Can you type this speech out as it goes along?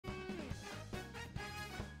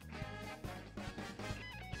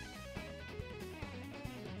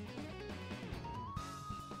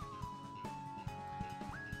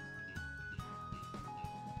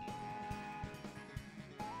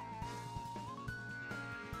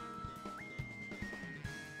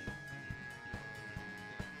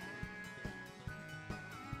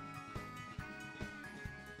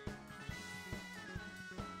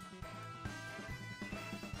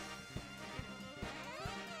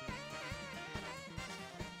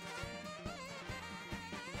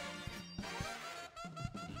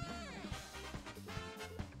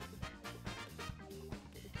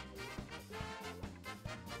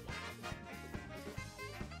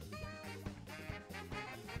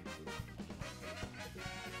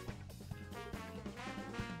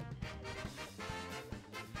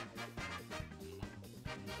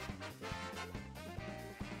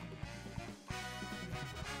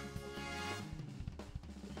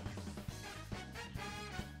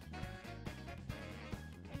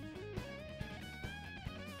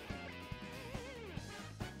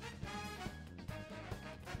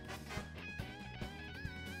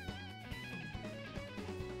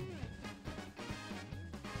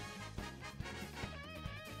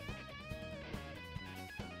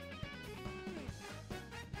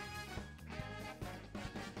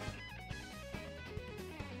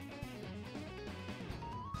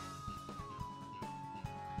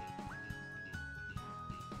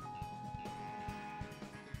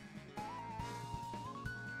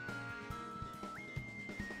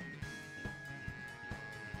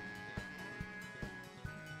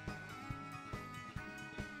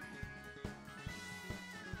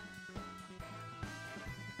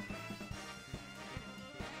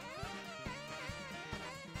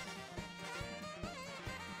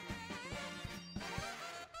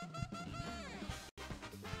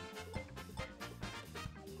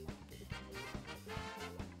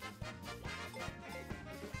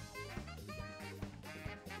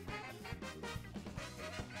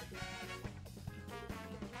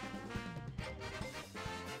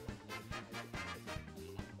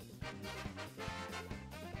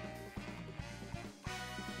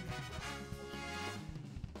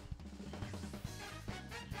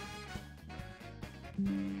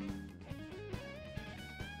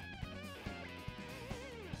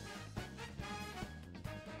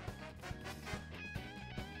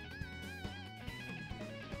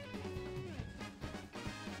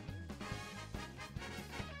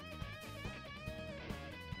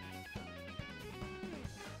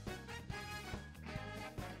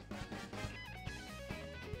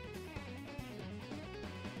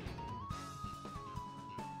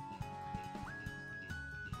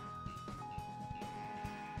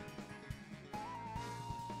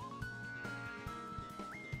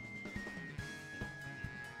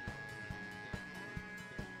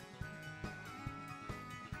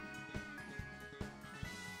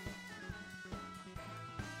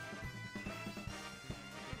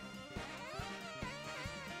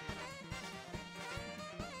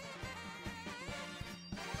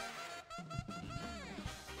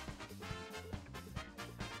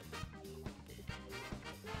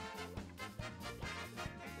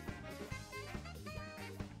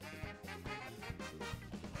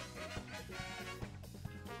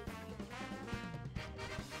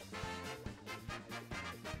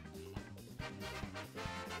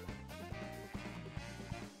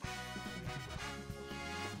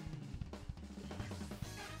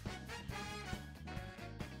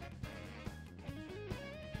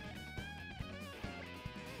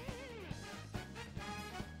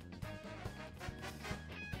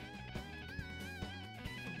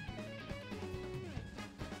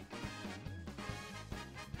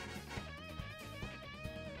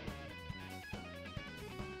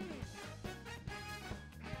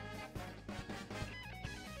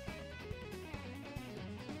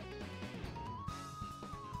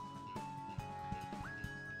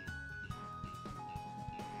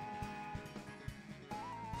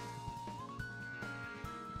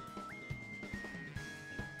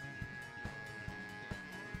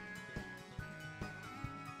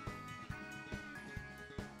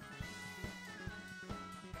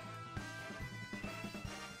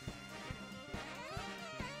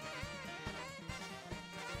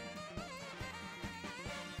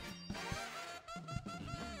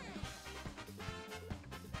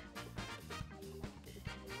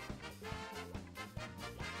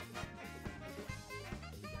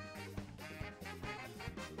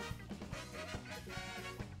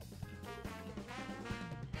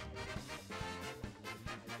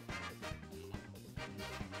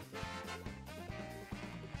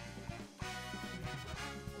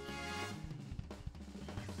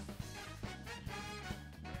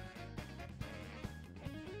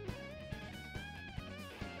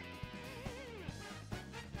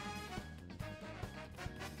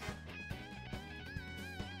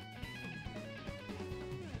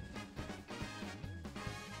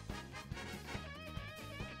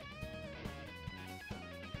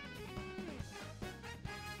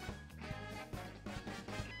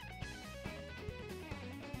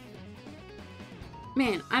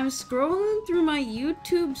Man, I'm scrolling through my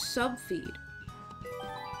YouTube sub feed.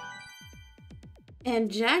 And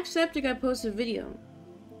Jacksepticeye posted a video.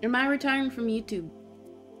 Am I retiring from YouTube?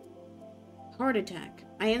 Heart attack.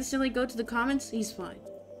 I instantly go to the comments, he's fine.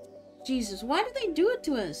 Jesus, why do they do it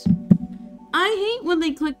to us? I hate when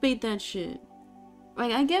they clickbait that shit.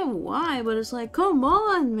 Like, I get why, but it's like, come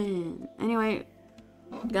on, man. Anyway,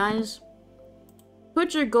 guys,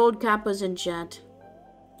 put your gold kappas in chat.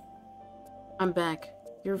 I'm back.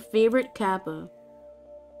 Your favorite kappa.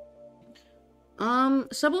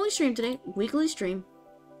 Sub-only stream today. Weekly stream.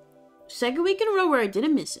 Second week in a row where I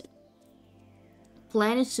didn't miss it.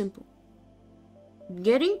 Plan is simple.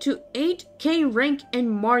 Getting to 8K rank in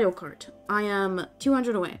Mario Kart. I am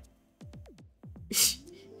 200 away.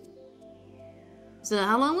 So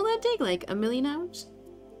how long will that take? Like a million hours?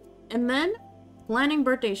 And then, planning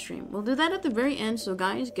birthday stream. We'll do that at the very end, so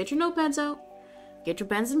guys, get your notepads out. Get your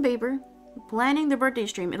pens and paper. Planning the birthday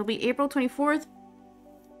stream. It'll be April 24th,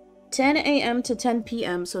 10 a.m. to 10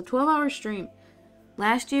 p.m. So 12-hour stream.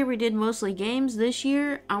 Last year we did mostly games. This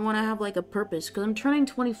year I want to have like a purpose because I'm turning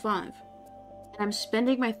 25. And I'm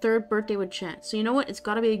spending my 3rd birthday with chat. So you know what? It's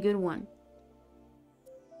got to be a good one.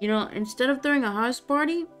 You know, instead of throwing a house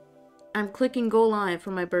party, I'm clicking go live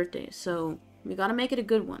for my birthday. So we got to make it a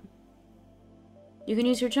good one. You can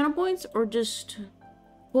use your channel points or just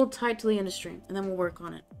hold tight to the end of stream and then we'll work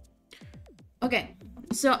on it. Okay,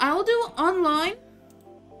 so I will do online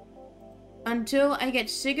until I get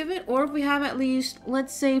sick of it, or if we have at least,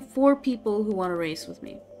 let's say, 4 people who want to race with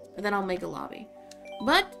me, and then I'll make a lobby.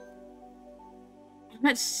 But I'm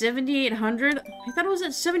at 7,800. I thought it was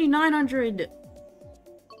at 7,900.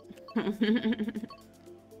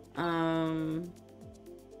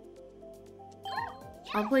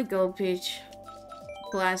 I'll play Gold Peach.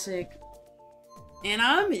 Classic. And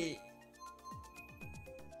I'm it.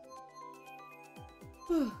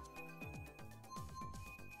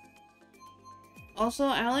 Also,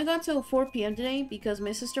 I only got till 4 p.m. today because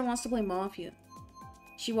my sister wants to play Mafia.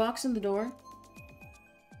 She walks in the door,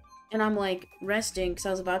 and I'm like resting because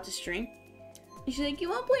I was about to stream. And she's like, "You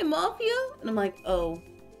want to play Mafia?" And I'm like, "Oh,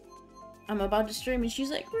 I'm about to stream." And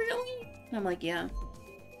she's like, "Really?" And I'm like, "Yeah."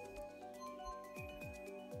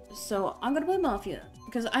 So I'm gonna play Mafia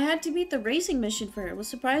because I had to beat the racing mission for it. It was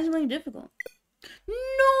surprisingly difficult.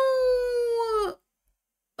 No.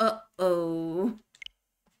 Uh-oh.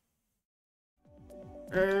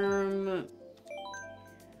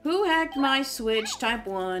 Who hacked my Switch? Type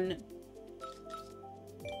 1.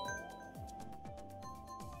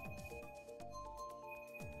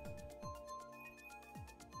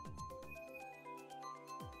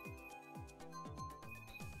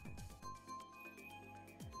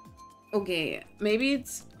 Okay, maybe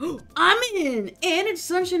it's... I'm in! And it's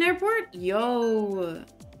Sunshine Airport? Yo!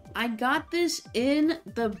 I got this in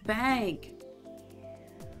the bag.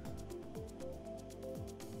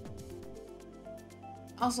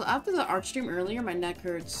 Also, after the art stream earlier, my neck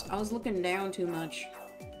hurts. I was looking down too much.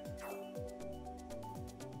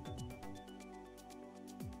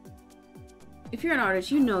 If you're an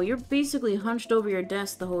artist, you know you're basically hunched over your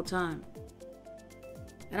desk the whole time.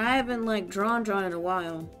 And I haven't, like, drawn in a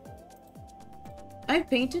while. I've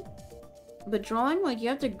painted, but drawing, like, you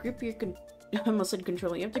have to grip your I almost said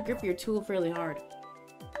control. You have to grip your tool fairly hard.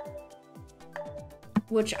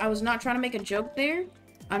 Which, I was not trying to make a joke there.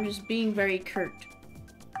 I'm just being very curt.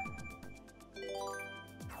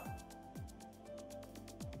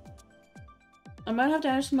 I might have to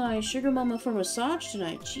ask my sugar mama for a massage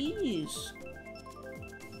tonight. Jeez.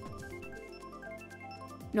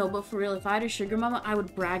 No, but for real, if I had a sugar mama, I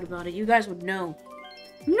would brag about it. You guys would know.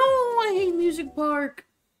 No, I hate Music Park.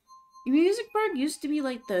 Music Park used to be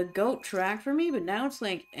like the GOAT track for me, but now it's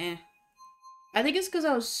like, eh. I think it's because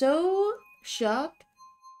I was so shocked.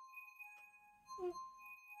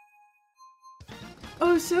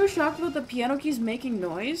 I was so shocked about the piano keys making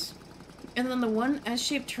noise. And then the one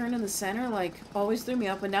S-shaped turn in the center, like, always threw me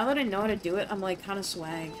up. But now that I know how to do it, I'm, like, kind of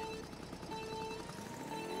swag.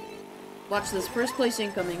 Watch this. First place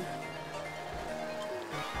incoming.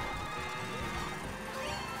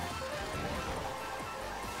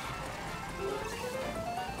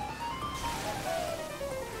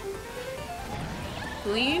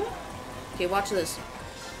 Clean. Okay, watch this.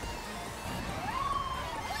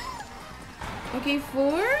 Okay,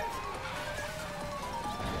 4.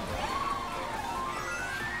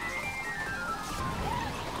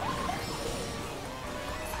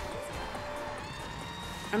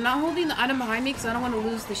 I'm not holding the item behind me because I don't want to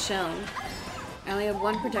lose the shell. I only have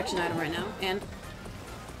one protection item right now, and...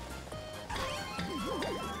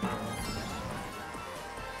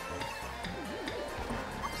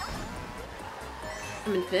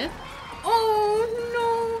 I'm in 5th.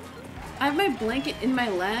 Oh, no! I have my blanket in my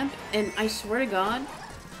lap, and I swear to God,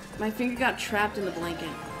 my finger got trapped in the blanket.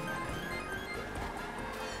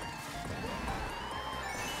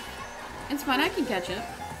 It's fine, I can catch up.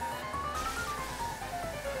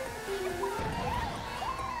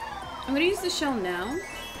 I'm gonna use the shell now,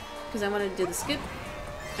 because I want to do the skip,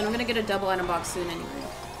 and I'm gonna get a double item box soon anyway.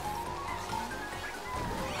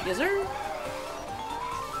 Yes, sir.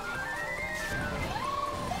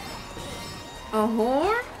 A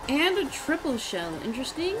horn and a triple shell.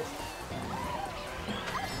 Interesting.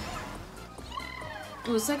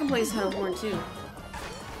 Oh, the second place had a horn too.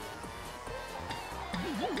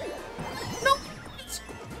 No!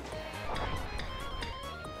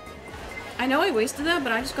 I know I wasted that,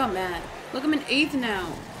 but I just got mad. Look, I'm in 8th now.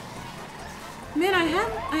 Man, I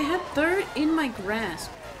had 3rd in my grasp.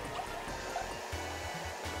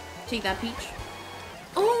 Take that, Peach.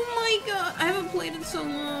 Oh my god, I haven't played in so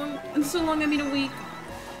long. In so long, I mean a week.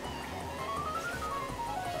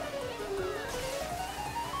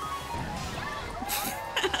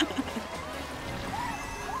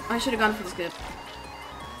 I should have gone for the skip.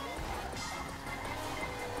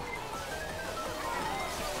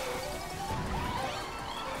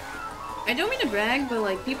 I don't mean to brag, but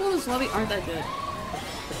like, people in this lobby aren't that good.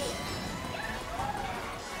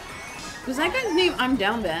 Was that guy's name I'm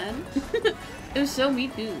Down Bad? It was so me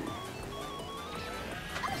too.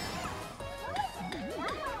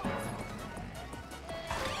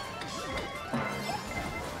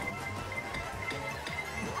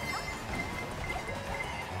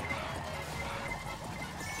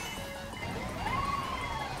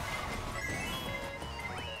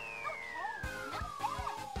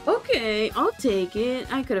 Okay, I'll take it.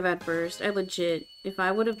 I could have had first. I legit. If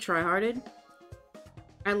I would have tryharded,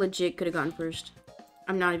 I legit could have gone first.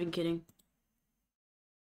 I'm not even kidding.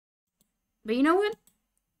 But you know what?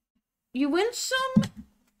 You win some,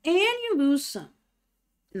 and you lose some.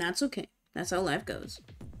 And that's okay. That's how life goes.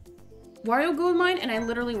 Wario gold mine, and I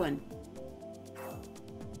literally win.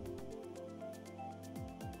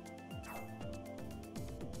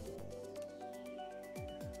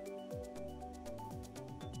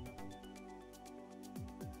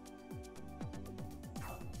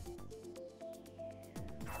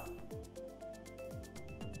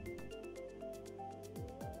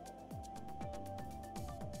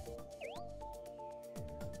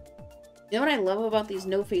 You know what I love about these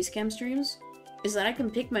no face cam streams? Is that I can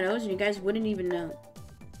pick my nose and you guys wouldn't even know.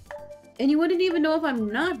 And you wouldn't even know if I'm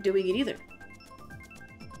not doing it either.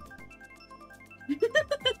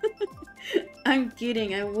 I'm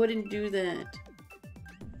kidding, I wouldn't do that.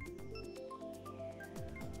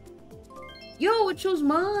 Yo, it chose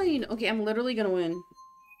mine! Okay, I'm literally gonna win.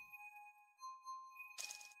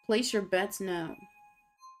 Place your bets now.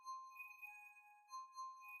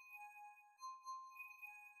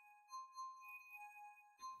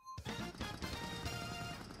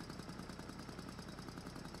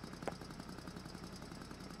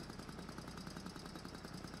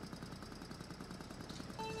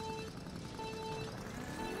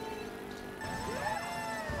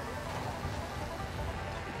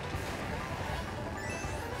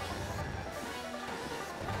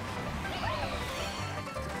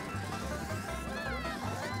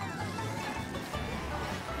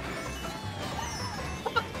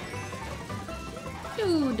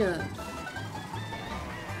 Dude.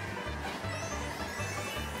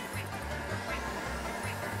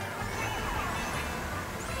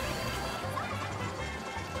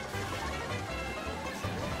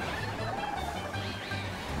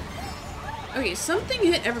 Okay, something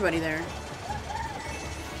hit everybody there.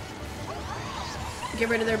 Get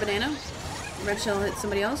rid of their banana. Red shell hit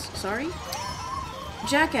somebody else. Sorry.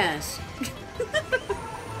 Jackass.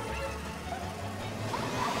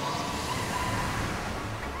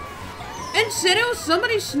 And said it was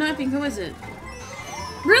somebody sniping. Who is it?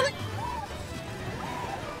 Really?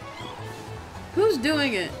 Who's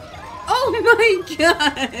doing it? Oh my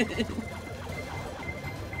god!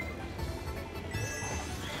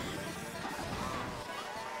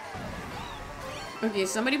 Okay,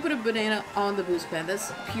 somebody put a banana on the boost pad.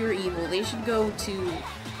 That's pure evil. They should go to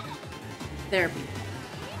therapy.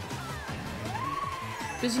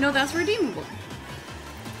 Because you know that's redeemable.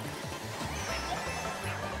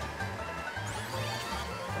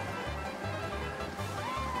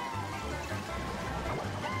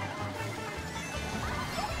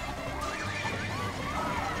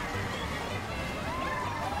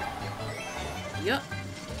 Yup.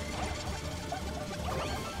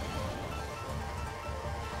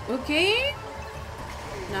 Okay.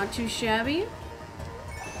 Not too shabby.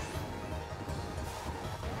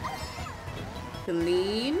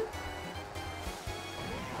 Clean.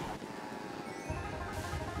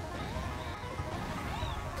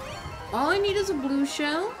 All I need is a blue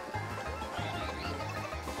shell.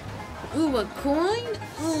 Ooh, a coin?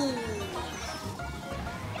 Ooh.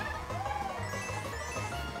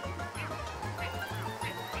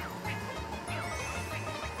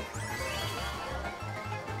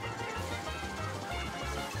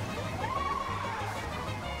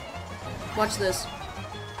 Watch this.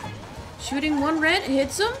 Shooting one red,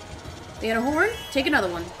 hits him. They had a horn, take another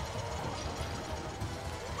one.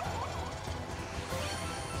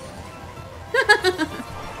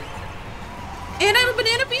 And I have a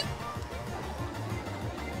banana peel.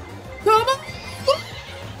 Come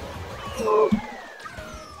on.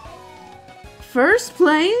 First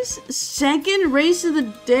place, second race of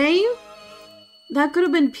the day. That could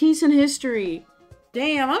have been peace in history.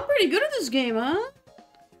 Damn, I'm pretty good at this game, huh?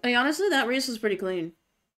 Hey, honestly, that race was pretty clean.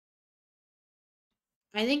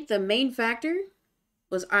 I think the main factor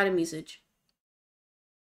was item usage.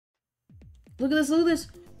 Look at this, look at this.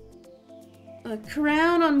 A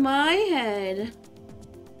crown on my head.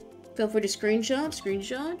 Feel free to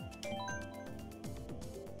screenshot.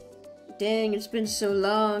 Dang, it's been so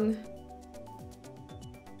long.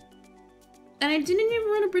 And I didn't even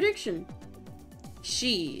run a prediction.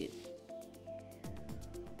 Shit.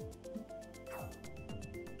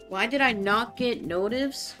 Why did I not get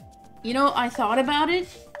notifs? You know, I thought about it,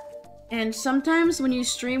 and sometimes when you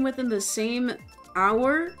stream within the same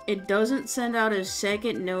hour, it doesn't send out a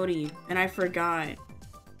second noti, and I forgot.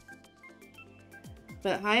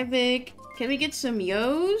 But hi Vic, can we get some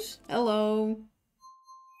yos? Hello.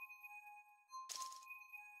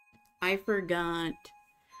 I forgot.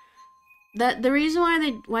 That the reason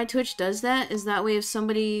why Twitch does that is that way if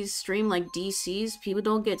somebody's stream like DCs, people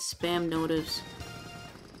don't get spam notice.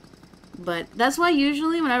 But that's why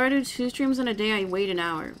usually whenever I do 2 streams in a day, I wait an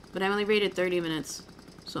hour. But I only waited 30 minutes.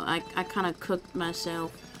 So I kind of cooked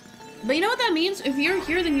myself. But you know what that means? If you're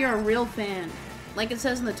here, then you're a real fan. Like it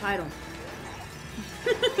says in the title.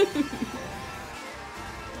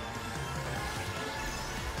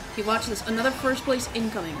 Okay, watch this. Another first place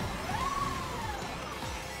incoming.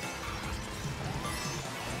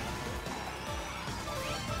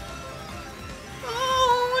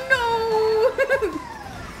 Oh, no!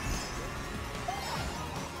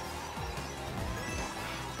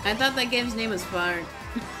 I thought that game's name was Fire.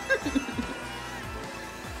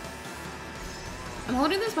 I'm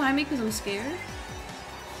holding this behind me because I'm scared.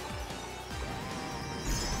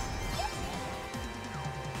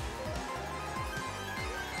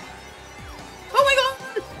 Oh my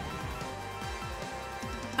god!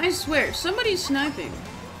 I swear, somebody's sniping.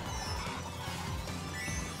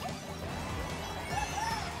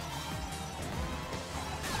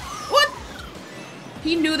 What?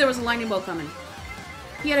 He knew there was a lightning bolt coming.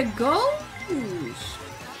 He had a ghost.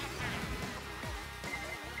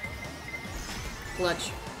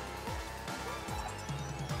 Clutch.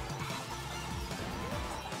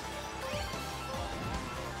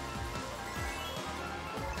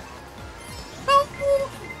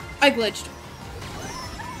 Oh, I glitched.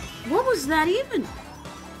 What was that even?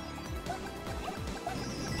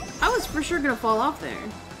 I was for sure gonna fall off there.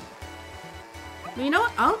 But you know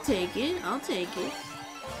what? I'll take it. I'll take it.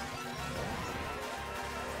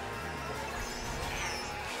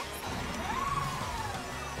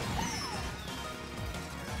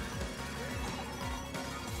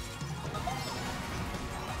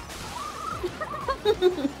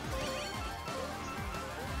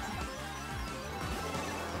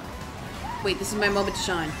 Wait, this is my moment to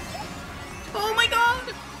shine. Oh my god!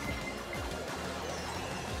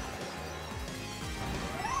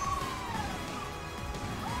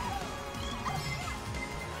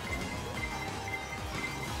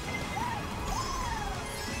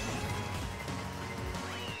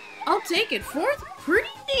 I'll take it. 4th? Pretty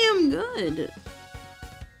damn good.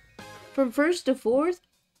 From 1st to 4th?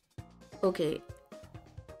 Okay.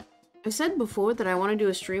 I said before that I want to do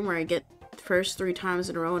a stream where I get first 3 times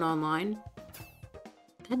in a row in online.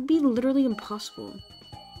 That'd be literally impossible.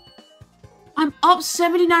 I'm up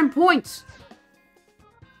 79 points!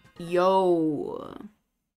 Yo.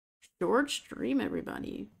 Short stream,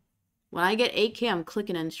 everybody. When I get 8K, I'm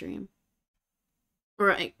clicking end stream.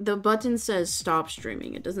 Right, the button says stop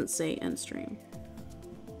streaming. It doesn't say end stream.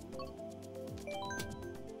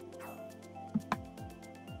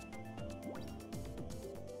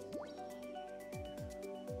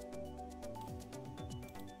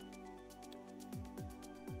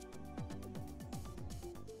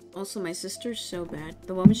 Also, my sister's so bad.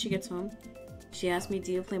 The moment she gets home, she asked me,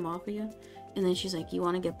 do you play Mafia? And then she's like, you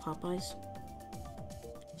want to get Popeyes?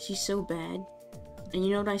 She's so bad. And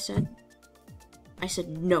you know what I said? I said,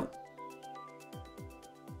 no.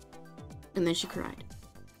 And then she cried.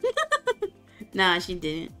 Nah, she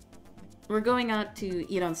didn't. We're going out to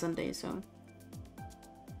eat on Sunday, so.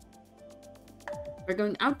 We're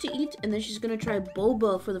going out to eat, and then she's gonna try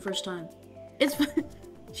boba for the first time. It's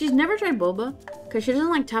she's never tried boba, because she doesn't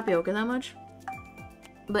like tapioca that much.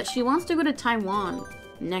 But she wants to go to Taiwan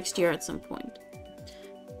next year at some point.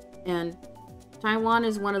 And Taiwan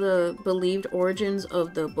is one of the believed origins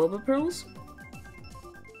of the boba pearls.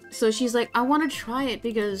 So she's like, I want to try it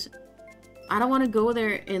because I don't want to go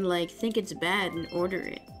there and like think it's bad and order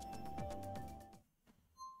it.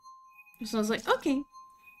 So I was like, okay.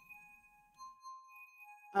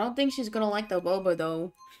 I don't think she's gonna like the boba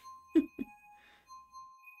though.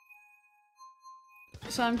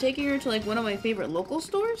 So I'm taking her to like one of my favorite local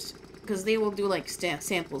stores because they will do like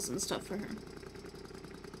samples and stuff for her.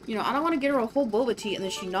 You know, I don't want to get her a whole boba tea and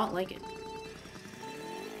then she not like it.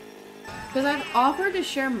 Because I've offered to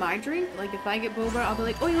share my drink. Like, if I get boba, I'll be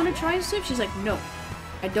like, oh, you want to try a sip? She's like, no.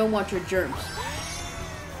 I don't want your germs.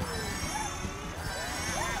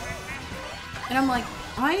 And I'm like,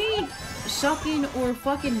 I ain't sucking or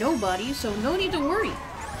fucking nobody, so no need to worry.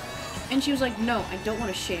 And she was like, no, I don't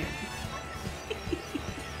want to share.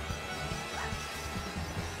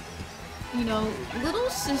 You know, little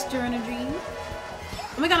sister energy.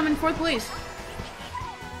 Oh my god, I'm in 4th place.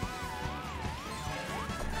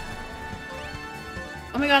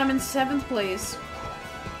 Oh my god, I'm in 7th place.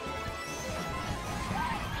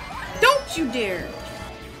 Don't you dare!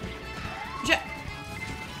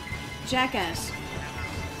 Jackass.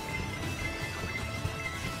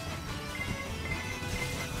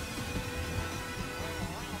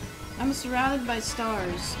 I'm surrounded by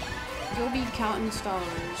stars. You'll be counting stars.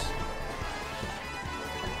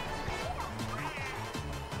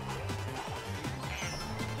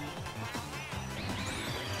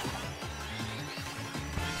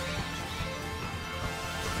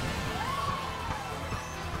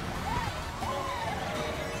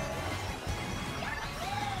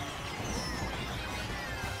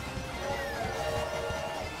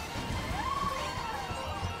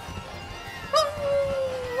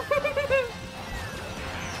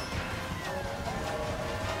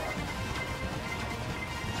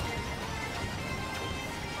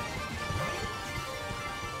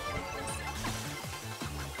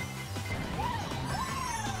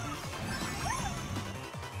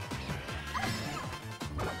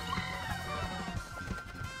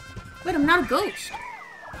 Wait, I'm not a ghost.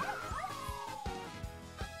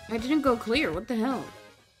 I didn't go clear. What the hell?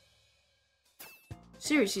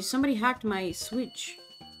 Seriously, somebody hacked my Switch.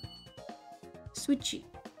 Switchy.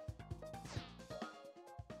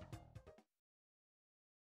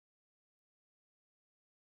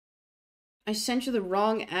 I sent you the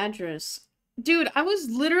wrong address. Dude, I was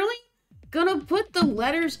literally gonna put the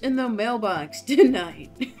letters in the mailbox, didn't I?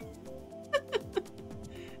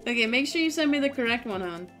 Okay, make sure you send me the correct one,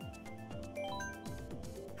 hon.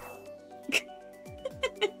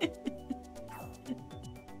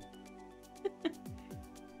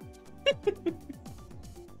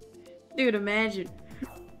 Dude, imagine.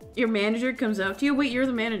 Your manager comes up to you. Wait, you're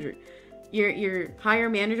the manager. Your higher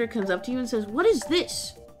manager comes up to you and says, "What is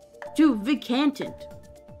this?" To Vicantant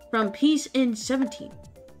from Peace in 17.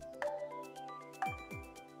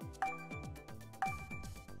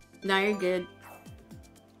 Now you're good.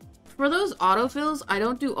 For those autofills, I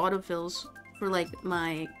don't do autofills for like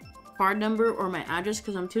my card number or my address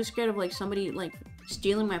because I'm too scared of like somebody like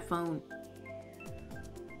stealing my phone.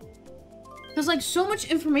 Because like so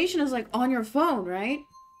much information is like on your phone, right?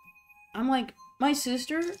 I'm like, my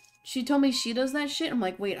sister, she told me she does that shit. I'm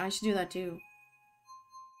like, wait, I should do that too.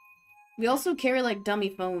 We also carry like dummy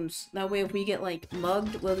phones. That way if we get like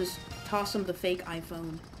mugged, we'll just toss them the fake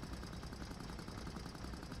iPhone.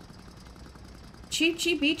 Cheap,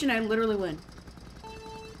 cheap each and I literally win.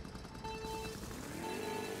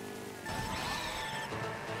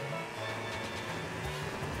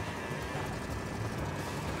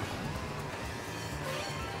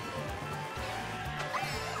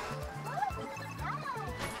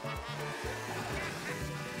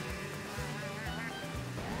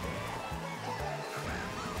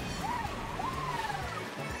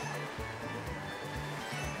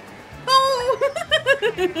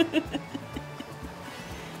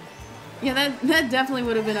 Yeah, that definitely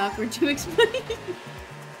would have been awkward to explain.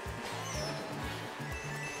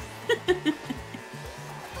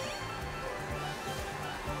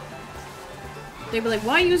 They'd be like,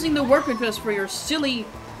 why using the work address for your silly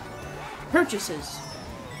purchases?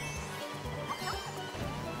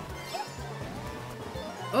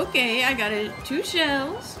 Okay, I got it. 2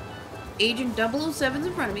 shells. Agent 007's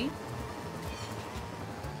in front of me.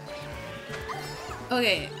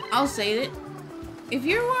 Okay, I'll say it. If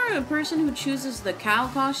you are a person who chooses the cow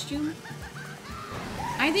costume,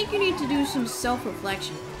 I think you need to do some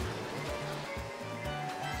self-reflection.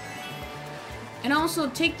 And also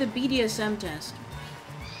take the BDSM test.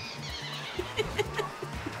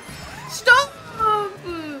 Stop!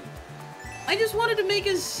 I just wanted to make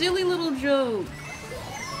a silly little joke.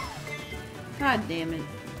 God damn it.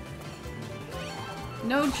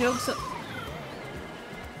 No jokes.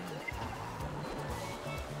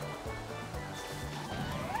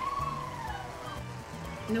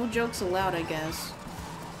 No jokes allowed, I guess.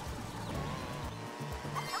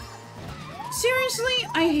 Seriously?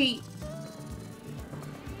 I hate...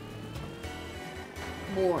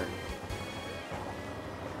 more.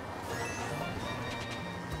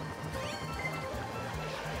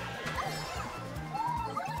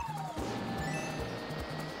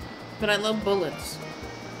 But I love bullets.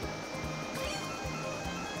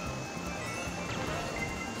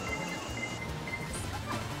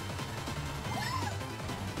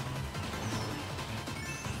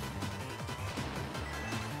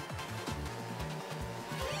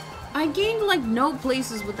 I gained like no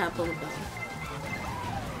places with that bullet though.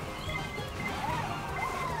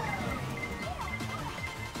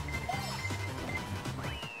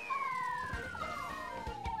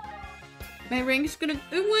 My rank's gonna-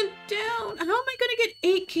 it went down! How am I gonna get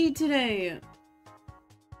 8K today?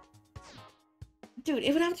 Dude,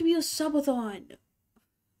 it would have to be a subathon.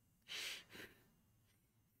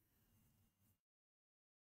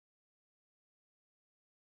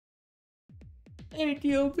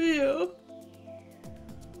 Ethiopia.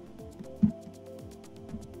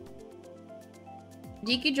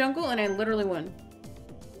 DK Jungle, and I literally won.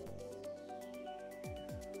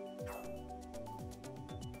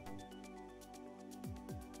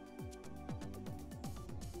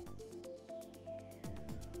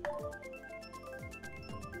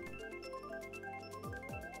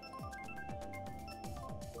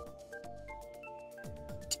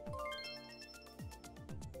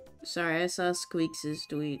 Sorry, I saw Squeaks'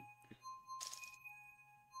 tweet.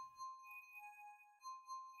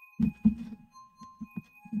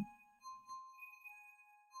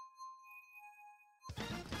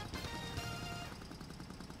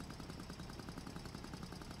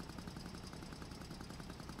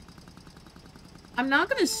 I'm not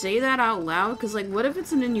gonna say that out loud, because, like, what if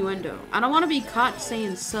it's an innuendo? I don't want to be caught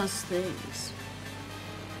saying sus things.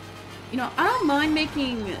 You know, I don't mind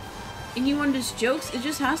making innuendous jokes, it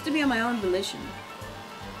just has to be on my own volition.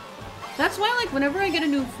 That's why, like, whenever I get a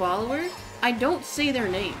new follower, I don't say their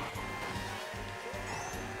name.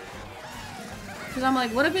 Because I'm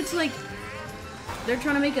like, what if it's, like, they're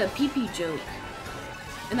trying to make a pee-pee joke,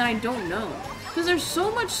 and then I don't know? Because there's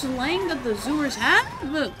so much slang that the Zoomers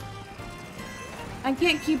have, look. I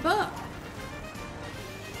can't keep up.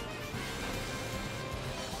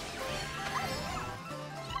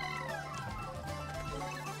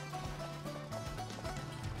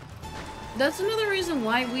 That's another reason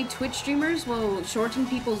why we Twitch streamers will shorten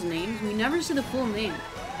people's names. We never say the full name.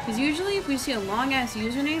 Because usually if we see a long-ass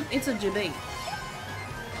username, it's a debate.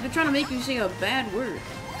 They're trying to make you say a bad word.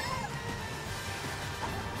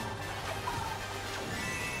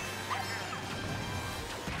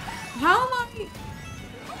 How am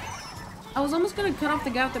I was almost gonna cut off the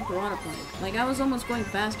guy with the piranha plant. Like, I was almost going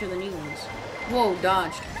faster than he was. Whoa,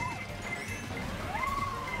 dodged.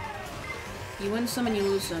 You win some and you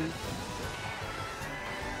lose some.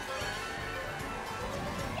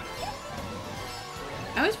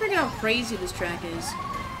 I always forget how crazy this track is.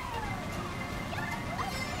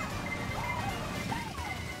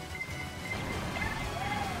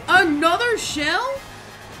 Another shell?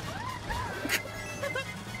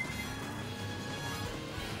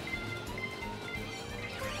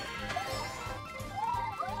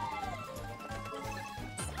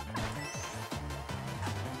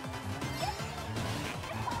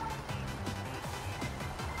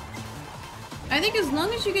 I think as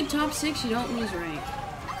long as you get top 6, you don't lose rank.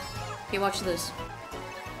 Okay, watch this.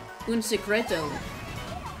 Un secreto.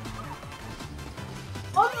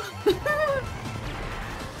 Oh.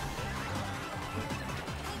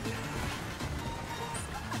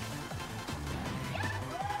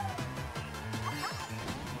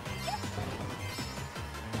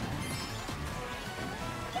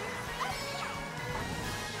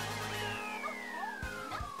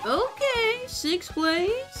 Okay, 6th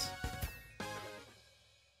place.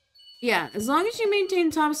 Yeah, as long as you maintain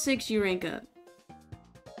top 6, you rank up.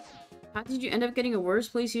 How did you end up getting a worse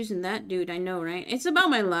place using that? Dude, I know, right? It's about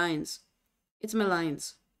my lines. It's my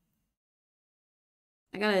lines.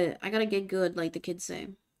 I gotta get good, like the kids say.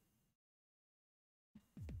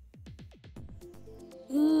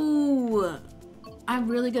 Ooh! I'm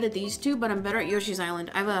really good at these two, but I'm better at Yoshi's Island.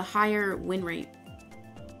 I have a higher win rate.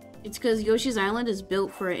 It's because Yoshi's Island is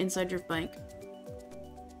built for an inside drift bike.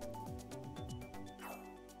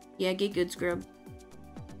 Yeah, get good, scrub.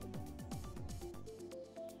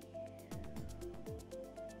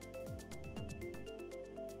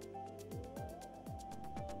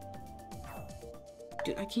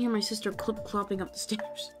 Dude, I can hear my sister clip-clopping up the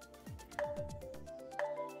stairs.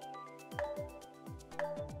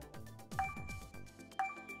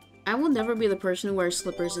 I will never be the person who wears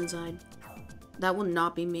slippers inside. That will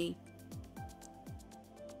not be me.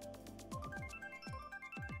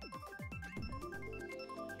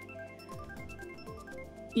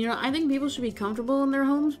 You know, I think people should be comfortable in their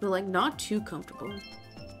homes, but, like, not too comfortable.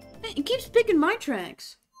 It keeps picking my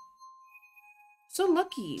tracks. So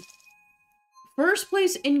lucky. First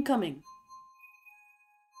place incoming.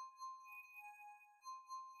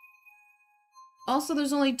 Also,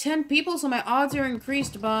 there's only 10 people, so my odds are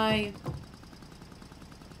increased by...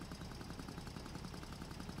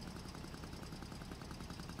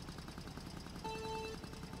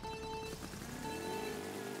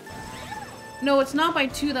 No, it's not by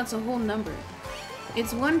 2, that's a whole number.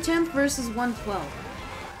 It's 1/10 versus 1/12.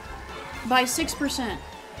 By 6%.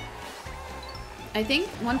 I think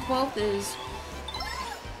 1/12 is...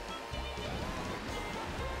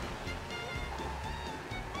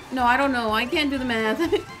 No, I don't know. I can't do the math.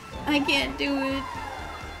 I can't do it.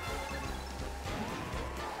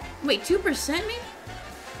 Wait, 2% maybe?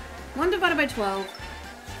 1 divided by 12.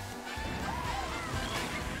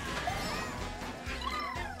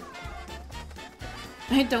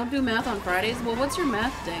 I don't do math on Fridays? Well, what's your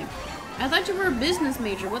math day? I thought you were a business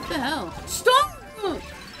major. What the hell? Stop!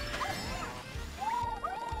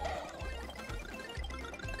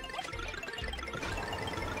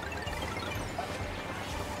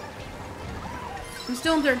 I'm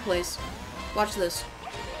still in 3rd place. Watch this.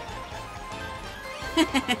 I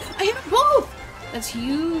hit them both! That's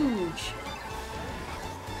huge.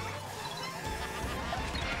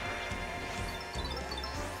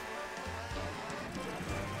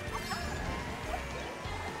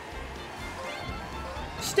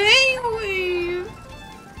 Stay away!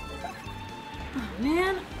 Oh,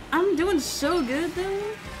 man, I'm doing so good though.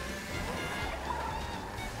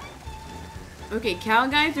 Okay, cow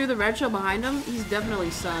guy through the red shell behind him. He's definitely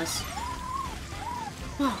sus.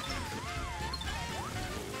 Oh.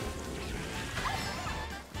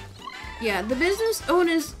 Yeah, the business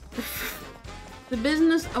owners. The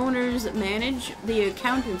business owners manage. The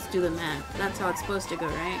accountants do the math. That's how it's supposed to go,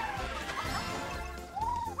 right?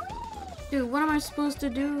 Dude, what am I supposed to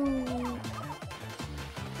do?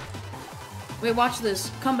 Wait, watch this.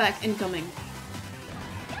 Comeback incoming.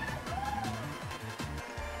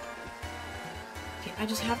 Okay, I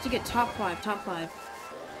just have to get top 5, top 5.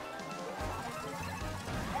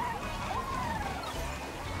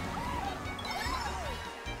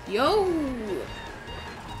 Yo!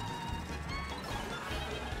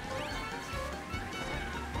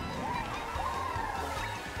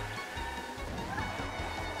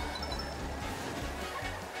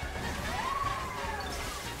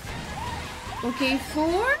 Okay,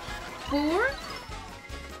 4,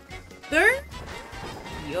 3rd.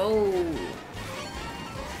 Yo.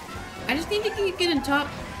 I just need to keep getting top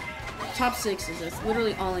 6s. That's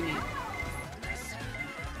literally all I need.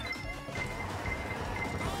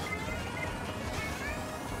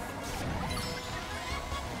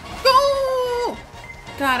 Go!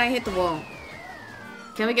 God, I hit the wall.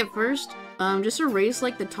 Can we get first? Just erase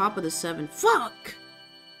like the top of the 7. Fuck!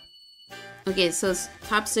 Okay, so it's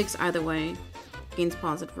top 6 either way. Gains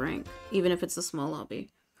positive rank, even if it's a small lobby.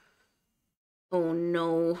 Oh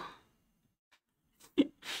no.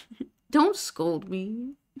 Don't scold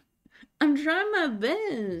me. I'm trying my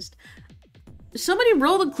best. Somebody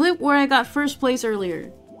roll the clip where I got 1st place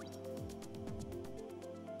earlier.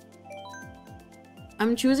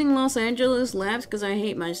 I'm choosing Los Angeles Labs because I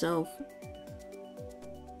hate myself.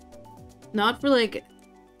 Not for like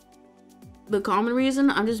the common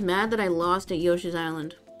reason, I'm just mad that I lost at Yoshi's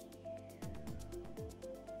Island.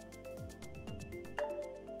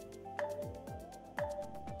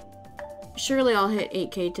 Surely I'll hit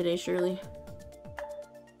 8K today, surely.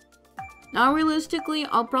 Now realistically,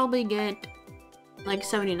 I'll probably get like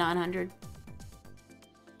 7,900.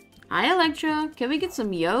 Hi Electra, can we get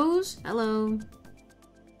some yos? Hello.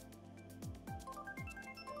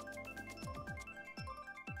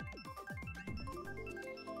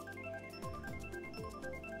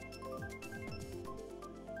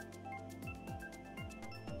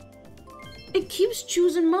 It keeps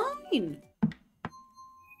choosing mine!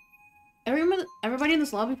 Everybody in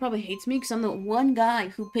this lobby probably hates me because I'm the one guy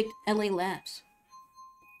who picked LA Labs.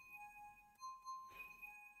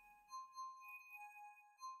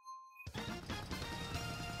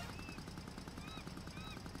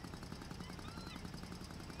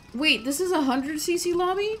 Wait, this is a 100cc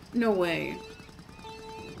lobby? No way.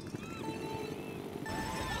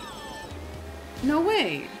 No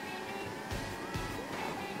way.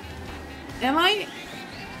 Am I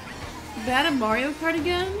bad at Mario Kart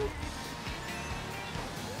again?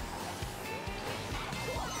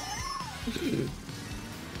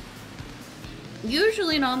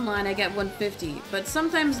 Usually in online I get 150, but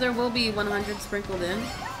sometimes there will be 100 sprinkled in.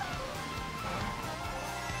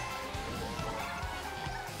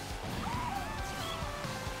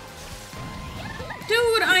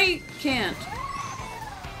 Dude, I can't.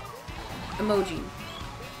 Emoji.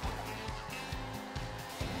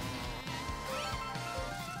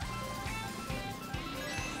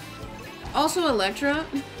 Also Electra.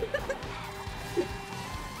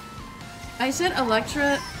 I sent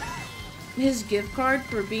Electra his gift card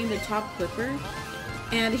for being the top clipper,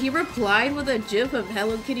 and he replied with a gif of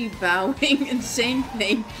Hello Kitty bowing and saying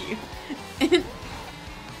thank you. And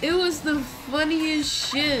it was the funniest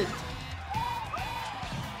shit.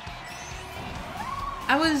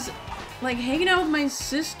 I was like hanging out with my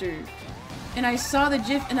sister and I saw the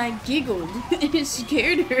gif and I giggled and it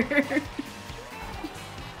scared her.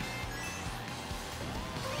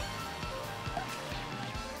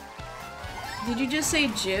 Did you just say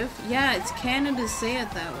GIF? Yeah, it's canon to say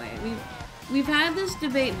it that way. We've had this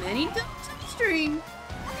debate many times on stream.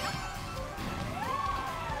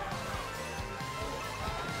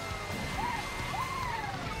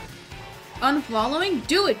 Unfollowing?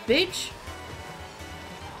 Do it, bitch!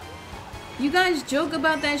 You guys joke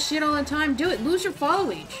about that shit all the time. Do it. Lose your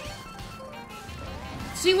followage.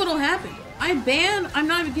 See what'll happen. I'm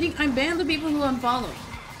not even kidding, I banned the people who unfollow.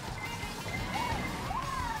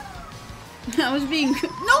 I was being-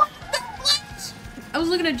 No! What? I was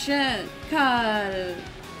looking at chat. God.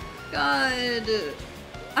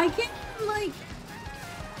 I can't, like,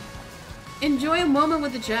 enjoy a moment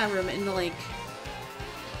with the chat room and, like,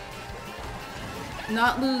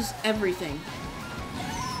 not lose everything.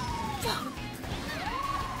 Fuck.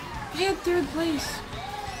 I had 3rd place.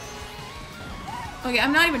 Okay,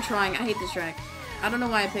 I'm not even trying. I hate this track. I don't know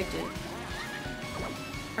why I picked it.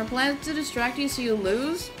 Our plan is to distract you so you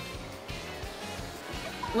lose?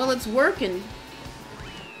 Well, it's working.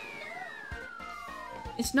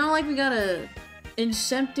 It's not like we got a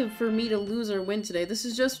incentive for me to lose or win today. This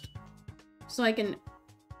is just so I can...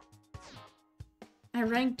 I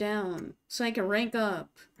rank down. So I can rank up.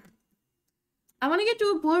 I want to get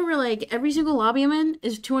to a point where, like, every single lobby I'm in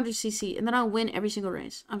is 200cc, and then I'll win every single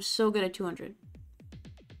race. I'm so good at 200.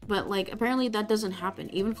 But, like, apparently that doesn't happen,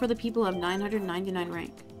 even for the people who have 999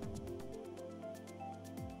 rank.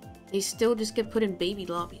 They still just get put in baby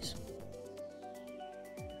lobbies.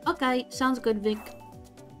 Okay, sounds good, Vic.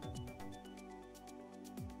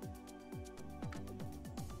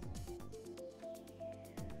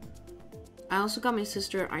 I also got my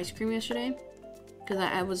sister ice cream yesterday. Because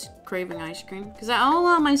I was craving ice cream. Because I'll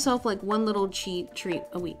allow myself, like, one little cheat treat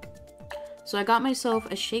a week. So I got myself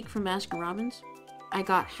a shake from Baskin Robbins. I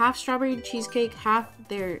got half strawberry cheesecake, half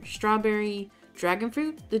their strawberry dragon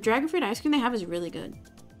fruit. The dragon fruit ice cream they have is really good.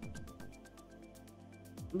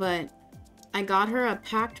 But I got her a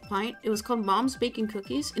packed pint. It was called Mom's Baking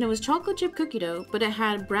Cookies. And it was chocolate chip cookie dough, but it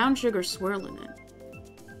had brown sugar swirl in it.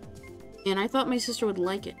 And I thought my sister would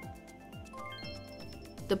like it.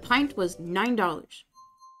 The pint was $9.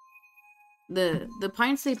 The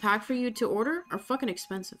pints they pack for you to order are fucking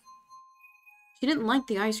expensive. She didn't like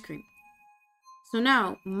the ice cream. So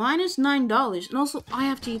now, minus $9, and also I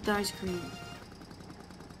have to eat the ice cream.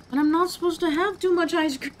 And I'm not supposed to have too much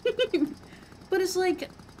ice cream. But it's like,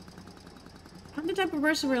 I'm the type of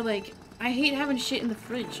person where, like, I hate having shit in the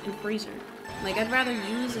fridge and freezer. Like, I'd rather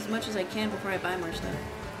use as much as I can before I buy more stuff.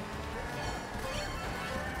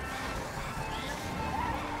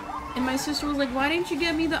 And my sister was like, why didn't you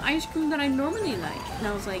get me the ice cream that I normally like? And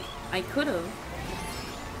I was like, I could've.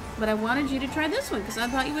 But I wanted you to try this one because I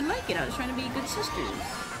thought you would like it. I was trying to be a good sister.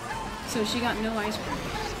 So she got no ice cream.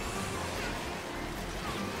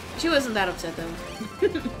 She wasn't that upset though.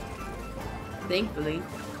 Thankfully.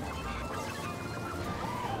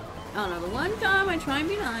 I don't know, the one time I try and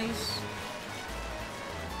be nice.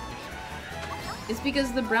 It's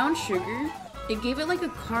because the brown sugar, it gave it like a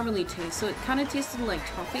caramely taste. So it kind of tasted like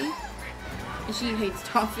toffee. And she hates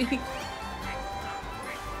toffee.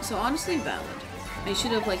 So honestly, valid. I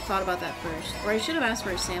should have, like, thought about that first. Or I should have asked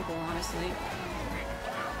for a sample, honestly.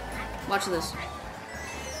 Watch this.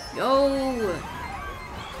 Yo!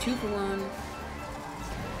 2 for 1.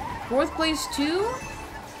 4th place 2?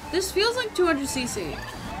 This feels like 200cc.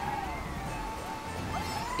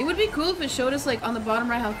 It would be cool if it showed us, like, on the bottom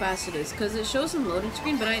right how fast it is. Because it shows some loading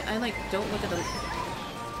screen, but I like, don't look at the...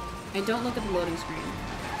 I don't look at the loading screen.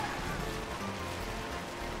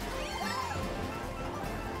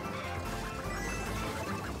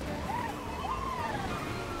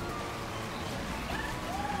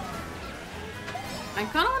 I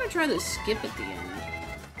kind of want to try the skip at the end.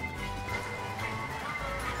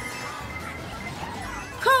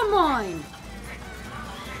 Come on!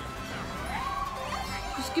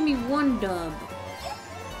 Just give me one dub.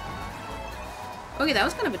 Okay, that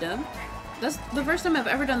was kind of a dub. That's the first time I've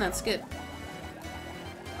ever done that skip.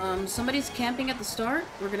 Somebody's camping at the start.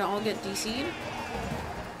 We're gonna all get DC'd.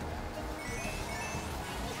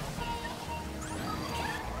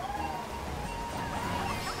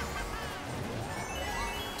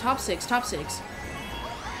 Top 6, top 6.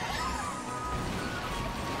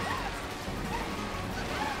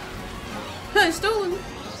 I stole him!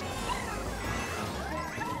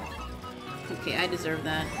 Okay, I deserve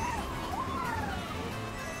that.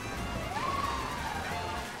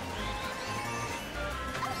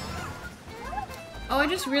 Oh, I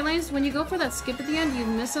just realized when you go for that skip at the end, you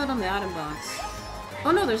miss out on the item box.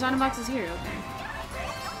 Oh no, there's item boxes here, okay.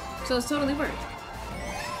 So it's totally worth.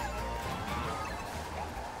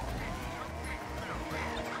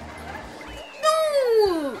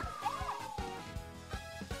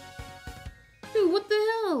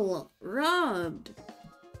 Robbed.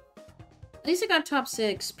 At least I got top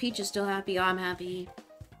 6. Peach is still happy. I'm happy.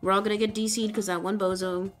 We're all gonna get DC'd because that one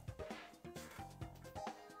bozo.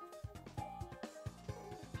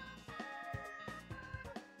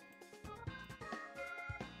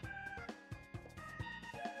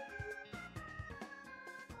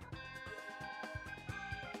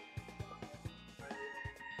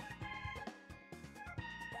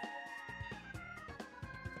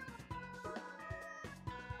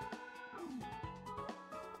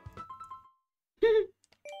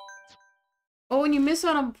 Oh, and you miss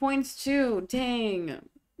out on points too. Dang.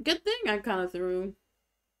 Good thing I kind of threw.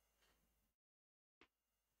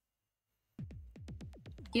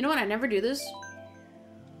 You know what? I never do this.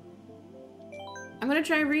 I'm gonna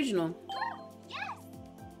try regional.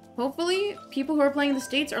 Hopefully, people who are playing the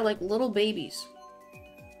States are like little babies.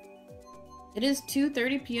 It is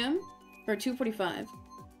 2:30 p.m. or 2:45.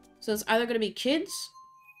 So it's either gonna be kids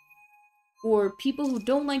or people who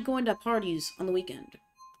don't like going to parties on the weekend.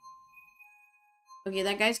 Okay,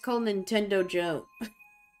 that guy's called Nintendo Joe.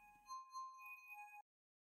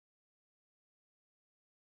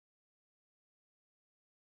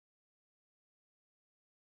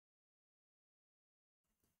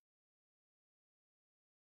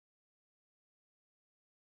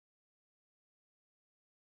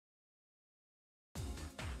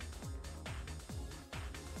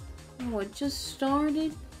 Oh, it just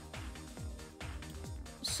started.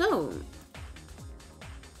 So,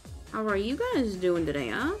 how are you guys doing today,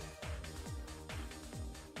 huh?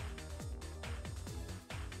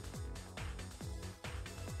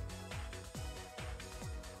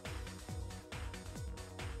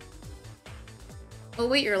 Oh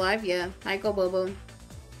wait, you're live? Yeah. Hi, Go Bobo.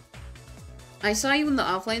 I saw you in the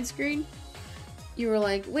offline screen. You were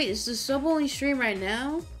like, wait, is the sub only stream right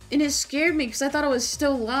now? And it scared me because I thought I was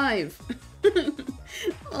still live. I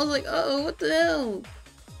was like, uh-oh, what the hell?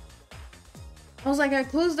 I was like, I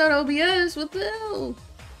closed out OBS, what the hell?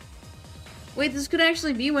 Wait, this could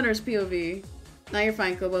actually be Winner's POV. Nah, you're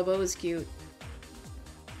fine, Kobobo, it was cute.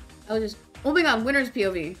 I was just, oh my god, Winner's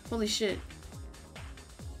POV. Holy shit.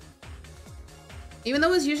 Even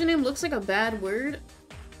though his username looks like a bad word,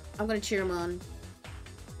 I'm gonna cheer him on.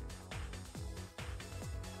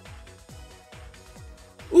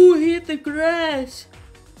 Ooh, he hit the grass!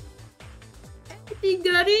 He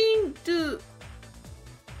got into...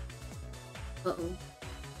 Uh-oh.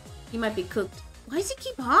 He might be cooked. Why does he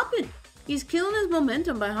keep hopping? He's killing his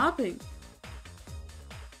momentum by hopping.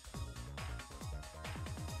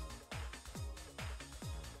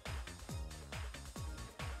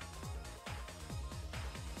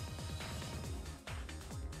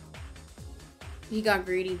 He got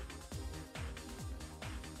greedy.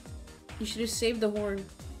 You should have saved the horn.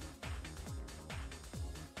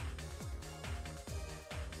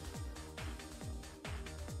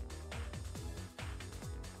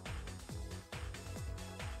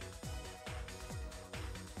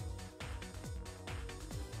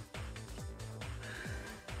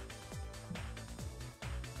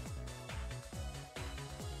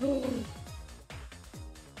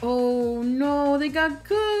 Oh no, they got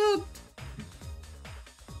cooked!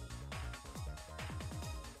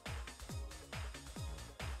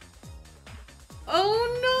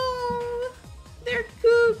 Oh no! They're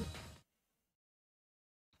cooked!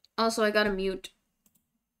 Also, I gotta mute.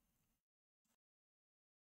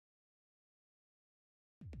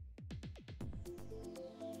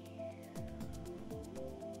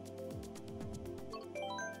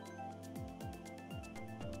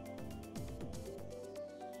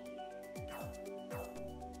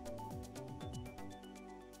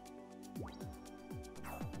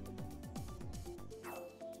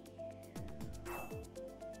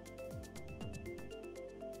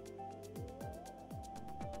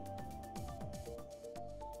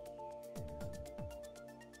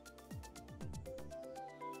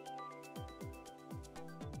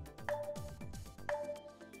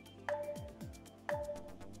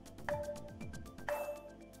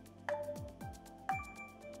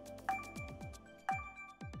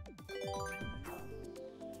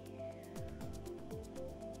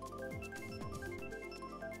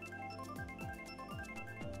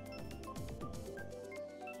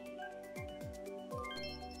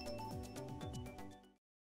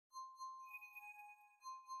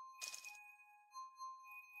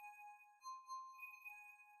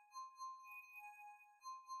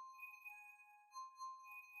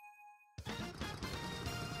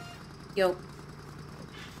 Yo.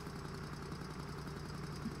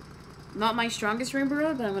 Not my strongest Rainbow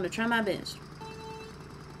Road, but I'm gonna try my best.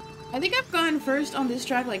 I think I've gone first on this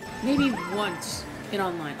track like maybe once in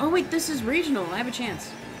online. Oh wait, this is regional. I have a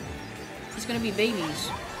chance. It's gonna be babies.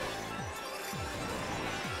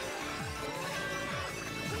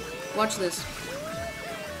 Watch this.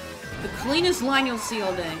 The cleanest line you'll see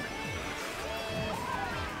all day.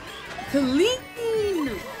 Clean!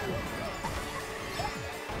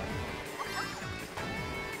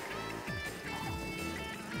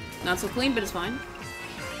 Not so clean, but it's fine.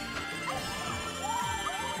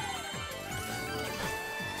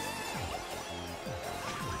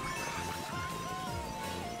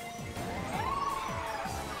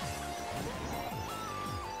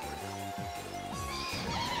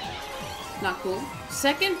 Not cool.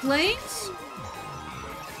 Second place?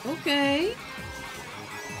 Okay.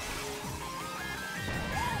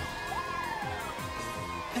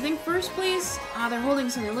 I think first place, they're holding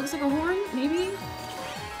something. It looks like a horn, maybe?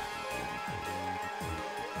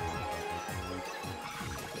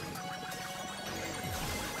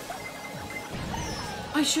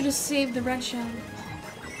 I should have saved the red shell.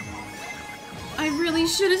 I really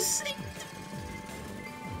should have saved.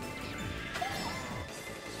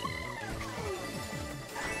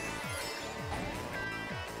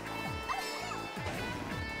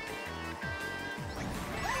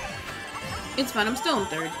 It's fine, I'm still in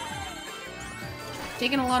third.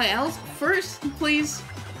 Taking a lot of L's. First place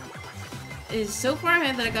is so far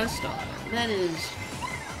ahead that I got a star. That is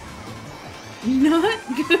not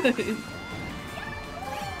good.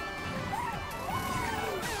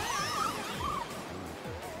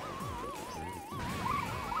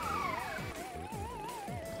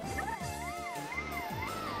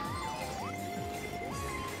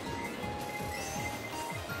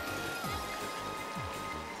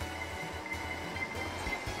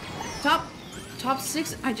 Top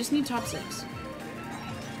 6? I just need top 6.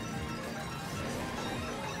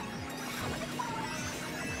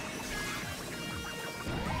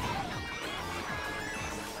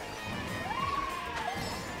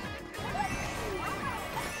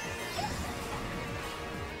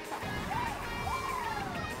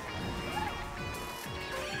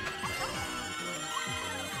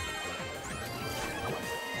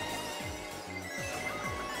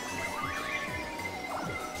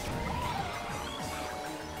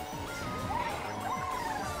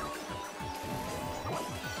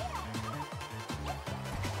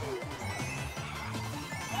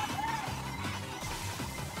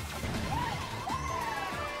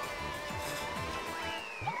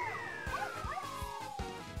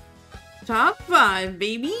 Top 5,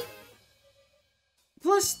 baby.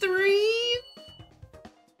 +3.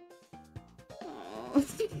 Oh.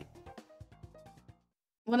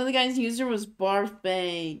 One of the guys' user was barf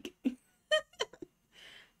bag.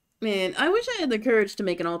 Man, I wish I had the courage to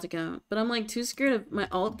make an alt account, but I'm like too scared of my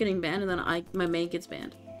alt getting banned and then my main gets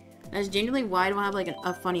banned. That's genuinely why I don't have like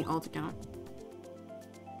a funny alt account.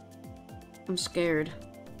 I'm scared.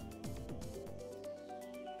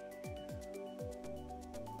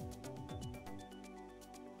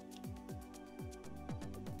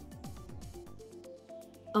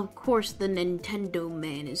 Of course the Nintendo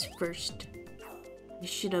man is first. I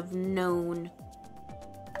should have known.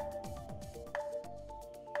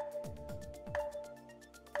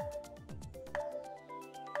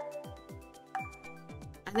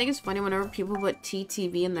 I think it's funny whenever people put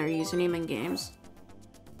TTV in their username in games.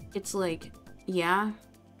 It's like, yeah,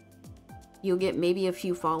 you'll get maybe a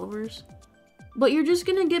few followers, but you're just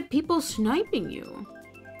gonna get people sniping you.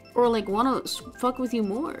 Or like wanna fuck with you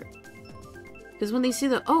more. Because when they see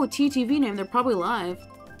the, oh, TTV name, they're probably live.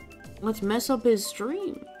 Let's mess up his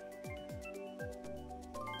stream.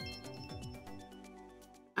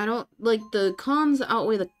 I don't, like, the cons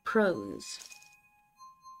outweigh the pros.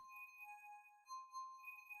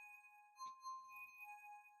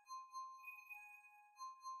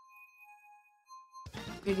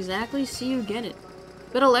 Exactly, see you get it.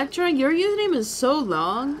 But Electra, your username is so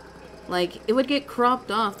long. Like, it would get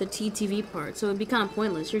cropped off the TTV part, so it would be kind of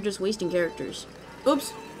pointless. You're just wasting characters.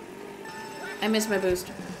 Oops. I missed my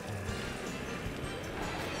boost.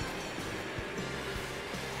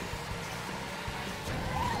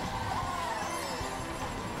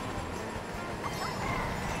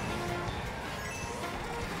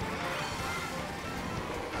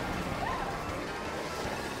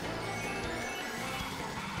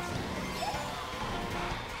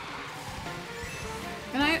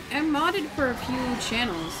 And I'm modded for a few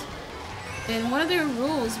channels, and one of their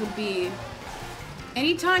rules would be,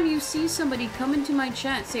 anytime you see somebody come into my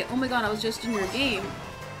chat, say, oh my god, I was just in your game,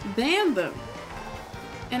 ban them.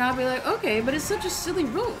 And I'll be like, okay, but it's such a silly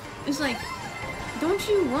rule. It's like, don't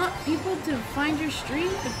you want people to find your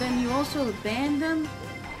stream, but then you also ban them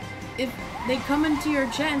if they come into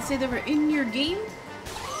your chat and say they were in your game?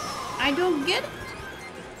 I don't get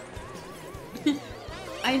it.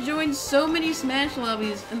 I joined so many Smash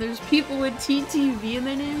lobbies, and there's people with TTV in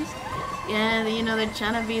their names. Yeah, you know, they're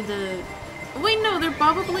trying to be the... Wait, no, they're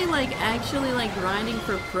probably, like, actually, like, grinding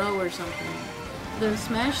for pro or something. The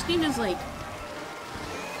Smash scene is, like,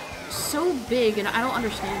 so big, and I don't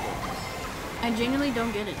understand it. I genuinely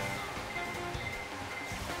don't get it.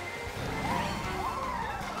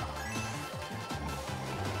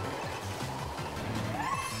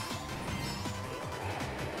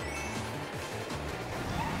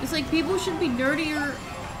 It's like, people should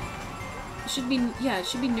should be, yeah, it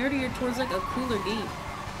should be nerdier towards like a cooler game.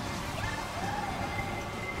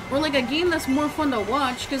 Or like a game that's more fun to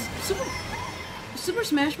watch, because Super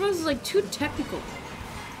Smash Bros. Is like too technical.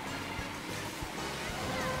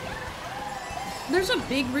 There's a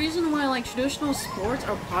big reason why like traditional sports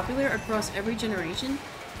are popular across every generation.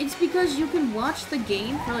 It's because you can watch the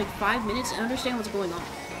game for like 5 minutes and understand what's going on.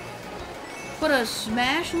 But a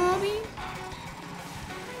Smash lobby,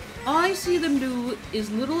 all I see them do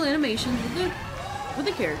is little animations with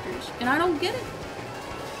the characters, and I don't get it.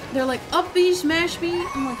 They're like, up B, smash B.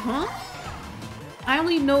 I'm like, huh? I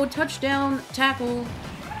only know touchdown, tackle.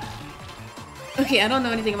 Okay, I don't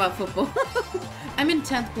know anything about football. I'm in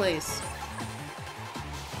 10th place.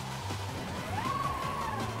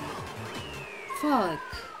 Fuck.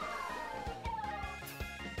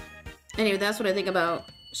 Anyway, that's what I think about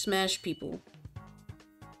Smash people.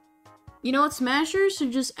 You know what? Smashers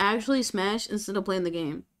should just actually smash instead of playing the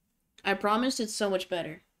game. I promise it's so much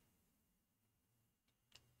better.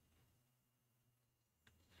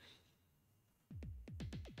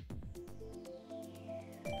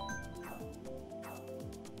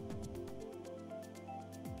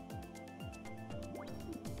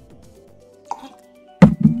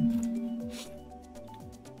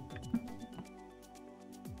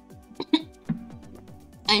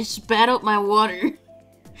 I spat out my water.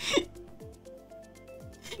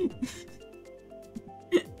 And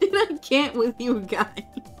I can't with you guys.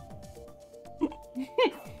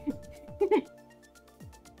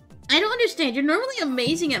 I don't understand. You're normally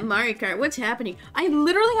amazing at Mario Kart. What's happening? I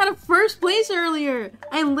literally had a first place earlier.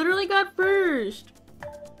 I literally got first.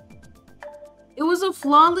 It was a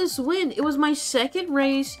flawless win. It was my second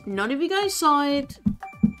race. None of you guys saw it.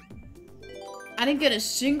 I didn't get a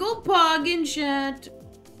single pog in chat.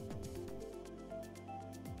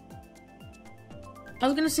 I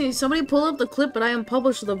was gonna say, somebody pull up the clip, but I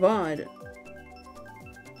unpublished the VOD.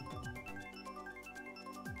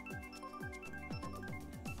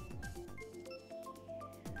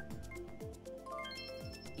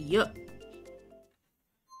 Yup.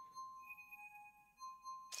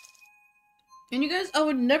 And you guys, I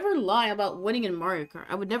would never lie about winning in Mario Kart.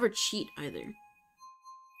 I would never cheat either.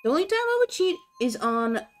 The only time I would cheat is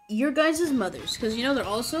on your guys' mothers, because you know they're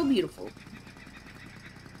all so beautiful.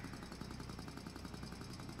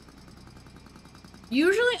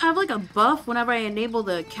 Usually I have like a buff whenever I enable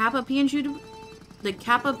the Kappa PNG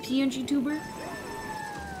tuber.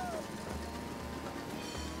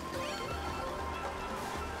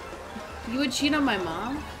 You would cheat on my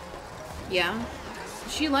mom? Yeah.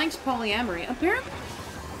 She likes polyamory.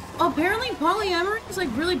 Apparently polyamory is like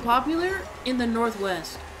really popular in the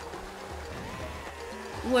Northwest.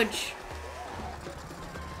 Which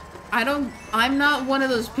I'm not one of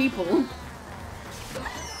those people.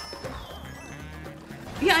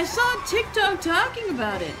 Yeah, I saw a TikTok talking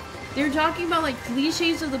about it. They were talking about like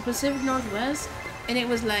cliches of the Pacific Northwest, and it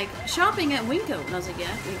was like shopping at Winko. And I was like,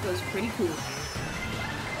 yeah, Winko's pretty cool.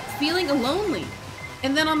 Feeling lonely.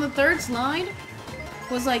 And then on the third slide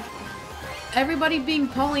was like everybody being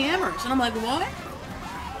polyamorous. And I'm like, what?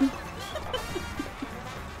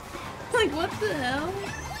 Like, what the hell?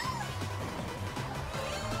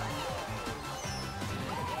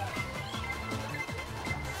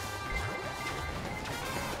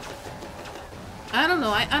 I don't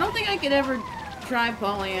know. I don't think I could ever try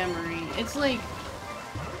polyamory. It's like,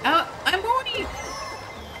 I'm already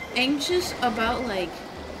anxious about like,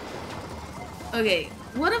 okay,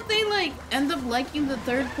 what if they like end up liking the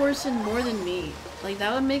third person more than me? Like,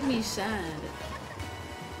 that would make me sad.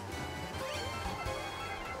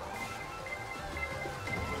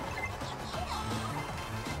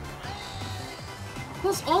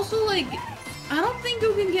 Plus also like, I don't think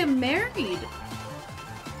you can get married.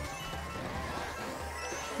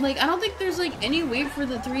 Like, I don't think there's, like, any way for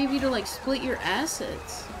the three of you to, like, split your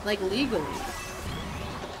assets, like, legally.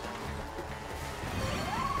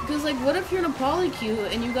 Because, like, what if you're in a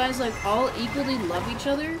polycule and you guys, like, all equally love each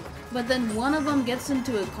other, but then one of them gets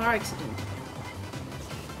into a car accident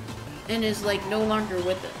and is, like, no longer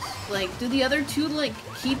with us? Like, do the other two, like,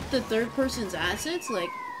 keep the third person's assets? Like,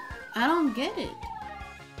 I don't get it.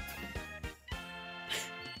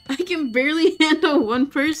 I can barely handle one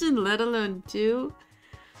person, let alone two.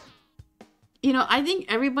 You know, I think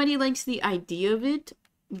everybody likes the idea of it,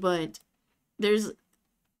 but there's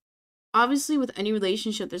obviously with any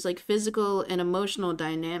relationship, there's like physical and emotional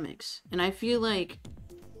dynamics. And I feel like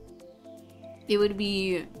it would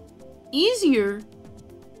be easier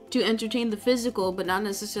to entertain the physical, but not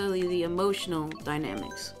necessarily the emotional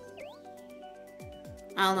dynamics.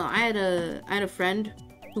 I don't know. I had a friend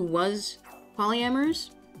who was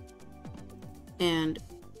polyamorous, and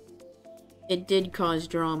it did cause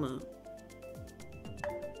drama.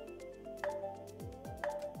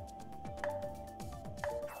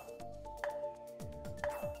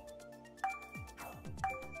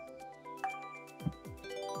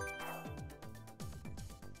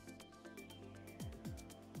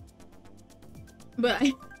 But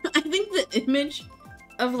I think the image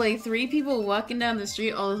of like 3 people walking down the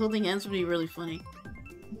street all holding hands would be really funny.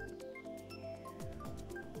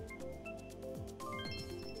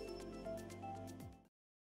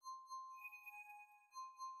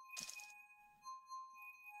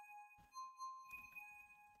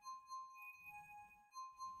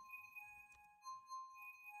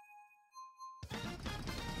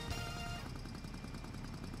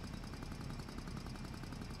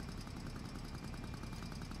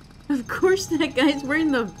 Of course that guy's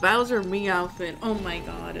wearing the Bowser Me outfit. Oh my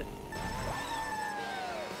god.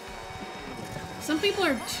 Some people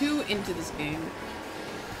are too into this game.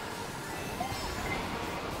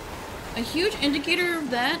 A huge indicator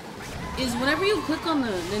of that is whenever you click on the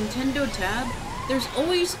Nintendo tab, there's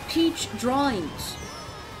always Peach drawings.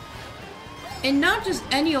 And not just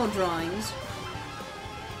any old drawings.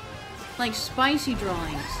 Like spicy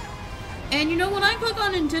drawings. And you know, when I click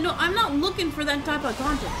on Nintendo, I'm not looking for that type of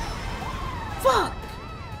content. Fuck!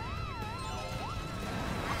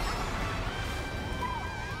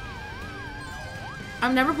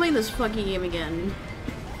 I'm never playing this fucking game again.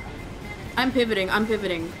 I'm pivoting, I'm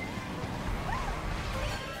pivoting.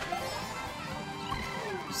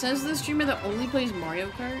 Says the streamer that only plays Mario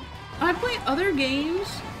Kart. I play other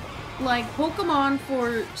games, like Pokemon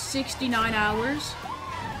for 69 hours.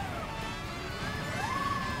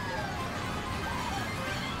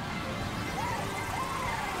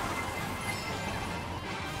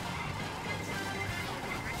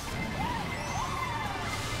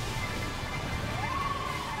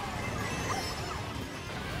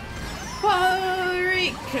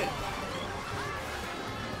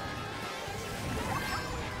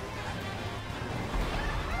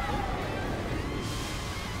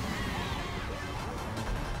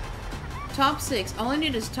 Top 6. All I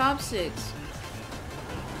need is top 6.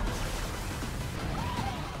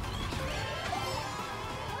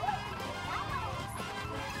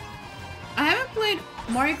 I haven't played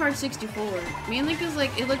Mario Kart 64, mainly because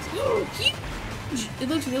like it looks it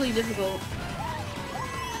looks really difficult.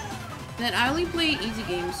 Then I only play easy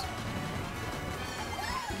games.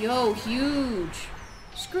 Yo, huge.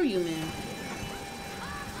 Screw you, man.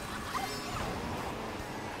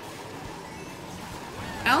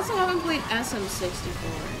 I also haven't played SM64.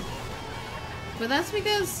 But that's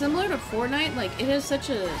because, similar to Fortnite, like, it has such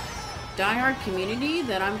a diehard community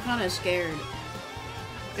that I'm kind of scared.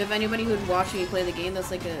 If anybody who'd watch me play the game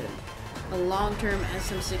that's like a long-term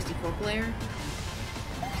SM64 player.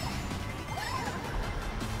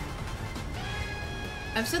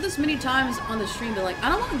 I've said this many times on the stream, but like, I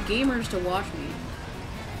don't want gamers to watch me.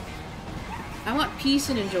 I want peace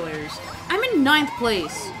and enjoyers. I'm in 9th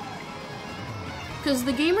place. Because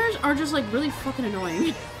the gamers are just like really fucking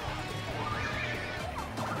annoying.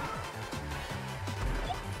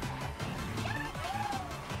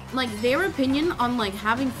 Like, their opinion on like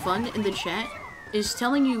having fun in the chat is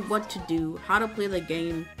telling you what to do, how to play the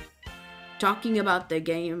game, talking about the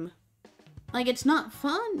game. Like, it's not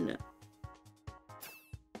fun.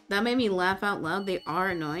 That made me laugh out loud. They are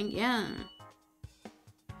annoying. Yeah.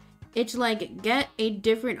 It's like, get a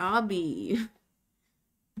different hobby.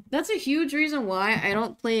 That's a huge reason why I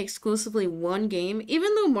don't play exclusively one game.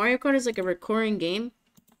 Even though Mario Kart is like a recurring game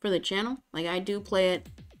for the channel. Like, I do play it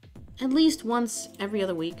at least once every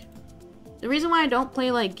other week. The reason why I don't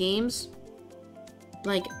play like games,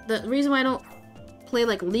 like the reason why I don't play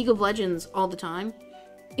like League of Legends all the time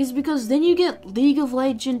is because then you get League of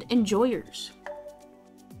Legends enjoyers.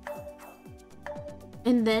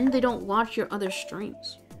 And then they don't watch your other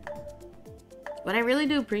streams. What I really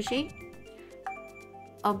do appreciate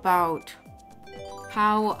about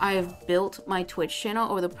how I've built my Twitch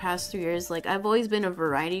channel over the past 3 years, like, I've always been a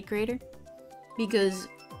variety creator. Because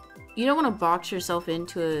you don't want to box yourself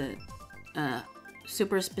into a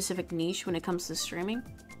super specific niche when it comes to streaming.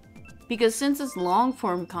 Because since it's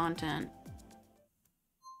long-form content,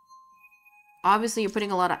 obviously you're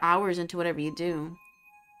putting a lot of hours into whatever you do.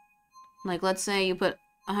 Like, let's say you put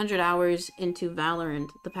 100 hours into Valorant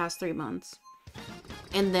the past 3 months.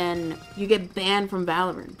 And then you get banned from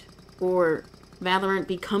Valorant. Or Valorant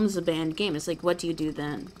becomes a banned game. It's like, what do you do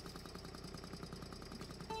then?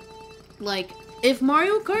 Like, if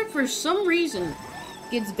Mario Kart for some reason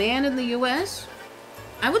gets banned in the US,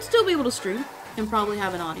 I would still be able to stream and probably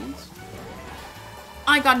have an audience.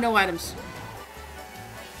 I got no items.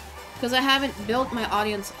 Because I haven't built my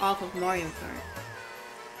audience off of Mario Kart.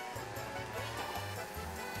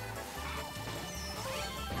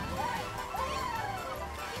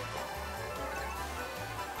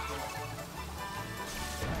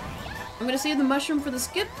 I'm gonna save the mushroom for the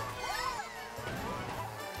skip.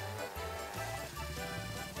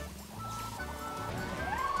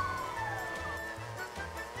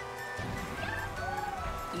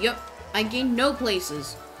 Yup, I gained no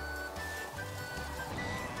places.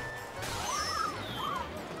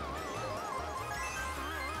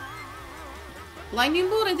 Lightning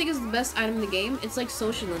Bolt, I think, is the best item in the game. It's like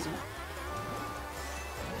socialism.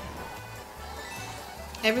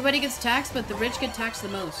 Everybody gets taxed, but the rich get taxed the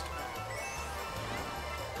most.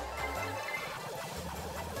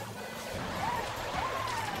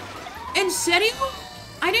 In serio?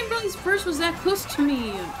 I didn't realize first was that close to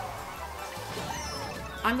me.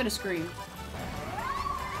 I'm gonna scream.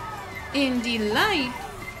 In delight.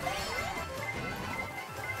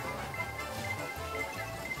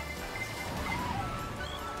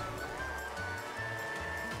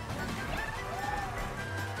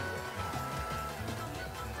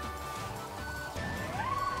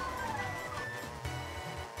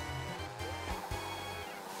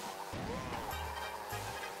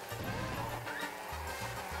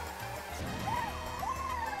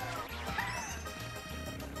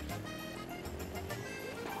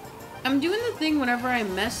 I'm doing the thing whenever I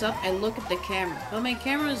mess up, I look at the camera. But my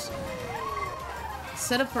camera's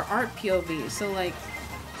set up for art POV, so like,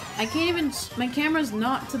 I can't even, my camera's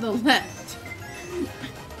not to the left.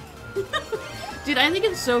 Dude, I think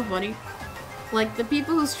it's so funny. Like, the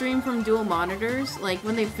people who stream from dual monitors, like,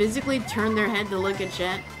 when they physically turn their head to look at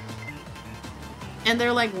chat, and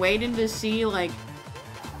they're like waiting to see like,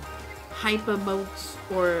 hype emotes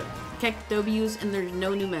or keck W's and there's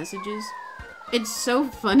no new messages. It's so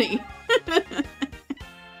funny.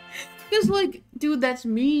 Because, like, dude, that's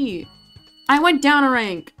me. I went down a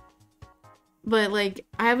rank. But, like,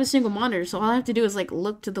 I have a single monitor, so all I have to do is, like,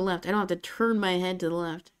 look to the left. I don't have to turn my head to the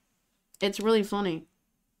left. It's really funny.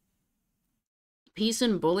 Peace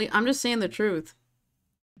and bully? I'm just saying the truth.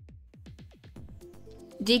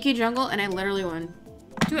 DK jungle, and I literally won.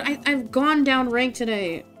 Dude, I've gone down rank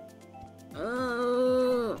today. 1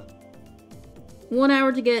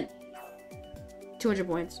 hour to get 200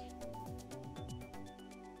 points.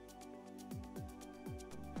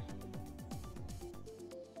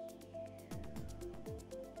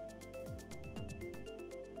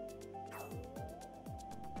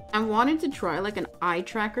 I wanted to try like an eye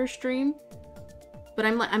tracker stream, but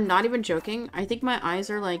I'm not even joking. I think my eyes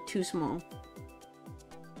are like too small.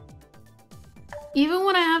 Even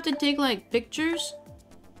when I have to take like pictures,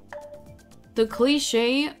 the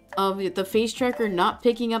cliche of the face tracker not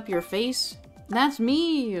picking up your face, that's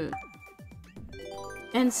me.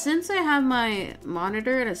 And since I have my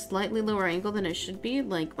monitor at a slightly lower angle than it should be,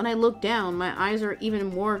 like when I look down, my eyes are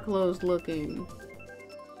even more closed looking.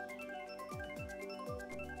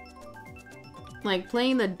 Like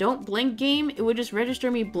playing the don't blink game, it would just register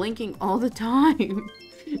me blinking all the time.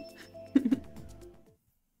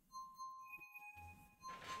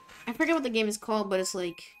 I forget what the game is called, but it's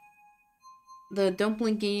like the don't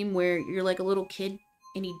blink game where you're like a little kid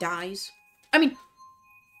and he dies. I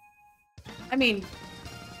mean,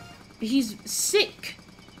 he's sick,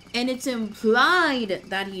 and it's implied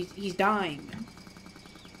that he's dying,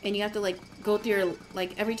 and you have to like go through your,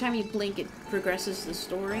 like every time you blink, it progresses the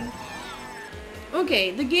story.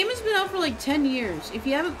 Okay, the game has been out for like 10 years. If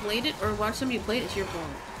you haven't played it or watched somebody play it, it's your fault.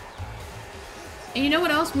 And you know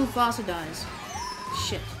what else? Mufasa dies.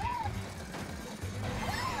 Shit.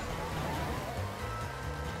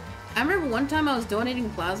 I remember one time I was donating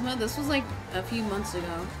plasma. This was like a few months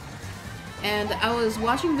ago. And I was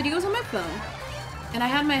watching videos on my phone. And I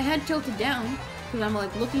had my head tilted down because I'm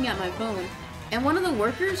like looking at my phone. And one of the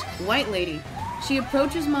workers, white lady, she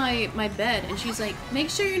approaches my bed and she's like, make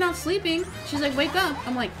sure you're not sleeping. She's like, wake up.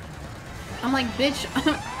 I'm like, bitch,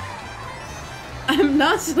 I'm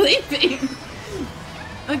not sleeping.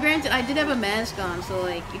 But granted, I did have a mask on, so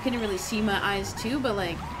like, you couldn't really see my eyes too, but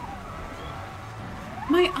like,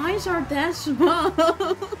 my eyes are that small.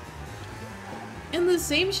 And the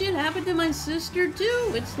same shit happened to my sister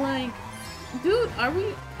too. It's like, dude, are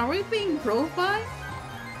we being profiled?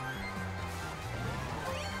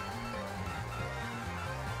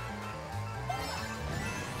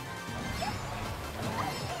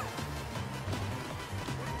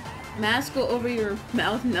 Mask go over your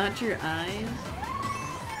mouth, not your eyes.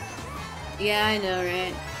 Yeah, I know,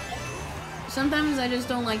 right? Sometimes I just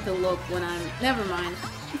don't like the look when I'm... Never mind.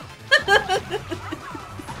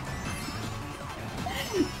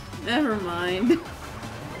 Never mind.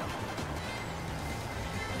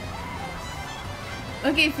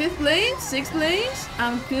 Okay, 5th place, 6th place.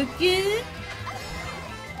 I'm cooking.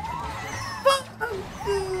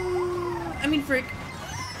 I mean, frick.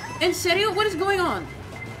 In serio, what is going on?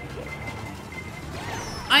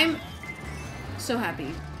 I'm so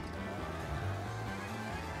happy.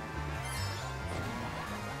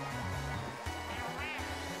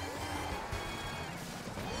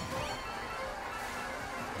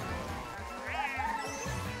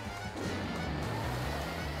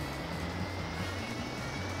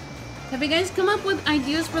 Have you guys come up with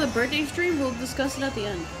ideas for the birthday stream? We'll discuss it at the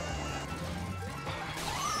end.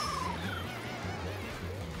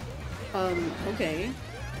 Okay.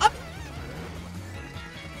 Up!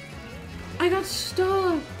 I got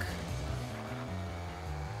stuck!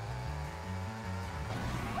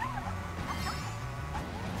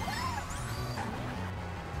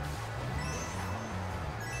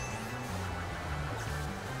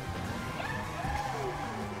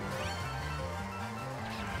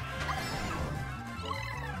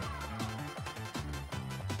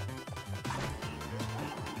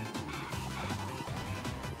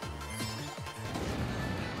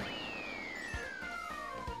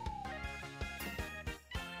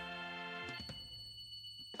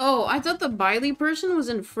 Oh, I thought the Biley person was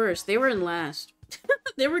in first. They were in last.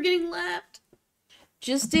 They were getting lapped.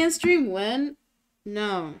 Just Dance stream when?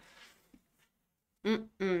 No.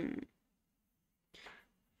 Mainly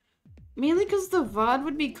because the VOD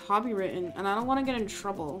would be copywritten, and I don't want to get in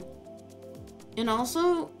trouble. And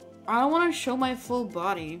also, I don't want to show my full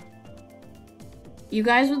body. You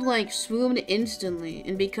guys would, like, swoon instantly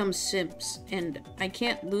and become simps, and I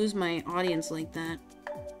can't lose my audience like that.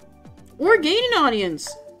 Or gain an audience!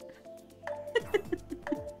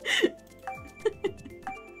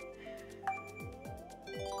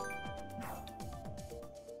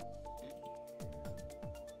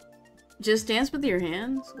 Just dance with your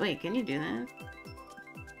hands? Wait, can you do that?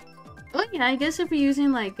 Oh yeah, I guess if you're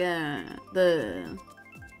using like the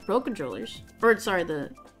Pro controllers. Or sorry,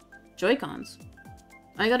 the Joy-Cons.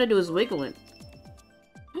 All I gotta do is wiggle it.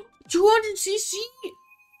 200cc!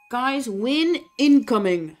 Guys, win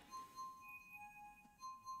incoming!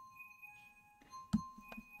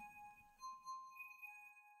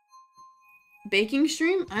 Baking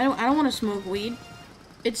stream? I don't want to smoke weed.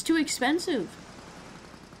 It's too expensive.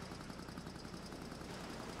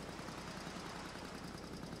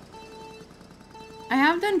 I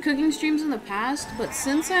have done cooking streams in the past, but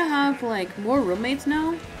since I have like more roommates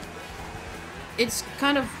now, it's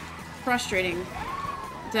kind of frustrating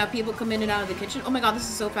to have people come in and out of the kitchen. Oh my god, this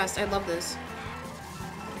is so fast. I love this.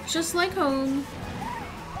 Just like home.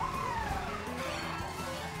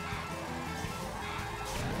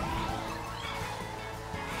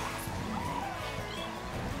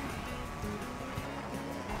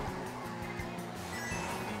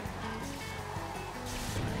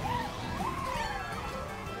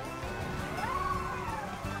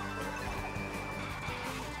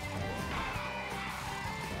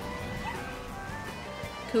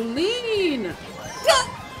 Clean!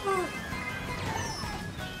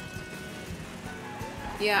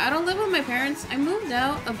 Yeah, I don't live with my parents. I moved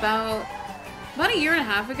out about a year and a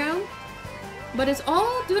half ago. But it's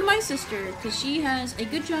all due to my sister, because she has a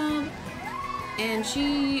good job, and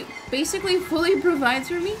she basically fully provides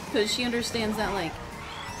for me, because she understands that, like,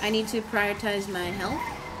 I need to prioritize my health.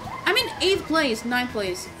 I'm in 8th place, 9th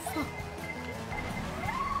place. Fuck.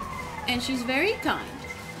 And she's very kind.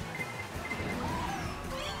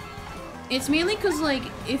 It's mainly because, like,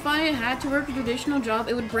 if I had to work a traditional job,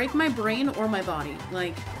 it would break my brain or my body.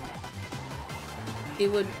 Like, it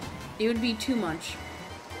would be too much.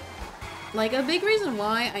 Like, a big reason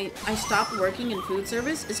why I stopped working in food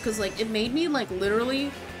service is because, like, it made me, like,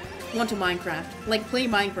 literally want to Minecraft. Like, play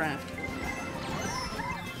Minecraft.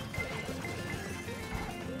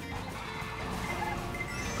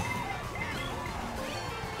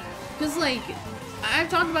 Because, like, I've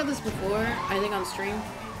talked about this before, I think on stream.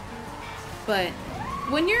 But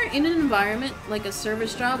when you're in an environment, like a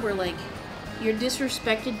service job, where, like, you're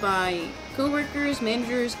disrespected by coworkers,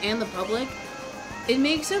 managers, and the public, it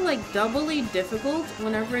makes it, like, doubly difficult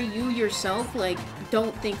whenever you yourself, like,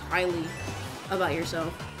 don't think highly about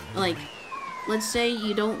yourself. Like, let's say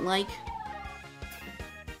you don't like...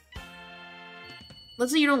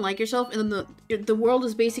 Let's say you don't like yourself, and then the world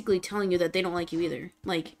is basically telling you that they don't like you either.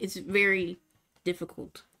 Like, it's very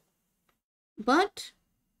difficult. But...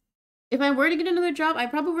 if I were to get another job,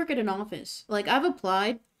 I'd probably work at an office. Like, I've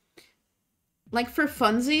applied, like, for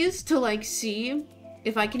funsies to, like, see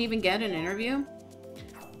if I can even get an interview.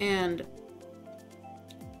 And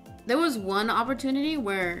there was one opportunity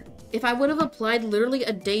where if I would have applied literally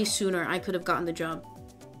a day sooner, I could have gotten the job.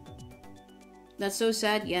 That's so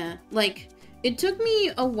sad, yeah. Like, it took me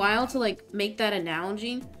a while to, like, make that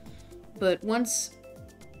analogy, but once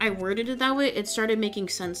I worded it that way, it started making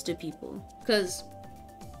sense to people. Because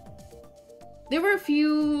there were a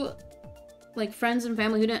few, like, friends and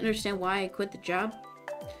family who didn't understand why I quit the job.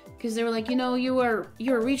 Because they were like, you know, you're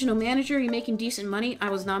a regional manager, you're making decent money. I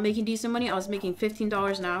was not making decent money. I was making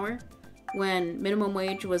 $15 an hour when minimum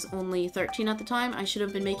wage was only 13 at the time. I should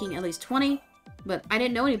have been making at least 20, but I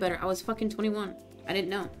didn't know any better. I was fucking 21. I didn't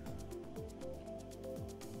know.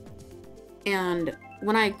 And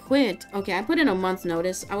when I quit, okay, I put in a month's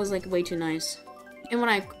notice. I was like way too nice. And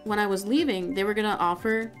when I was leaving, they were gonna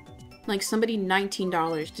offer like somebody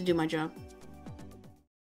 $19 to do my job.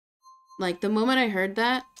 Like the moment I heard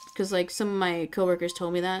that, because like some of my coworkers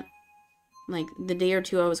told me that, like the day or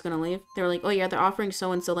two I was gonna leave, they were like, oh yeah, they're offering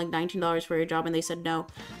so and so like $19 for your job, and they said no.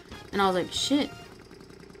 And I was like, shit.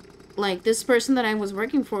 Like this person that I was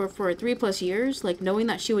working for 3+ years, like knowing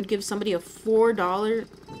that she would give somebody a $4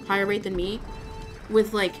 higher rate than me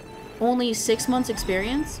with like only 6 months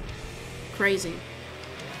experience, crazy.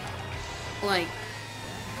 Like,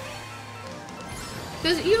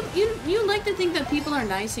 because you like to think that people are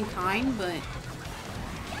nice and kind, but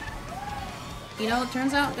you know, it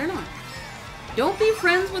turns out they're not. Don't be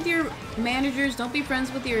friends with your managers, don't be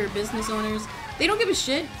friends with your business owners. They don't give a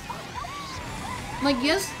shit. Like,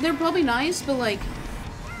 yes, they're probably nice, but like,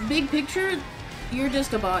 big picture, you're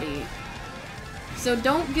just a body. So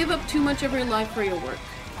don't give up too much of your life for your work.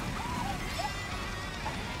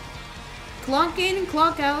 Clock in and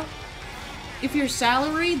clock out. If you're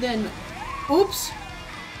salary, then oops,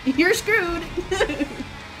 you're screwed.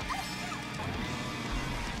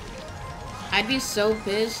 I'd be so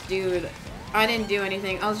pissed, dude. I didn't do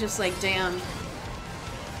anything. I was just like, damn.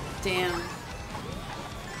 Damn.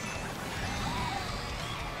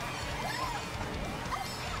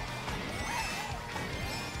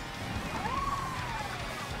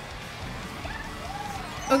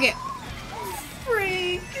 Okay.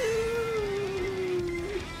 Freak.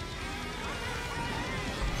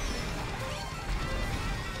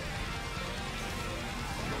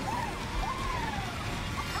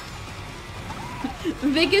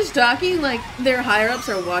 Vic is talking like their higher-ups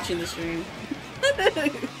are watching the stream.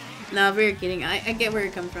 Nah, very kidding. I get where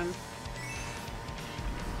you come from.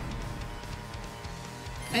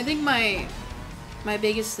 I think my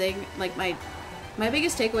biggest thing, like my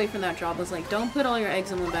biggest takeaway from that job was like, don't put all your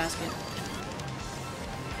eggs in one basket.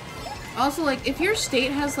 Also, like, if your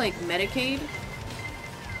state has like Medicaid,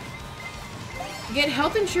 get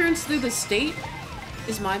health insurance through the state,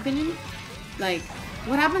 is my opinion. Like,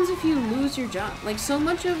 what happens if you lose your job? Like, so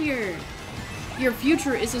much of your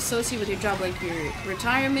future is associated with your job, like your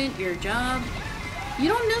retirement, your job. You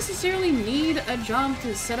don't necessarily need a job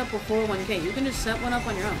to set up a 401k. You can just set one up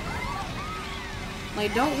on your own.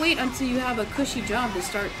 Like, don't wait until you have a cushy job to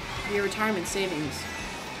start your retirement savings.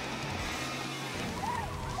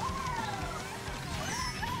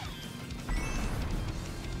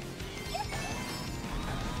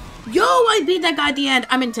 Yo, I beat that guy at the end.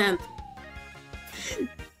 I'm in 10th.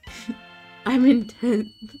 I'm in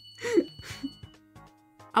 10th.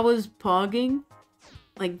 I was pogging,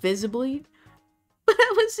 like, visibly, but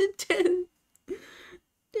I was in 10th.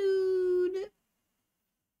 Dude.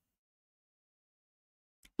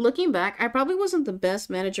 Looking back, I probably wasn't the best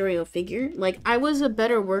managerial figure. Like, I was a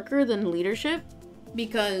better worker than leadership,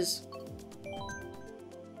 because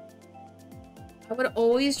I would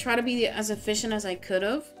always try to be as efficient as I could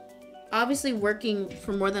have. Obviously, working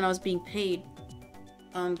for more than I was being paid.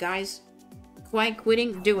 Guys, quiet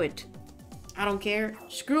quitting, do it. I don't care.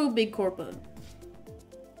 Screw big corporate.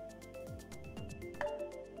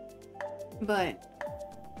 But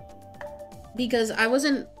because I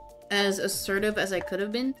wasn't as assertive as I could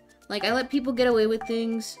have been, like, I let people get away with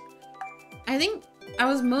things. I think I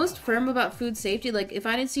was most firm about food safety. Like, if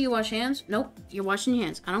I didn't see you wash hands, nope, you're washing your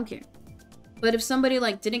hands. I don't care. But if somebody,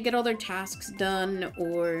 like, didn't get all their tasks done,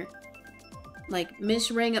 or like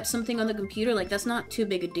misrang up something on the computer, like, that's not too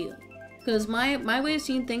big a deal. Because my way of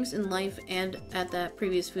seeing things in life and at that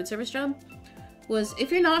previous food service job was,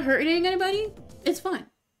 if you're not hurting anybody, it's fine.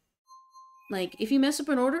 Like, if you mess up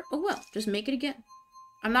an order, oh well, just make it again.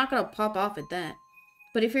 I'm not gonna pop off at that.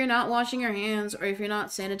 But if you're not washing your hands, or if you're not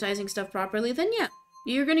sanitizing stuff properly, then yeah,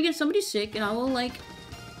 you're gonna get somebody sick, and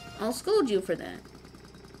I'll scold you for that.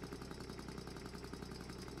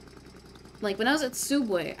 Like, when I was at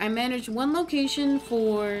Subway, I managed one location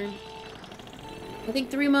for, I think,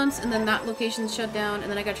 3 months, and then that location shut down, and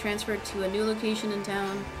then I got transferred to a new location in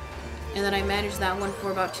town, and then I managed that one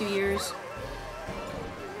for about 2 years.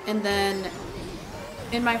 And then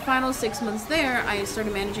in my final 6 months there, I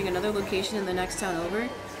started managing another location in the next town over.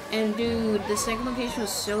 And dude, the second location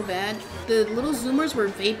was so bad. The little Zoomers were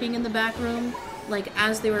vaping in the back room, like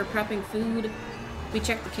as they were prepping food. We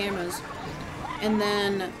checked the cameras. And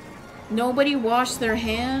then nobody washed their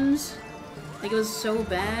hands. Like, it was so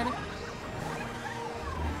bad.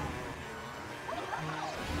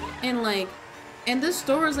 And like, and this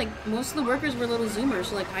store was like, most of the workers were little Zoomers,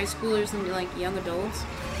 so like high schoolers and like young adults.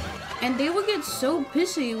 And they would get so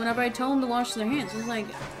pissy whenever I tell them to wash their hands. I was like,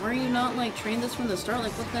 were you not like trained this from the start?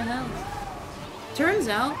 Like, what the hell? Turns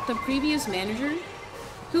out the previous manager,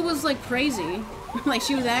 who was like crazy, like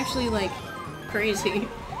she was actually like crazy.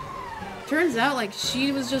 Turns out like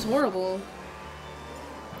she was just horrible.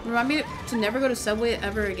 Remind me to never go to Subway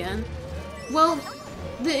ever again. Well,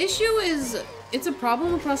 the issue is it's a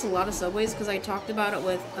problem across a lot of Subways because I talked about it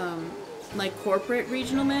with like corporate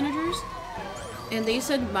regional managers. And they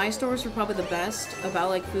said my stores were probably the best about,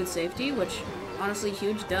 like, food safety, which, honestly,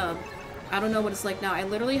 huge dub. I don't know what it's like now. I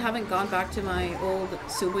literally haven't gone back to my old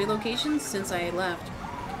Subway locations since I left.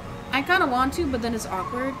 I kind of want to, but then it's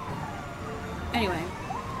awkward. Anyway,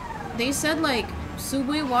 they said, like,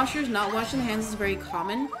 Subway washers not washing their hands is very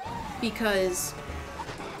common because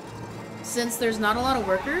since there's not a lot of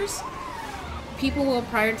workers, people will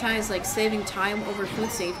prioritize, like, saving time over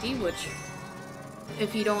food safety, which,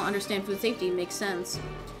 if you don't understand food safety, it makes sense.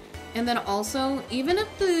 And then also, even if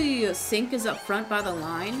the sink is up front by the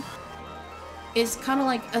line, it's kind of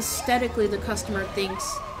like aesthetically the customer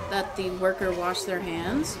thinks that the worker washed their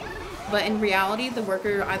hands, but in reality the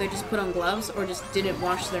worker either just put on gloves or just didn't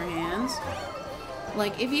wash their hands.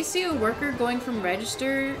 Like, if you see a worker going from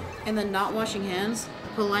register and then not washing hands,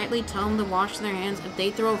 politely tell them to wash their hands. If they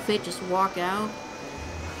throw a fit, just walk out.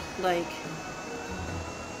 Like,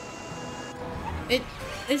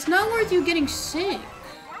 it's not worth you getting sick.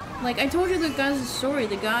 Like, I told you the guy's story.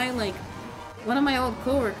 The guy, like, one of my old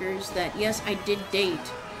coworkers that, yes, I did date.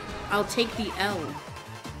 I'll take the L.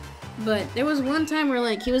 But there was one time where,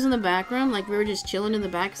 like, he was in the background, like, we were just chilling in the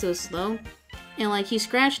back so slow. And, like, he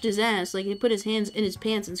scratched his ass. Like, he put his hands in his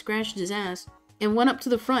pants and scratched his ass. And went up to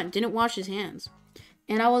the front, didn't wash his hands.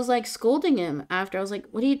 And I was, like, scolding him after. I was like,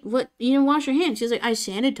 you didn't wash your hands? She's like, I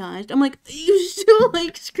sanitized. I'm like, you still,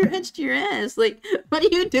 like, scratched your ass. Like, what are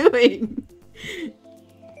you doing?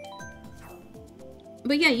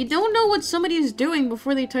 But yeah, you don't know what somebody is doing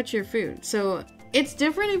before they touch your food. So, it's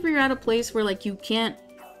different if you're at a place where, like, you can't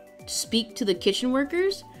speak to the kitchen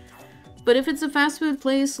workers. But if it's a fast food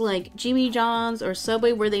place like Jimmy John's or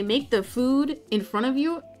Subway where they make the food in front of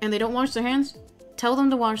you and they don't wash their hands, tell them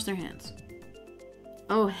to wash their hands.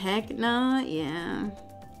 Oh, heck nah, yeah.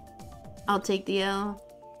 I'll take the L.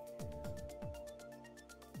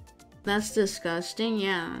 That's disgusting,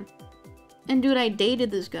 yeah. And dude, I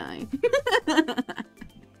dated this guy.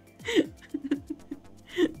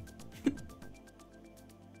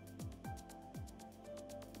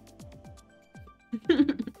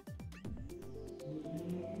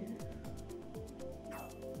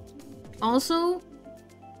 Also,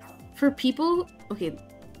 for people... Okay,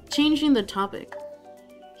 changing the topic.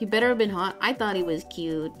 He better have been hot. I thought he was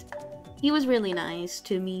cute. He was really nice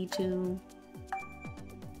to me, too.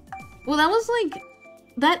 Well, that was, like...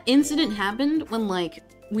 That incident happened when, like,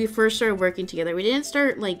 we first started working together. We didn't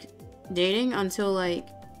start, like, dating until, like,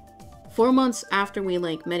 4 months after we,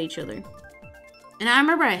 like, met each other. And I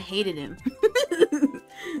remember I hated him.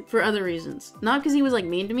 For other reasons. Not because he was, like,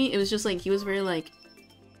 mean to me. It was just, like, he was very, like,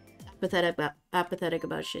 apathetic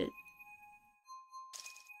about shit.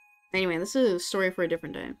 Anyway, this is a story for a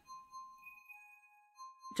different day.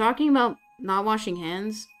 Talking about not washing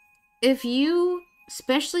hands. If you,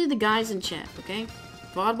 especially the guys in chat, okay?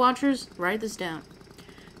 VOD watchers, write this down.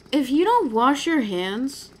 If you don't wash your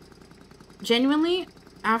hands, genuinely,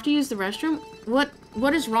 after you use the restroom,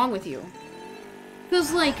 what is wrong with you?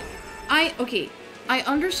 Because, like, I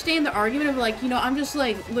understand the argument of, like, you know, I'm just,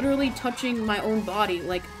 like, literally touching my own body.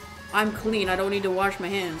 Like, I'm clean, I don't need to wash my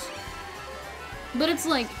hands. But it's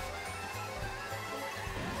like...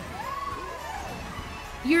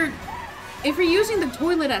 If you're using the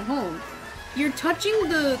toilet at home, you're touching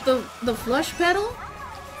the flush pedal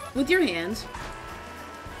with your hands.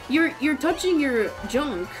 You're touching your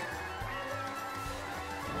junk.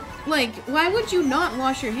 Like, why would you not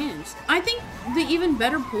wash your hands? I think the even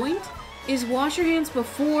better point is wash your hands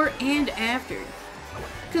before and after.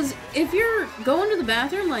 Because if you're going to the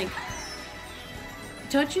bathroom, like,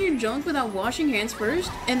 touching your junk without washing your hands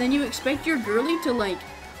first, and then you expect your girly to, like,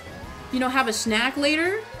 you know, have a snack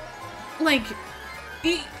later, like,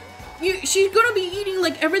 she's gonna be eating,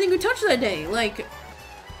 like, everything you touch that day. Like,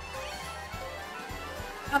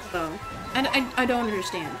 I don't know. I don't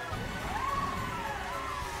understand.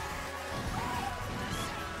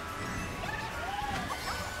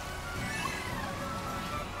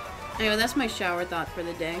 Anyway, that's my shower thought for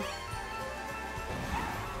the day.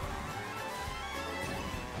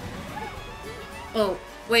 Oh,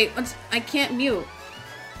 wait, I can't mute.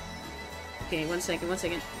 Okay, one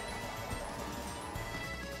second.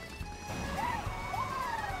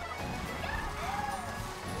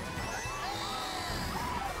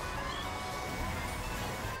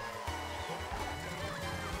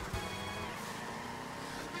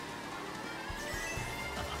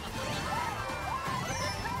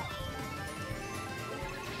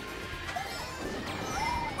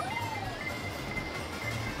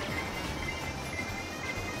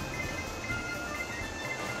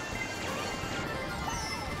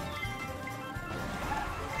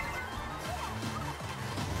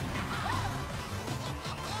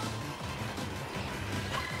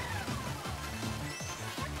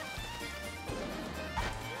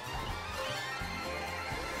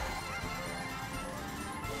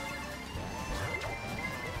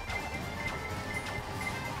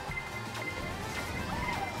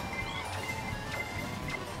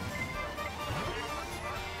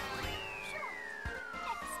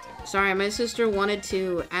 Sorry, my sister wanted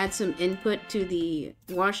to add some input to the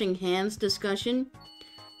washing hands discussion.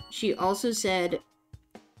 She also said,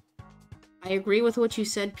 I agree with what you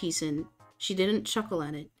said, Peacein. She didn't chuckle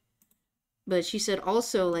at it. But she said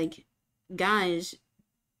also, like, guys,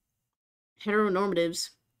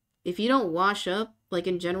 heteronormatives, if you don't wash up, like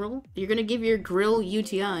in general, you're gonna give your grill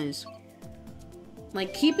UTIs.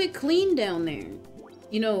 Like, keep it clean down there.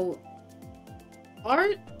 You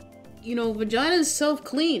know, vagina's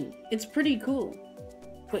self-clean. It's pretty cool.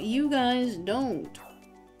 But you guys don't.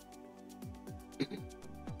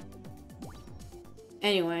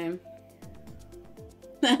 Anyway.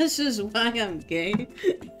 That's just why I'm gay.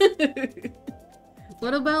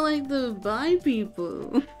 What about, like, the bi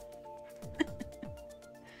people?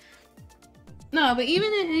 No, but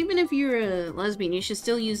even if you're a lesbian, you should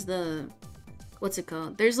still use the... What's it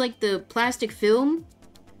called? There's, like, the plastic film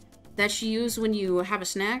that you use when you have a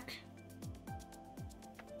snack.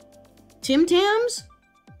 Tim Tams?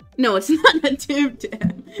 No, it's not a Tim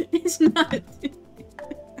Tam. It's not a Tim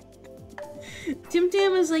Tam. Tim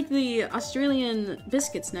Tam is like the Australian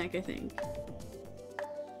biscuit snack, I think.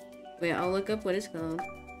 Wait, I'll look up what it's called.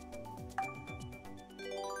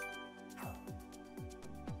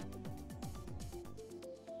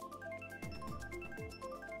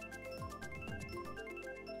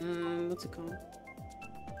 What's it called?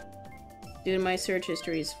 Dude, my search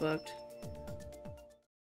history is fucked.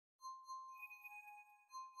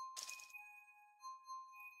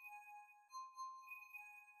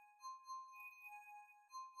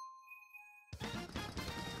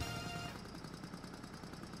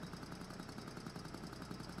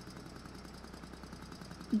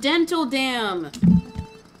 Dental dam!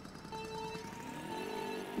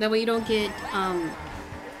 That way you don't get,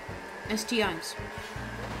 STIs.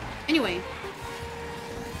 Anyway.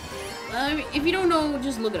 If you don't know,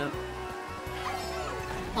 just look it up.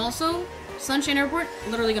 Also, Sunshine Airport,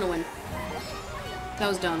 literally gonna win. That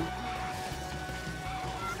was dumb.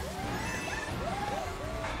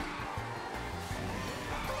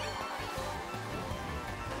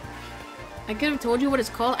 I could have told you what it's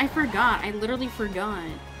called. I forgot. I literally forgot.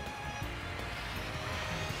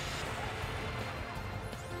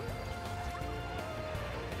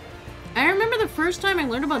 I remember the first time I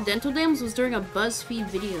learned about dental dams was during a BuzzFeed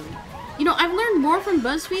video. You know, I've learned more from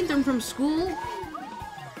BuzzFeed than from school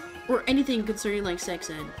or anything concerning, like, sex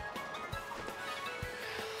ed.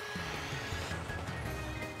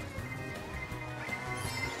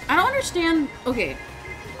 I don't understand. Okay,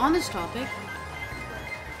 on this topic,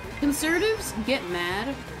 conservatives get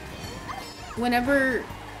mad whenever,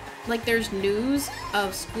 like, there's news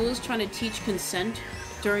of schools trying to teach consent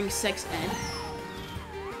during sex ed.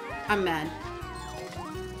 I'm mad.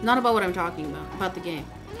 Not about what I'm talking about the game.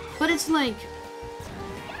 But it's like,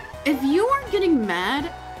 if you aren't getting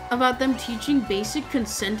mad about them teaching basic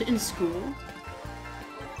consent in school,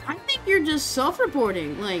 I think you're just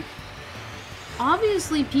self-reporting. Like,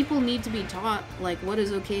 obviously people need to be taught, like, what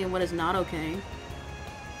is okay and what is not okay.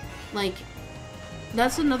 Like,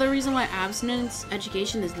 that's another reason why abstinence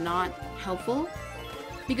education is not helpful.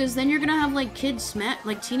 Because then you're gonna have, like, kids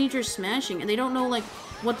like, teenagers smashing, and they don't know, like,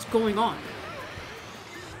 what's going on.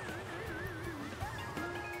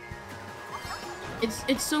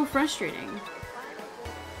 It's so frustrating.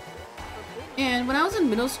 And when I was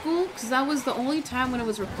in middle school, because that was the only time when it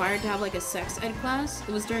was required to have, like, a sex ed class,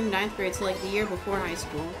 it was during 9th grade, so, like, the year before high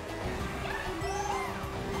school.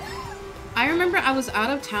 I remember I was out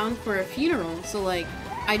of town for a funeral, so like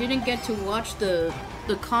I didn't get to watch the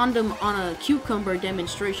condom on a cucumber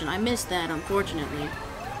demonstration. I missed that, unfortunately.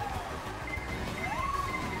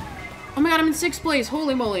 Oh my god, I'm in 6th place.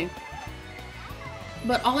 Holy moly.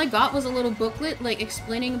 But all I got was a little booklet, like,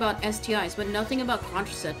 explaining about STIs, but nothing about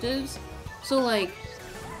contraceptives. So, like,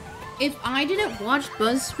 if I didn't watch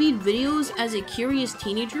BuzzFeed videos as a curious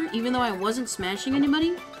teenager, even though I wasn't smashing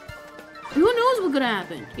anybody, who knows what could have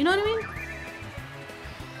happened? You know what I mean?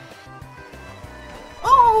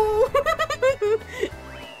 Oh!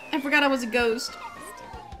 I forgot I was a ghost.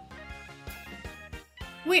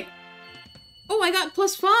 Wait. Oh, I got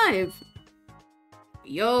 +5.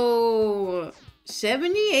 Yo.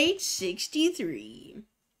 7863.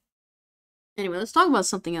 Anyway, let's talk about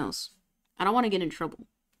something else. I don't want to get in trouble.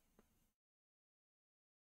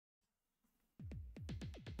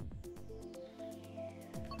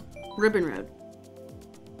 Ribbon Road.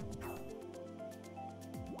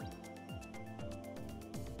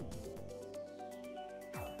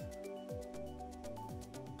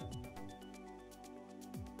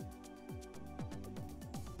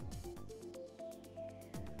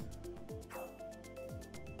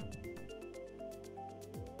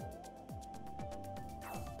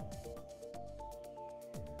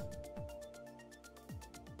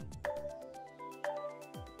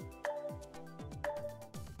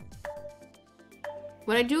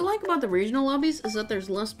 What I do like about the regional lobbies is that there's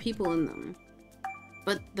less people in them.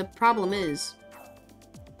 But the problem is,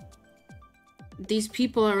 these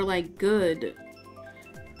people are like good.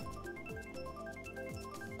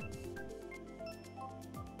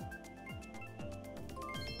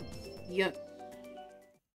 Yep.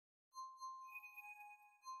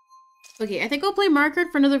 Okay, I think I'll play Mario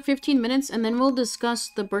Kart for another 15 minutes and then we'll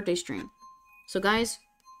discuss the birthday stream. So guys,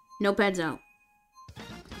 notepads out.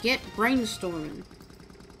 Get brainstorming.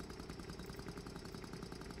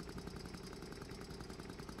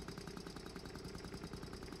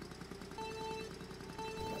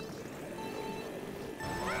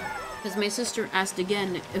 Because my sister asked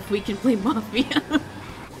again if we can play Mafia.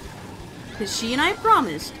 Because she and I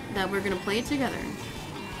promised that we're going to play it together.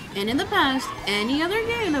 And in the past, any other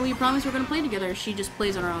game that we promised we're going to play together, she just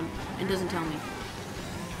plays on her own and doesn't tell me.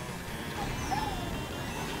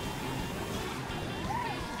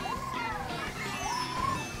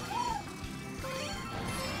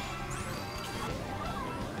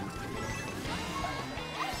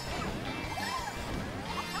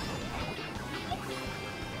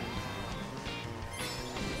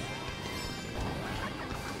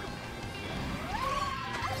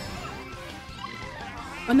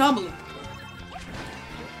 Anomaly.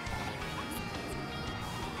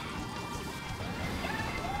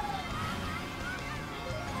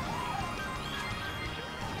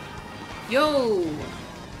 Yo.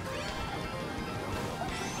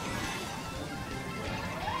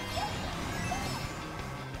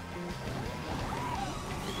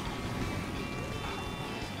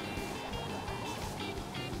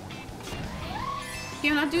 Okay,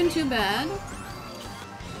 I'm not doing too bad.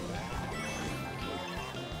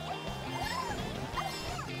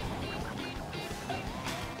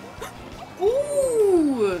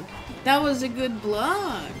 Ooh, that was a good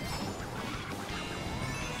block.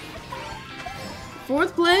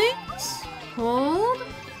 4th place. Hold.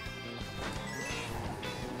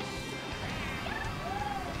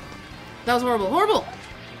 That was horrible. Horrible.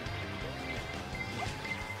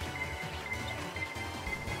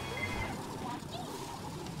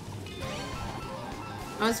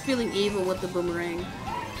 I was feeling evil with the boomerang.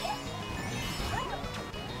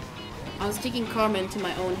 I was taking karma into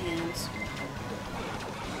my own hands.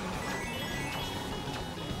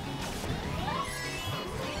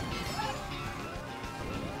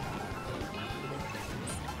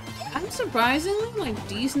 I'm surprisingly, like,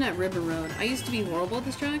 decent at Ribbon Road. I used to be horrible at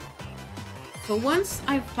this track. But once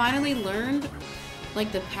I finally learned,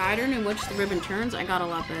 like, the pattern in which the ribbon turns, I got a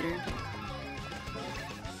lot better.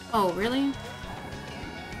 Oh, really?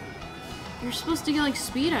 You're supposed to get, like,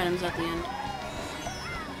 speed items at the end.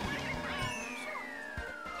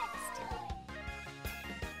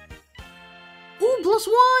 Ooh,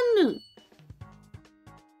 +1!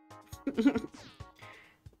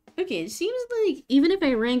 Okay, it seems like even if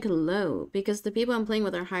I rank low, because the people I'm playing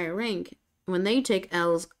with are higher rank, when they take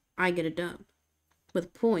L's, I get a dub.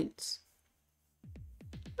 With points.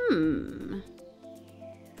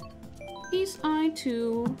 Piece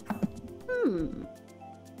I2.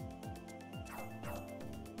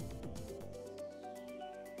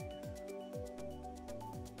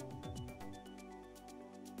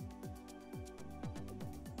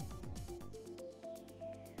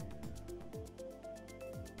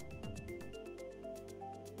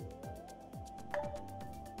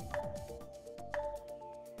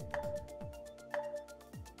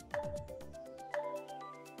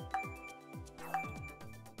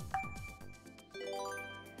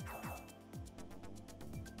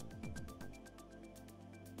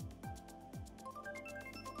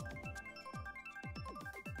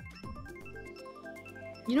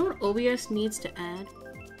 You know what OBS needs to add?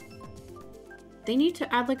 They need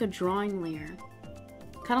to add like a drawing layer.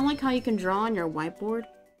 Kind of like how you can draw on your whiteboard.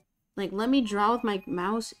 Like, let me draw with my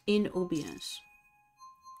mouse in OBS.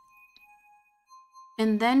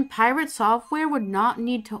 And then Pirate Software would not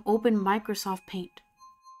need to open Microsoft Paint.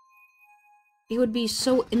 It would be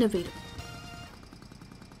so innovative.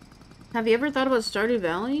 Have you ever thought about Stardew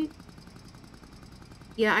Valley?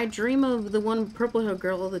 Yeah, I dream of the one purple-haired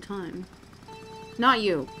girl all the time. Not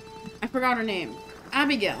you. I forgot her name.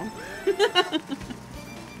 Abigail.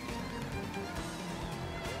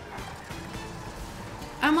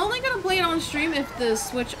 I'm only gonna play it on stream if the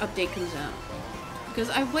Switch update comes out. Because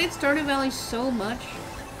I've played Stardew Valley so much.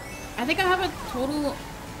 I think I have a total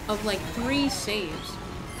of like 3 saves.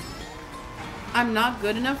 I'm not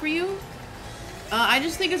good enough for you? I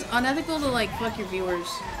just think it's unethical to like fuck your viewers.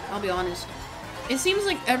 I'll be honest. It seems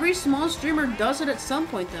like every small streamer does it at some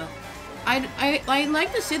point though. I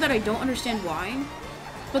like to say that I don't understand why.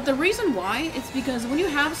 But the reason why is because when you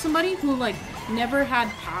have somebody who like never had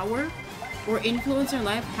power or influence in their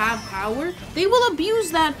life have power, they will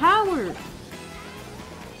abuse that power.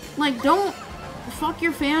 Like, don't fuck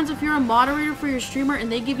your fans if you're a moderator for your streamer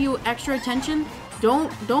and they give you extra attention.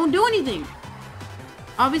 Don't do anything.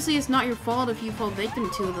 Obviously, it's not your fault if you fall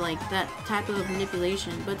victim to like that type of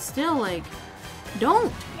manipulation, but still, like,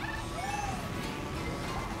 don't.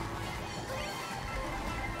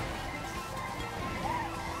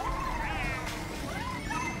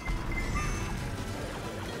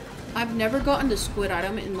 I've never gotten the squid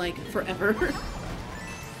item in like forever.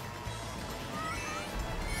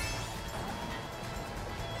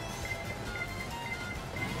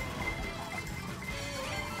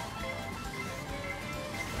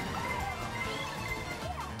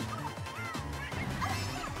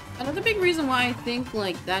 Another big reason why I think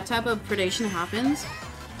like that type of predation happens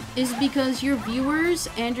is because your viewers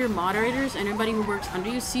and your moderators and everybody who works under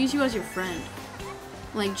you sees you as your friend.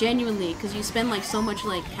 Like, genuinely, because you spend like so much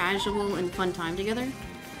like casual and fun time together.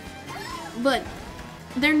 But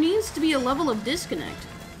there needs to be a level of disconnect.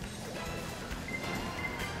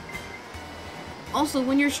 Also,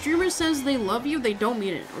 when your streamer says they love you, they don't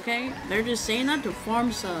mean it, okay? They're just saying that to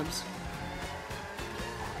farm subs.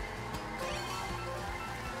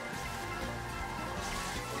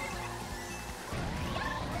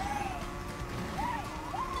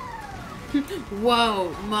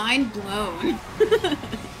 Whoa, mind blown.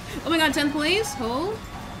 Oh my god, 10th place? Hold.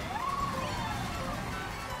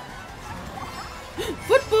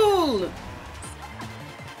 Football!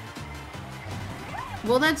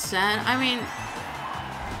 Well, that's sad. I mean,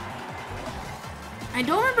 I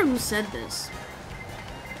don't remember who said this.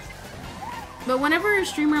 But whenever a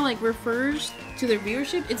streamer like refers to their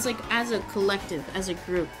viewership, it's like as a collective, as a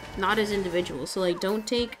group, not as individuals. So like, don't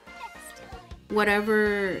take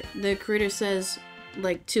whatever the creator says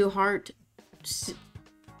like too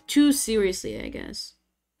seriously, I guess.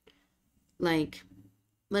 Like,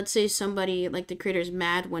 let's say somebody like the creator's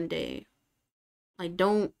mad one day, like,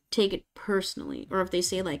 don't take it personally. Or if they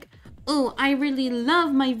say like, oh, I really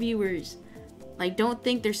love my viewers, like, don't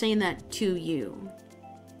think they're saying that to you.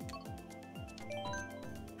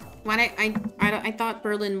 Why I thought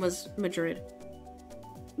Berlin was Madrid.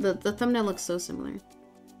 The thumbnail looks so similar.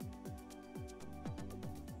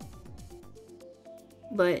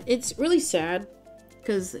 But it's really sad,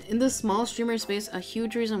 because in the small streamer space, a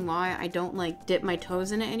huge reason why I don't like dip my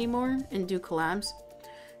toes in it anymore and do collabs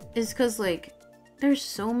is because like there's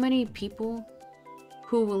so many people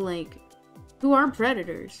who will like, who are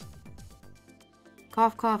predators.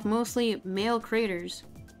 Cough cough, mostly male creators.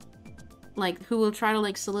 Like, who will try to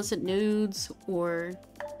like solicit nudes or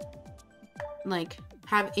like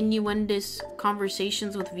have innuendous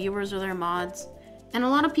conversations with viewers or their mods. And a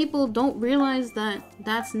lot of people don't realize that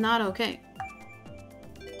that's not okay.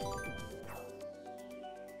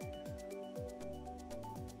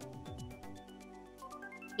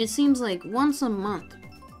 It seems like once a month,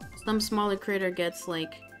 some smaller creator gets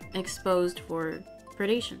like exposed for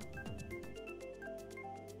predation.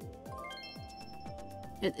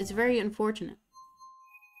 It's very unfortunate.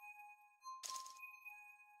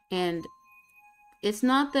 And it's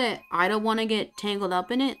not that I don't want to get tangled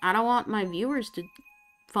up in it. I don't want my viewers to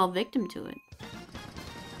fall victim to it.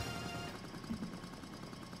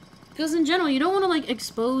 Because in general, you don't want to like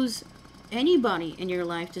expose anybody in your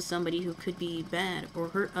life to somebody who could be bad or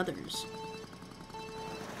hurt others.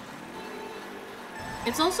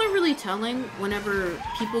 It's also really telling whenever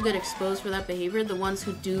people get exposed for that behavior, the ones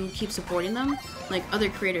who do keep supporting them, like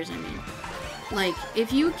other creators, I mean. Like,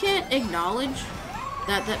 if you can't acknowledge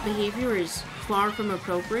that that behavior is far from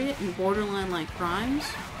appropriate and borderline like crimes,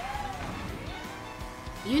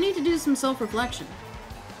 you need to do some self-reflection.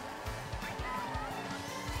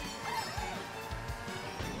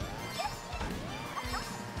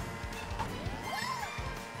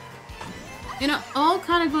 And it all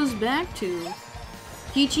kind of goes back to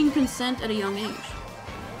teaching consent at a young age.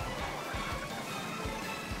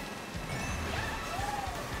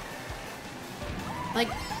 Like,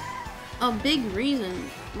 a big reason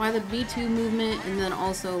why the B2 movement and then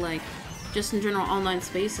also, like, just in general online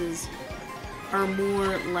spaces are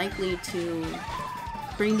more likely to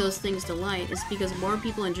bring those things to light is because more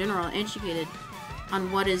people in general are educated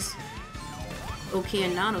on what is okay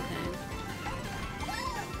and not okay.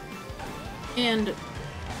 And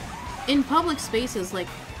in public spaces, like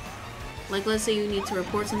let's say you need to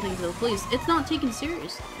report something to the police, it's not taken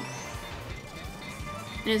seriously.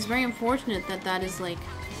 And it's very unfortunate that that is, like,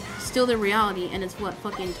 still the reality, and it's what,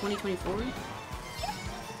 fucking 2024?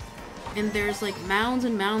 And there's, like, mounds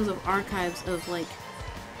and mounds of archives of, like,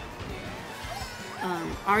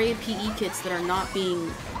 RAPE kits that are not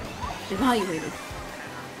being evaluated.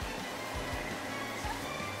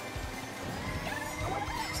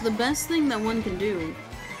 So the best thing that one can do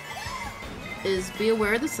is be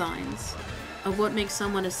aware of the signs of what makes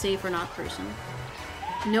someone a safe or not person.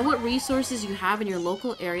 Know what resources you have in your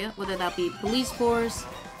local area, whether that be police force,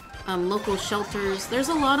 local shelters. There's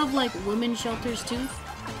a lot of, like, women's shelters too.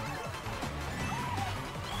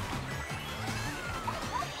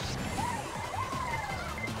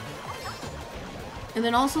 And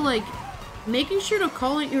then also, like, making sure to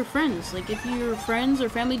call out your friends. Like, if your friends or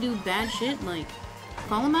family do bad shit, like,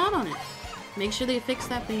 call them out on it. Make sure they fix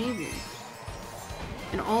that behavior.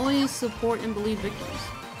 And always support and believe victims.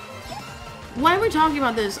 Why are we talking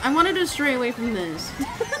about this? I wanted to stray away from this.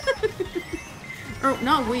 Or,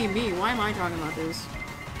 not we, me. Why am I talking about this?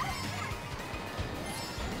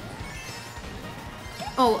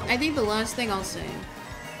 Oh, I think the last thing I'll say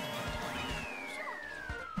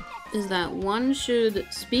is that one should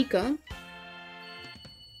speak up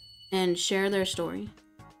and share their story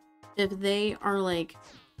if they are, like,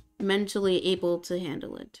 mentally able to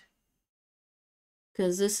handle it.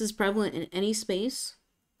 Because this is prevalent in any space,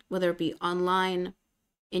 whether it be online,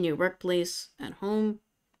 in your workplace, at home.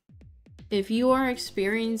 If you are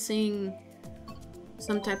experiencing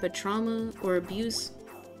some type of trauma or abuse,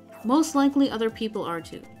 most likely other people are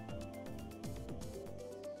too.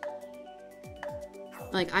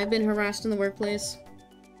 Like, I've been harassed in the workplace.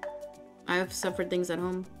 I've suffered things at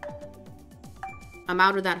home. I'm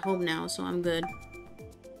out of that home now, so I'm good.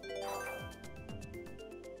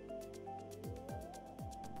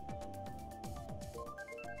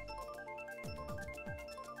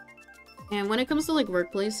 And when it comes to, like,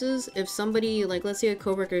 workplaces, if somebody, like, let's say a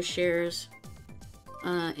coworker shares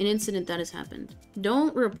an incident that has happened,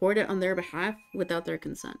 don't report it on their behalf without their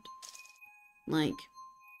consent. Like,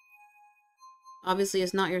 obviously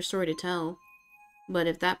it's not your story to tell, but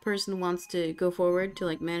if that person wants to go forward to,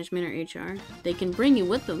 like, management or HR, they can bring you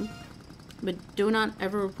with them, but do not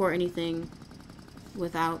ever report anything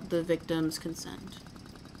without the victim's consent.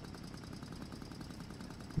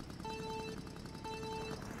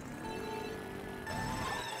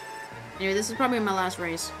 Anyway, this is probably my last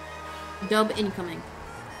race. Dub incoming.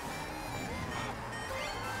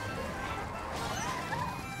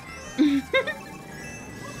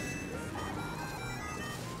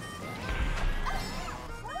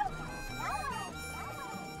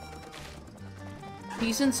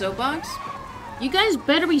 Decent soapbox? You guys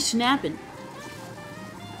better be snapping.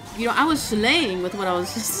 You know, I was slaying with what I was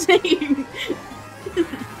saying.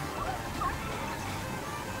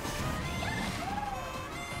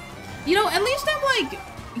 You know, at least I'm, like,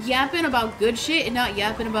 yapping about good shit and not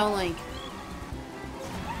yapping about, like...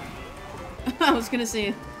 I was gonna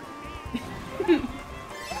say...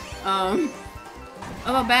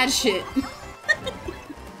 about bad shit.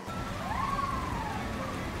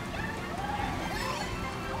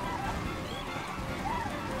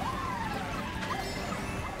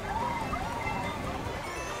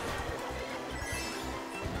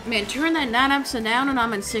 Man, turn that 9 upside down and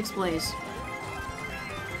I'm in 6th place.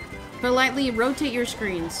 Politely rotate your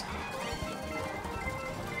screens.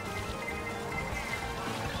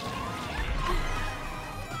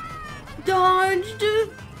 Dodged!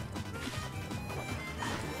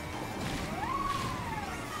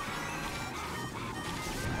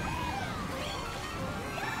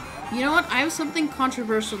 You know what? I have something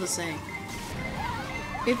controversial to say.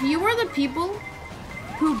 If you are the people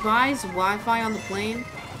who buys Wi-Fi on the plane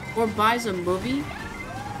or buys a movie,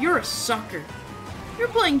 you're a sucker. You're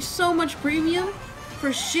paying so much premium for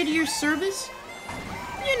shittier service.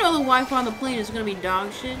 You know the Wi-Fi on the plane is gonna be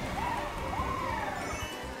dog shit.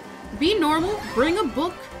 Be normal, bring a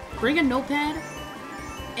book, bring a notepad,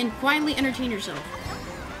 and quietly entertain yourself.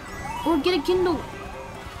 Or get a Kindle.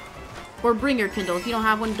 Or bring your Kindle. If you don't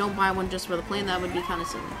have one, don't buy one just for the plane. That would be kind of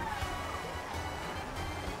silly.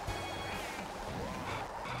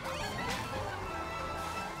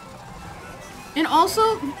 And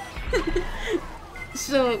also,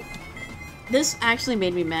 so, this actually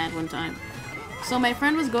made me mad one time. So my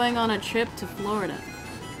friend was going on a trip to Florida.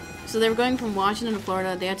 So they were going from Washington to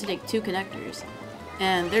Florida. They had to take 2 connectors.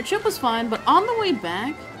 And their trip was fine, but on the way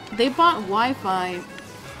back, they bought Wi-Fi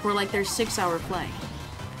for like their 6-hour flight.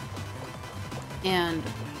 And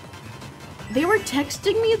they were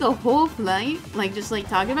texting me the whole flight, like just like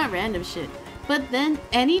talking about random shit. But then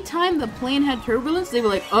anytime the plane had turbulence, they were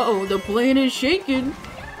like, uh-oh, the plane is shaking.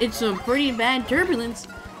 It's some pretty bad turbulence.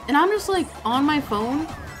 And I'm just like on my phone,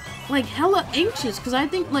 like hella anxious because I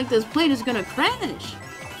think like this plane is gonna crash.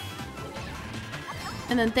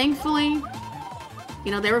 And then thankfully,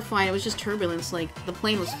 you know, they were fine. It was just turbulence. Like, the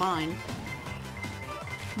plane was fine.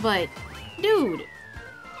 But, dude,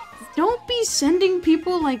 don't be sending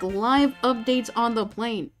people, like, live updates on the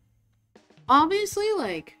plane. Obviously,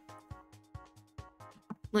 like,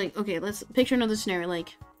 okay, let's picture another scenario.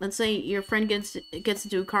 Like, let's say your friend gets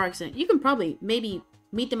into a car accident. You can probably, maybe,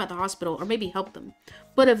 meet them at the hospital or maybe help them.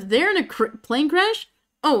 But if they're in a plane crash,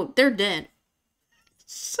 oh, they're dead.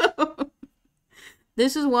 So,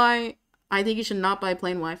 this is why I think you should not buy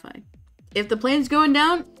plane Wi-Fi. If the plane's going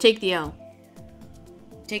down, take the L.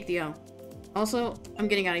 Take the L. Also, I'm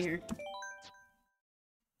getting out of here.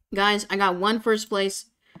 Guys, I got 1 first place.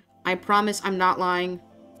 I promise I'm not lying.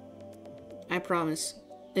 I promise.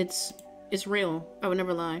 It's real. I would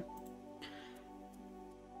never lie.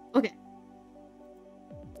 Okay.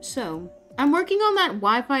 So, I'm working on that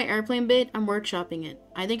Wi-Fi airplane bit. I'm workshopping it.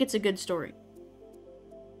 I think it's a good story.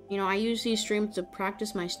 You know, I use these streams to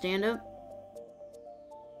practice my stand-up.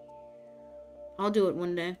 I'll do it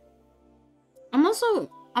one day. I'm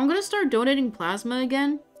gonna start donating plasma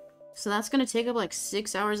again. So that's gonna take up like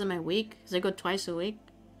 6 hours of my week, because I go twice a week.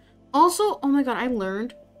 Also, oh my god, I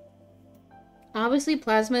learned. Obviously,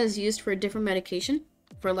 plasma is used for a different medication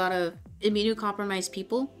for a lot of immunocompromised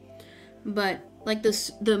people. But, like,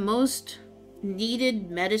 the most needed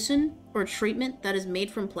medicine or treatment that is made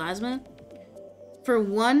from plasma, for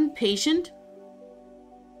 1 patient,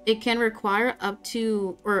 it can require up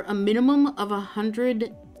to, or a minimum of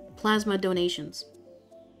 100 plasma donations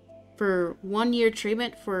for 1 year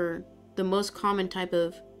treatment for the most common type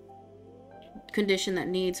of condition that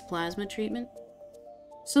needs plasma treatment.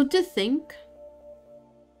 So to think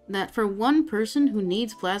that for 1 person who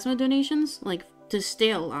needs plasma donations, like to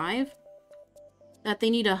stay alive, that they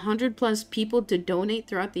need 100+ people to donate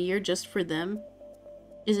throughout the year just for them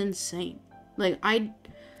is insane. Like, I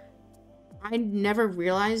never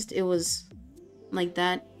realized it was, like,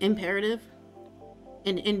 that imperative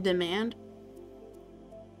and in demand.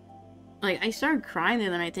 Like, I started crying the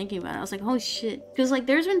other night thinking about it. I was like, holy shit. Because, like,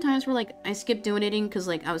 there's been times where, like, I skipped donating because,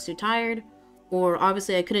 like, I was too tired. Or,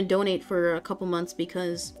 obviously, I couldn't donate for a couple months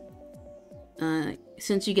because,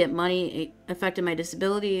 since you get money, it affected my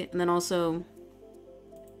disability. And then also,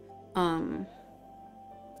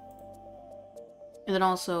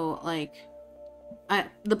 like,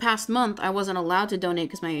 the past month, I wasn't allowed to donate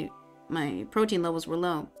because my protein levels were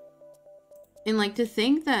low. And, like, to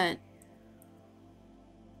think that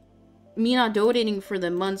me not donating for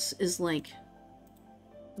the months is, like,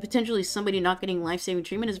 potentially somebody not getting life-saving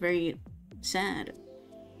treatment is very sad.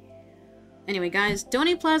 Anyway, guys,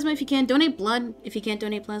 donate plasma if you can. Donate blood if you can't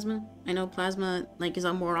donate plasma. I know plasma, like, is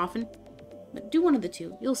on more often. But do one of the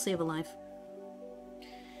two. You'll save a life.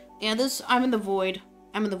 Yeah, I'm in the void.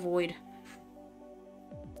 I'm in the void.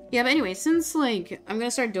 Yeah, but anyway, since, like, I'm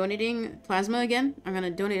gonna start donating plasma again, I'm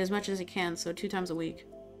gonna donate as much as I can, so 2 times a week.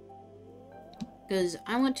 Because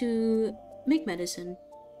I want to make medicine.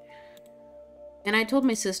 And I told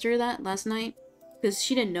my sister that last night, because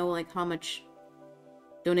she didn't know, like, how much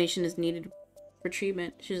donation is needed for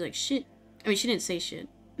treatment. She was like, shit. I mean, she didn't say shit.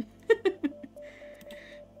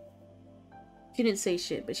 She didn't say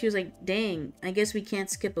shit, but she was like, dang, I guess we can't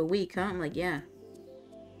skip a week, huh? I'm like, yeah.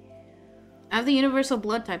 I have the universal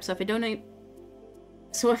blood type, so if I donate...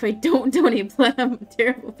 So if I don't donate blood, I'm a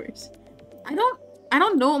terrible person. I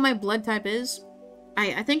don't know what my blood type is.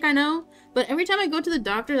 I think I know, but every time I go to the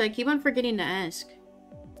doctor, I keep on forgetting to ask.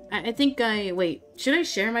 I think wait, should I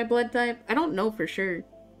share my blood type? I don't know for sure.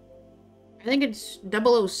 I think it's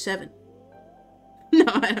 007. No,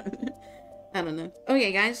 I don't know.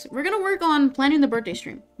 Okay, guys, we're gonna work on planning the birthday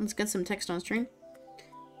stream. Let's get some text on stream.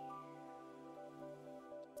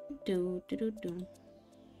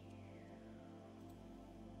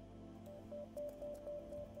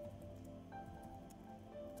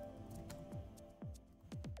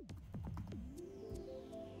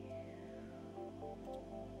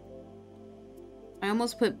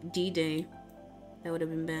 almost put D-Day. That would have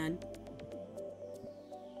been bad.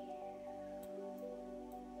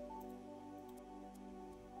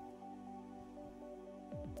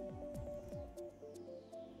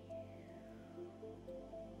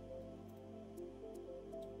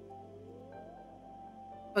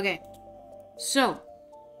 Okay, so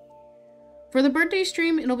for the birthday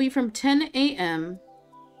stream, it'll be from 10 a.m.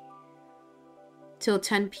 till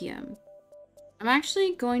 10 p.m. I'm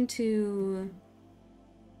actually going to...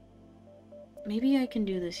 Maybe I can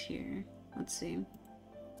do this here. Let's see.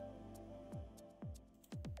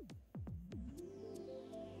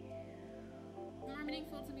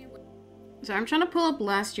 So I'm trying to pull up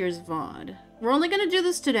last year's VOD. We're only gonna do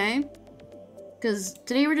this today, because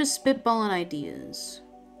today we're just spitballing ideas.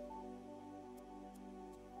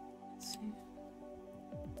 Let's see.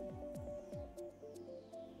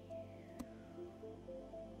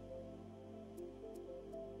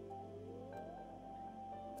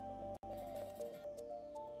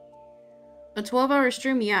 A 12-hour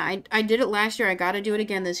stream? Yeah, I did it last year. I gotta do it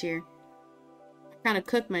again this year. I kind of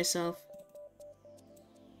cooked myself.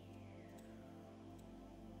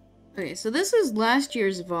 Okay, so this is last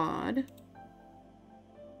year's VOD.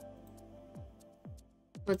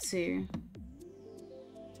 Let's see.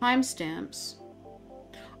 Timestamps.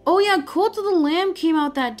 Oh yeah, Cult of the Lamb came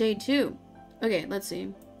out that day too. Okay, let's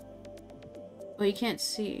see. Oh, you can't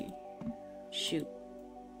see. Shoot.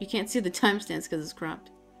 You can't see the timestamps because it's cropped.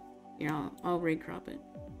 Here, I'll recrop it.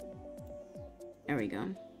 There we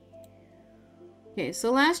go. Okay,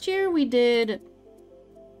 so last year we did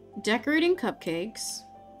decorating cupcakes,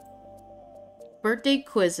 birthday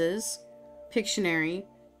quizzes, Pictionary,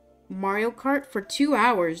 Mario Kart for 2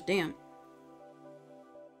 hours, damn.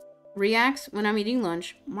 Reacts when I'm eating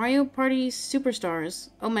lunch, Mario Party Superstars.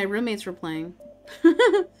 Oh, my roommates were playing.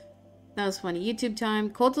 That was funny. YouTube time,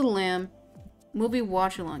 Cult of the Lamb, movie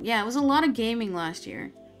watch along. Yeah, it was a lot of gaming last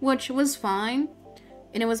year, which was fine.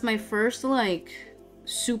 And it was my first, like,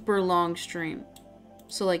 super long stream.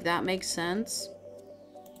 So, like, that makes sense.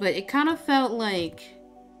 But it kind of felt like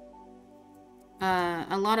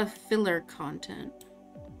a lot of filler content.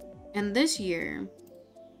 And this year,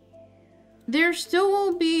 there still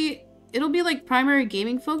will be, it'll be like primary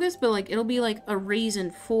gaming focus, but like it'll be like a reason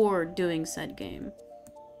for doing said game.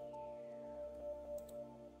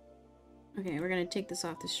 Okay, we're gonna take this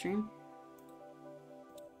off the stream.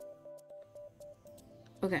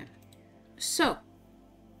 Okay, so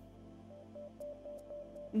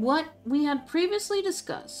what we had previously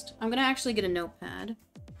discussed, I'm gonna actually get a notepad.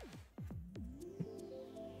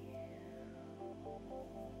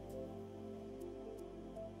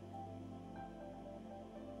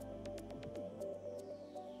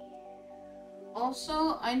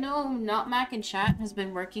 Also, I know Not Mac in chat has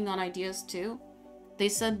been working on ideas too. They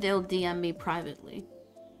said they'll DM me privately.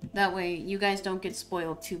 That way, you guys don't get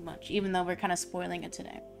spoiled too much, even though we're kind of spoiling it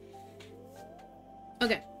today.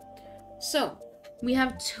 Okay, so we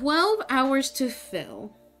have 12 hours to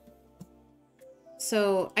fill.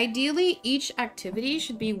 So ideally, each activity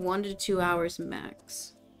should be 1 to 2 hours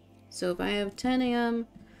max. So if I have 10 a.m.,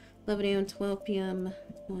 11 a.m., 12 p.m.,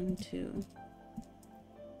 1, 2...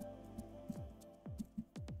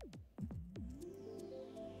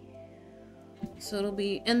 So it'll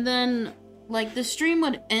be, and then, like, the stream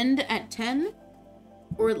would end at 10,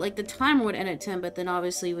 or, like, the timer would end at 10, but then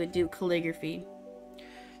obviously we'd do calligraphy.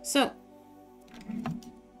 So,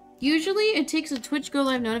 usually it takes a Twitch Go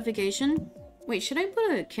Live notification. Wait, should I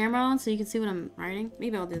put a camera on so you can see what I'm writing?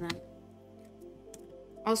 Maybe I'll do that.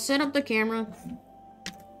 I'll set up the camera.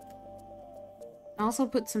 I'll also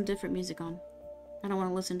put some different music on. I don't want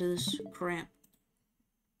to listen to this crap.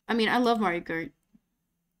 I mean, I love Mario Kart.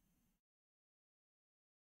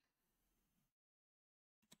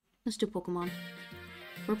 Let's do Pokemon.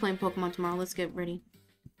 We're playing Pokemon tomorrow. Let's get ready.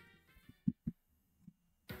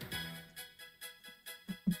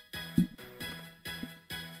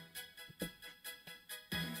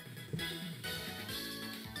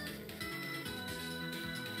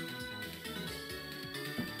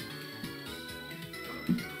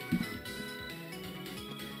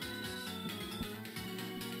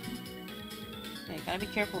 Okay, gotta be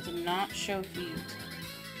careful to not show feet.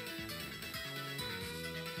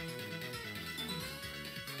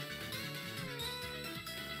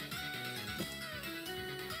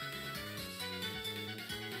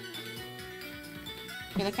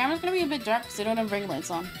 Okay, the camera's gonna be a bit dark because I don't have ring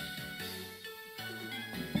lights on.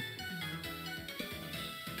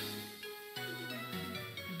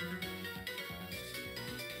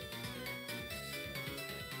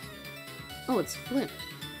 Oh, it's flipped.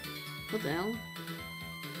 What the hell?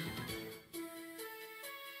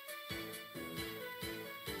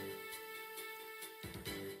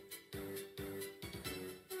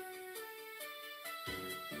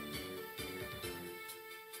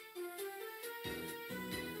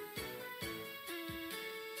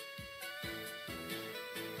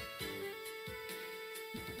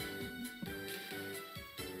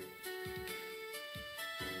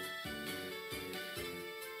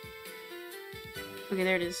 Okay,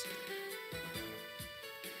 there it is.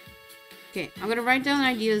 Okay, I'm gonna write down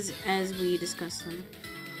ideas as we discuss them.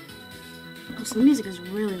 Oh, so the music is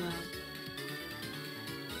really loud.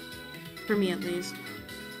 For me, at least.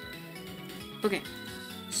 Okay,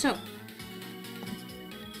 so.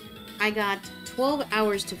 I got 12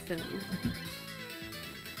 hours to film.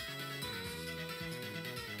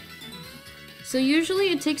 So usually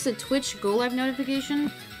it takes a Twitch Go Live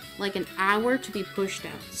notification like an hour to be pushed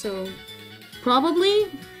out. So probably...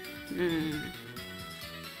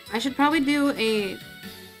 I should probably do a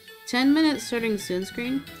 10-minute starting soon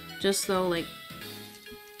screen. Just so, like...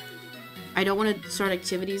 I don't want to start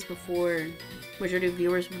activities before majority of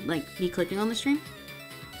viewers would, like, be clicking on the stream.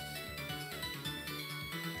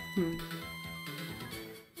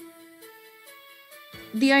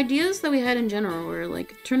 The ideas that we had in general were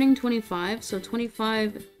like turning 25, so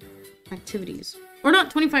 25 activities. Or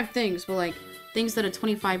not 25 things, but like things that a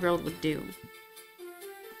 25-year-old would do.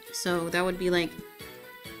 So that would be like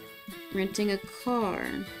renting a car,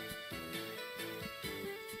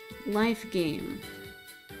 life game.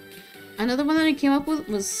 Another one that I came up with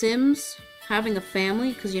was Sims, having a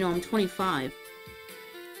family, because you know I'm 25.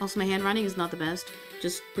 Also my handwriting is not the best.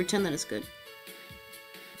 Just pretend that it's good.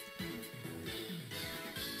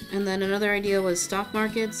 And then another idea was stock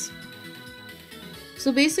markets.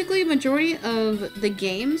 So basically, majority of the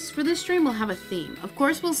games for this stream will have a theme. Of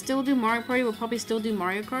course, we'll still do Mario Party. We'll probably still do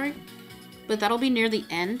Mario Kart. But that'll be near the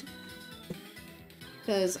end.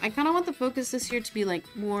 Because I kind of want the focus this year to be like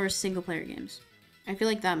more single-player games. I feel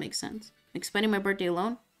like that makes sense. Like spending my birthday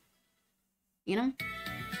alone. You know?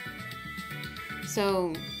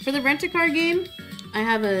 So, for the rent-a-car game, I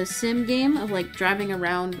have a sim game of like driving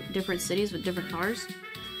around different cities with different cars.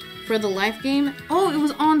 For the life game, oh, it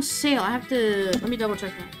was on sale. I have to, let me double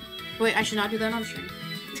check that. Wait, I should not do that on stream.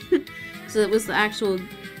 So it was the actual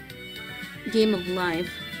game of life.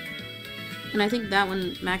 And I think that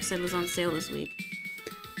one Max said was on sale this week.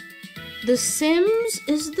 The Sims,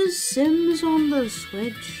 is the Sims on the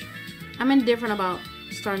Switch? I'm indifferent about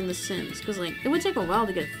starting the Sims, because like, it would take a while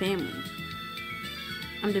to get a family.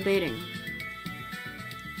 I'm debating.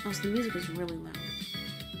 Oh, so the music is really loud.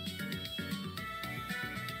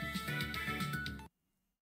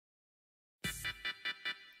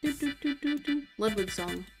 Ludwig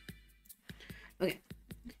song. Okay.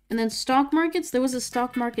 And then stock markets, there was a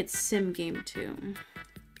stock market sim game too.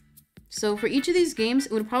 So for each of these games,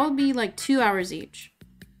 it would probably be like 2 hours each.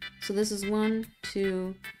 So this is 1,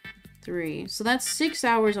 2, 3. So that's 6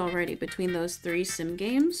 hours already between those 3 sim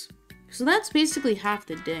games. So that's basically half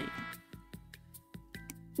the day.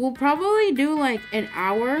 We'll probably do like an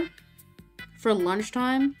hour for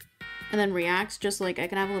lunchtime and then reacts, just like I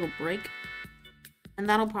can have a little break. And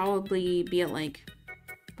that'll probably be at like,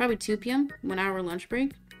 probably 2 p.m., 1 hour lunch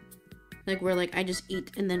break. Like where like I just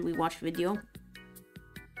eat and then we watch video.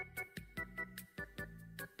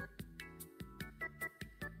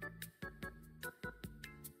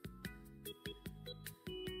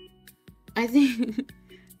 I think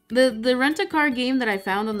the rent-a-car game that I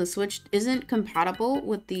found on the Switch isn't compatible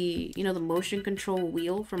with the, you know, the motion control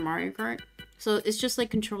wheel from Mario Kart. So it's just like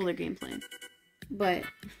controller gameplay. But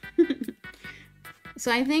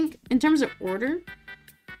so I think in terms of order,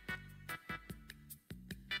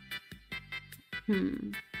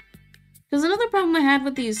 because another problem I had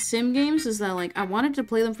with these sim games is that like I wanted to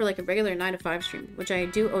play them for like a regular 9 to 5 stream, which I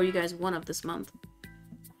do owe you guys one of this month.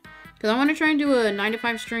 Because I want to try and do a 9 to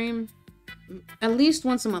 5 stream at least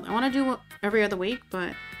once a month. I want to do it every other week,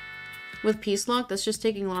 but with Peace Lock, that's just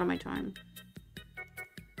taking a lot of my time.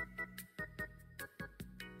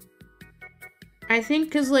 I think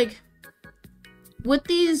because like with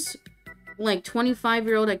these like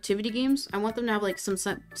 25-year-old activity games, I want them to have like some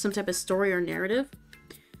type of story or narrative.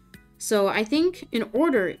 So I think in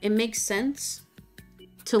order, it makes sense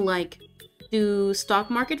to like do stock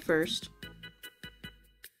market first,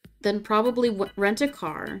 then probably rent a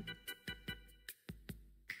car.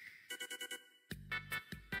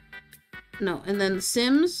 No, and then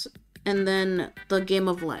Sims, and then the game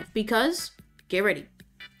of life. Because, get ready.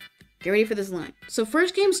 Get ready for this line. So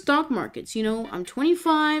first game, stock markets. You know, I'm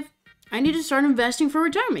 25. I need to start investing for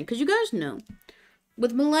retirement. Because you guys know,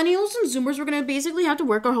 with millennials and Zoomers, we're going to basically have to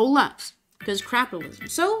work our whole lives. Because capitalism.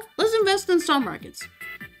 So, let's invest in stock markets.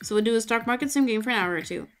 So we'll do a stock market sim game for an hour or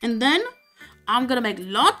two. And then, I'm going to make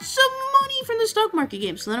lots of money from the stock market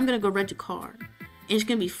game. So then I'm going to go rent a car. And it's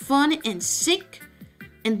going to be fun and sick.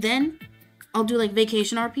 And then I'll do like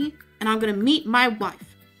vacation RP, and I'm gonna meet my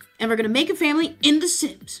wife, and we're gonna make a family in The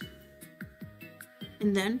Sims.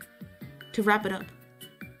 And then, to wrap it up,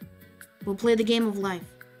 we'll play the game of life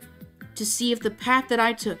to see if the path that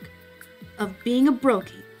I took of being a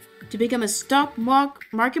brokey to become a stock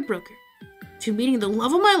market broker to meeting the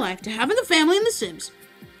love of my life to having a family in The Sims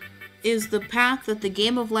is the path that the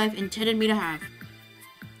game of life intended me to have.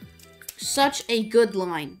 Such a good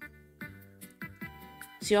line.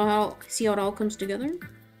 See how it all comes together?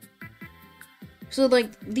 So,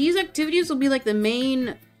 like, these activities will be, like, the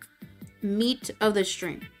main meat of the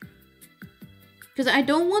stream. Because I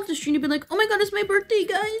don't want the stream to be like, oh my god, it's my birthday,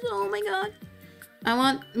 guys! Oh my god! I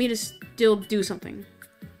want me to still do something.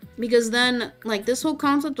 Because then, like, this whole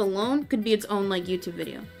concept alone could be its own, like, YouTube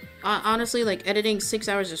video. Honestly, like, editing 6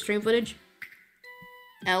 hours of stream footage.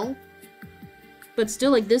 L. But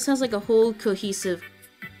still, like, this has, like, a whole cohesive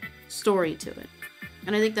story to it.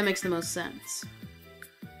 And I think that makes the most sense.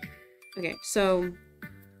 Okay, so...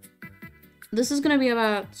 this is gonna be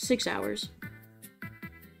about 6 hours.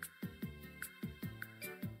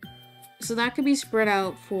 So that could be spread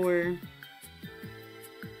out for...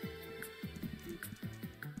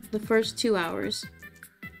 the first 2 hours.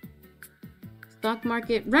 Stock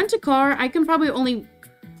market. Rent a car. I can probably only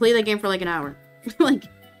play that game for like an hour. Like,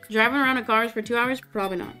 driving around in cars for 2 hours?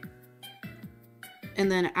 Probably not.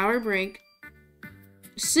 And then hour break.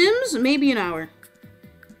 Sims? Maybe an hour.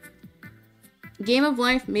 Game of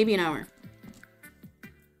life? Maybe an hour.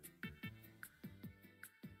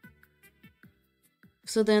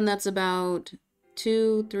 So then that's about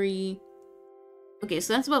 2, 3... okay,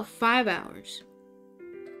 so that's about 5 hours.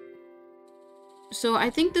 So I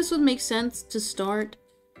think this would make sense to start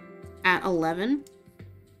at 11.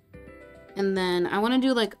 And then I want to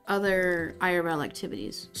do like other IRL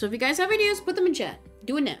activities. So if you guys have ideas, put them in chat.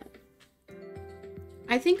 Do it now.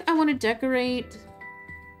 I think I want to decorate...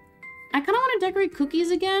 I kind of want to decorate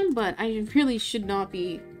cookies again, but I really should not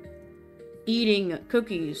be eating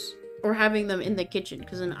cookies or having them in the kitchen,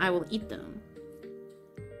 because then I will eat them.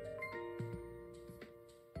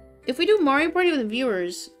 If we do Mario Party with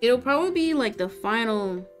viewers, it'll probably be like the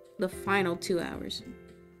final 2 hours.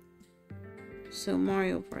 So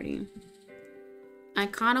Mario Party. I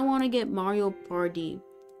kind of want to get Mario Party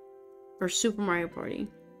or Super Mario Party.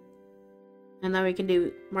 And then we can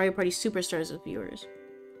do Mario Party Superstars with viewers.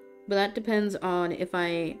 But that depends on if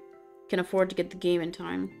I can afford to get the game in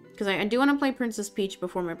time. Because I do want to play Princess Peach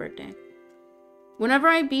before my birthday. Whenever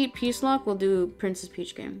I beat Peace Lock, we'll do Princess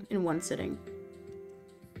Peach game in one sitting.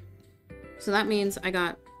 So that means I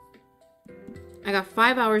got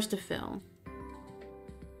 5 hours to fill.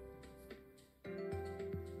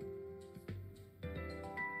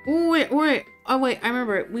 Oh, wait. Oh, wait, I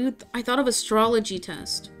remember. I thought of astrology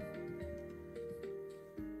test.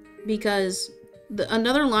 Because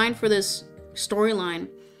another line for this storyline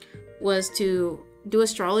was to do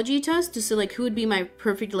astrology test to see, like, who would be my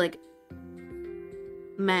perfect, like,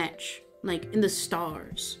 match, like, in the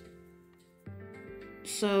stars.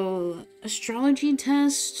 So, astrology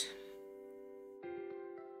test.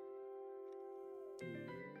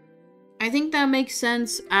 I think that makes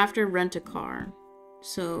sense after rent a car.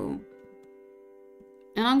 So,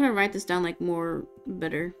 and I'm gonna write this down like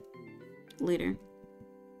better later.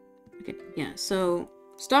 Okay, yeah, so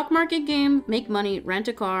stock market game, make money, rent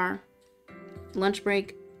a car, lunch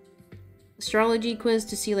break, astrology quiz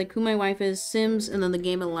to see like who my wife is, Sims, and then the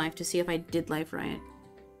game of life to see if I did life right.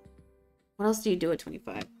 What else do you do at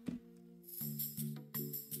 25?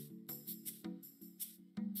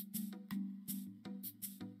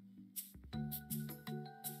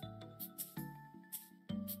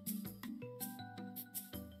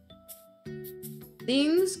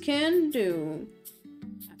 Things can do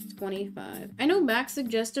at 25. I know Max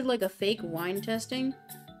suggested like a fake wine testing,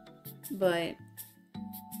 but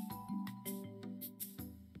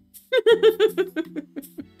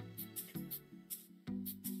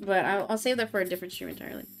but I'll save that for a different stream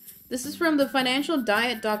entirely. This is from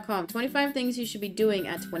thefinancialdiet.com. 25 things you should be doing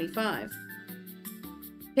at 25.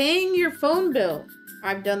 Paying your phone bill.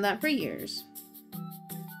 I've done that for years.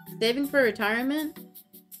 Saving for retirement.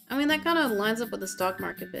 I mean, that kind of lines up with the stock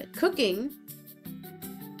market bit. Cooking.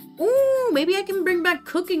 Ooh, maybe I can bring back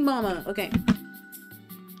Cooking Mama. Okay.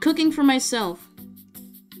 Cooking for myself.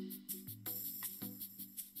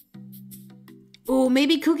 Ooh,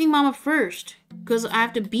 maybe Cooking Mama first. Because I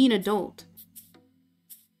have to be an adult.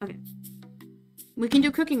 Okay. We can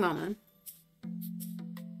do Cooking Mama.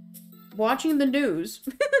 Watching the news.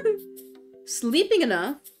 Sleeping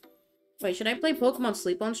enough. Wait, should I play Pokemon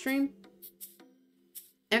Sleep on stream?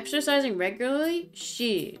 Exercising regularly?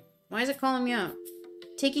 Shit. Why is it calling me out?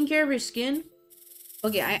 Taking care of your skin?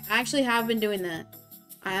 Okay, I actually have been doing that.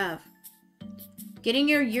 I have. Getting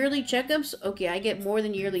your yearly checkups? Okay, I get more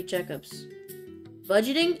than yearly checkups.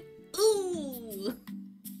 Budgeting? Ooh!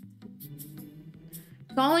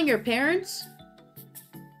 Calling your parents?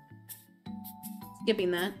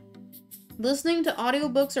 Skipping that. Listening to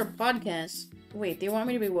audiobooks or podcasts. Wait, they want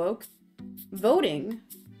me to be woke? Voting?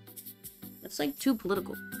 That's like too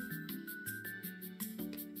political.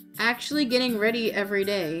 Actually getting ready every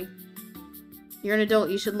day. You're an adult,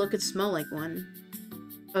 you should look and smell like one.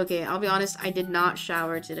 Okay, I'll be honest, I did not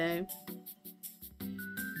shower today.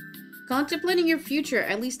 Contemplating your future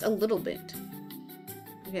at least a little bit.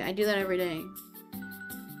 Okay, I do that every day.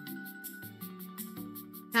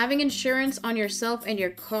 Having insurance on yourself and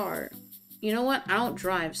your car. You know what? I don't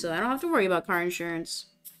drive, so I don't have to worry about car insurance.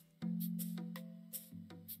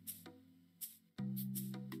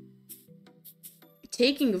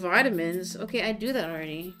 Taking vitamins? Okay, I do that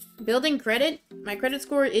already. Building credit? My credit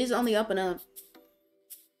score is on the up and up.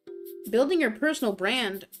 Building your personal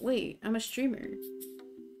brand? Wait, I'm a streamer.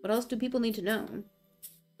 What else do people need to know?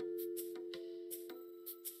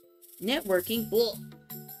 Networking? Ugh.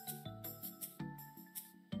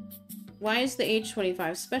 Why is the age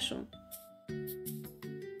 25 special?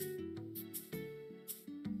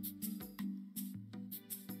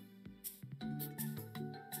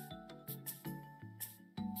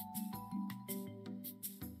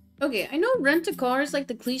 Okay, I know rent-a-car is like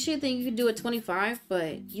the cliche thing you can do at 25,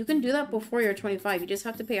 but you can do that before you're 25. You just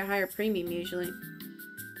have to pay a higher premium usually.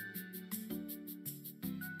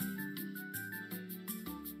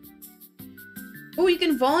 Oh, you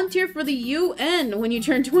can volunteer for the UN when you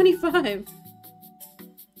turn 25.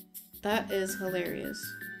 That is hilarious.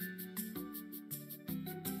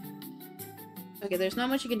 Okay, there's not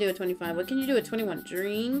much you can do at 25. What can you do at 21?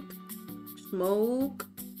 Drink? Smoke?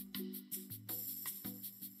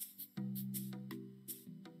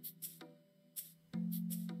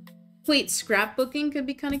 Wait, scrapbooking could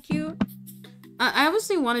be kind of cute. I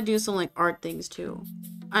obviously want to do some like art things too.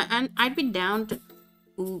 I'd be down to...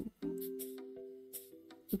 Ooh.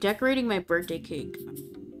 Decorating my birthday cake.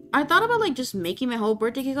 I thought about like just making my whole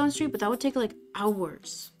birthday cake on the street, but that would take like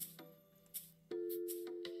hours.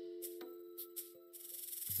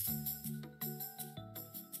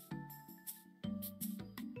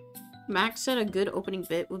 Max said a good opening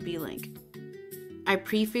bit would be like, I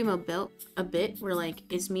pre-frame a bit where like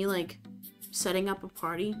it's me like setting up a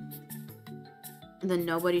party and then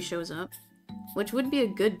nobody shows up, which would be a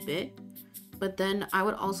good bit, but then I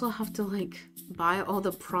would also have to like buy all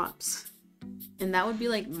the props and that would be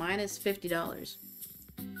like minus $50.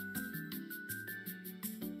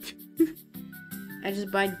 I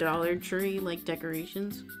just buy Dollar Tree like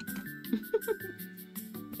decorations.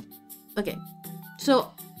 Okay,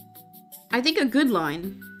 so I think a good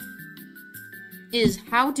line is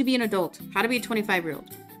how to be an adult, how to be a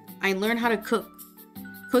 25-year-old. I learned how to cook.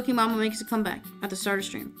 Cooking Mama makes a comeback at the start of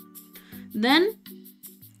stream. Then,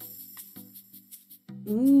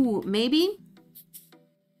 ooh, maybe.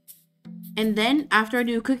 And then after I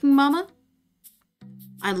do Cooking Mama,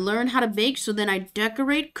 I learn how to bake, so then I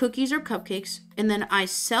decorate cookies or cupcakes, and then I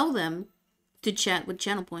sell them to chat with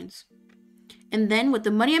channel points. And then with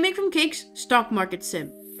the money I make from cakes, stock market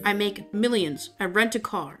sim. I make millions. I rent a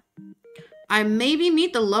car. I maybe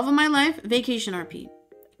meet the love of my life, vacation RP.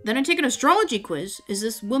 Then I take an astrology quiz. Is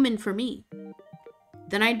this woman for me?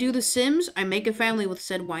 Then I do the Sims. I make a family with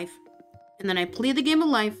said wife. And then I play the game of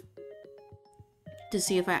life to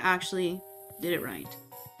see if I actually did it right.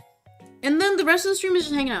 And then the rest of the stream is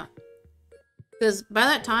just hanging out. Because by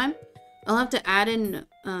that time, I'll have to add in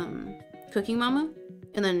Cooking Mama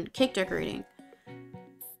and then cake decorating.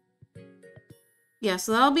 Yeah,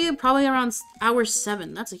 so that'll be probably around hour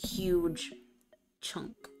 7. That's a huge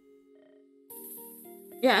chunk.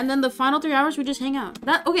 Yeah, and then the final 3 hours we just hang out.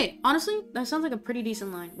 Okay, honestly, that sounds like a pretty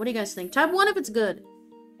decent line. What do you guys think? Type 1 if it's good.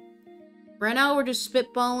 Right now we're just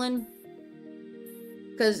spitballing.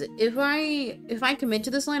 Cause if I commit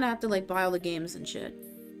to this line, I have to like buy all the games and shit.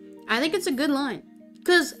 I think it's a good line.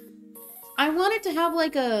 Cause I want it to have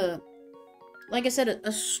like I said,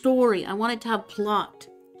 a story. I want it to have plot.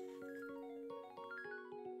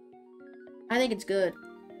 I think it's good.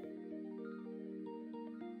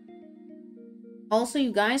 Also,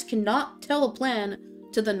 you guys cannot tell a plan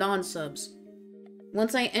to the non-subs.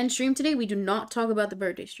 Once I end stream today, we do not talk about the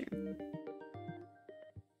birthday stream.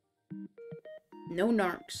 No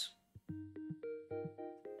narcs.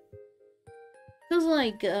 Cause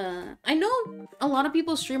like, I know a lot of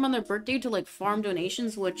people stream on their birthday to like farm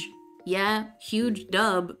donations, which, yeah, huge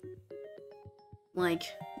dub. Like,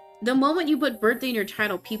 the moment you put birthday in your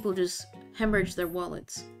title, people just hemorrhage their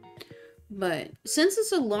wallets. But since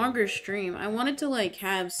it's a longer stream, I wanted to like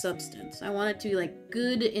have substance. I want it to be like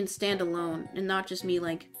good and stand alone and not just me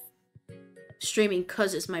like streaming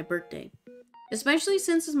cause it's my birthday. Especially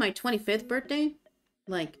since it's my 25th birthday.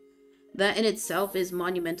 Like, that in itself is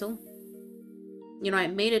monumental. You know, I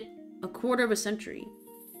made it a quarter of a century.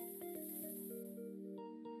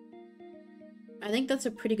 I think that's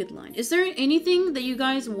a pretty good line. Is there anything that you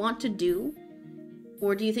guys want to do?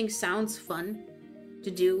 Or do you think sounds fun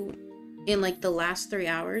to do in, like, the last 3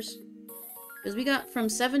 hours? Because we got from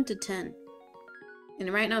 7 to 10.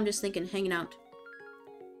 And right now I'm just thinking hanging out.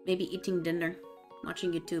 Maybe eating dinner.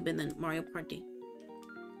 Watching YouTube and then Mario Party.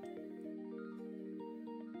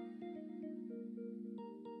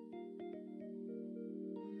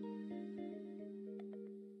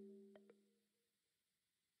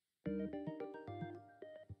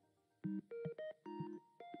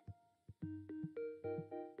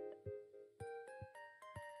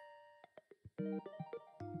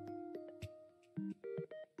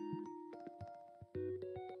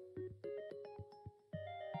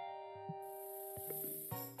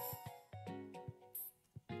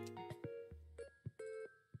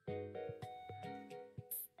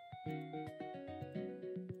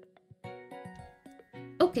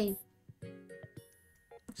 Okay.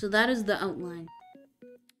 So that is the outline.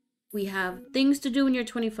 We have things to do when you're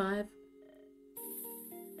 25.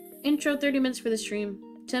 Intro 30 minutes for the stream.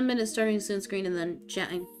 10 minutes starting soon screen and then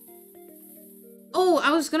chatting. Oh,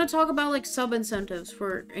 I was gonna talk about like sub incentives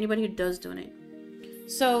for anybody who does donate.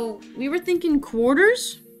 So we were thinking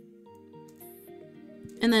quarters.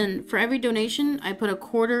 And then for every donation, I put a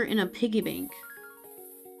quarter in a piggy bank.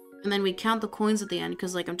 And then we count the coins at the end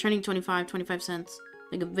because like I'm turning 25 cents.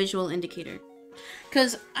 Like a visual indicator.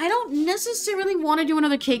 Because I don't necessarily want to do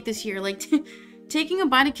another cake this year. Like, taking a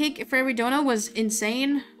bite of cake for every donut was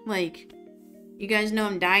insane. Like, you guys know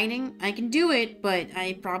I'm dieting. I can do it, but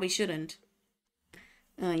I probably shouldn't.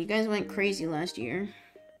 You guys went crazy last year.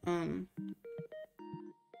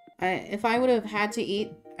 If I would have had to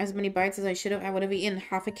eat as many bites as I should have, I would have eaten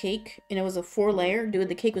half a cake. And it was a 4-layer. Dude,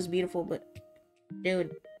 the cake was beautiful, but...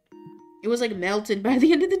 Dude. It was, like, melted by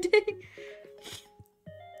the end of the day.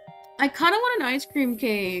 I kind of want an ice cream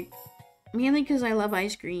cake, mainly because I love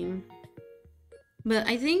ice cream. But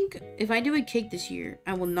I think if I do a cake this year,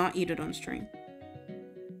 I will not eat it on stream.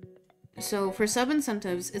 So for sub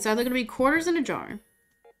incentives, it's either going to be quarters in a jar,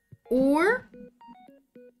 or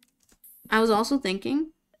I was also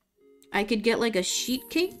thinking I could get like a sheet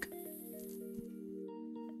cake.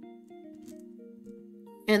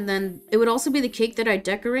 And then it would also be the cake that I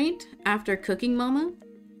decorate after cooking mama.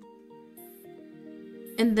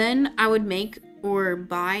 And then I would make or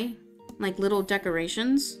buy like little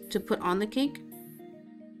decorations to put on the cake.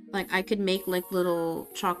 Like I could make like little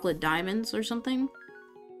chocolate diamonds or something.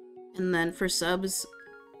 And then for subs,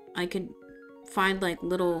 I could find like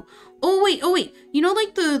little... Oh wait. You know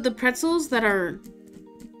like the pretzels that are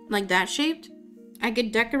like that shaped? I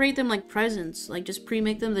could decorate them like presents. Like just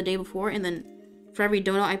pre-make them the day before and then for every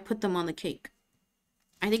donut I put them on the cake.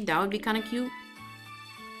 I think that would be kind of cute.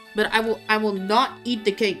 But I will not eat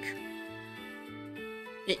the cake.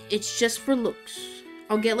 It's just for looks.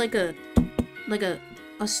 I'll get like a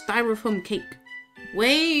styrofoam cake.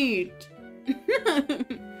 Wait. I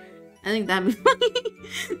think that'd be funny.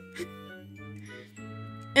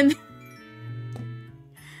 And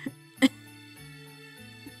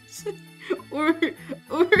or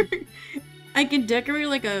I can decorate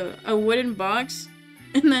like a wooden box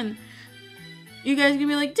and then you guys can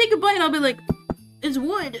be like, take a bite, and I'll be like, it's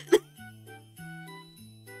wood.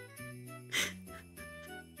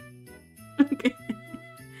 Okay.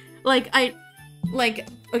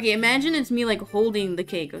 Okay, imagine it's me, like, holding the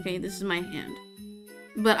cake, okay? This is my hand.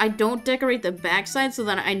 But I don't decorate the backside so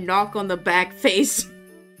that I knock on the back face.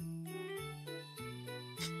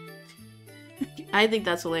 I think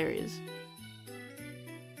that's hilarious.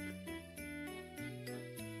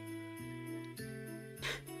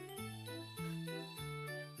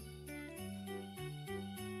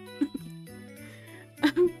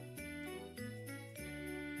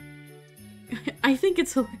 I think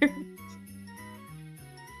it's hilarious.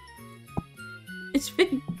 It's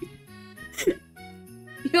fake.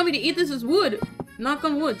 You want me to eat this as wood? Knock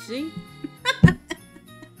on wood, see?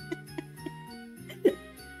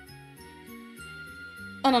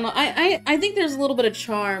 Oh, no. I think there's a little bit of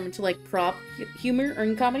charm to, like, prop humor or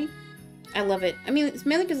in comedy. I love it. I mean, it's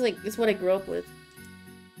mainly because, like, it's what I grew up with.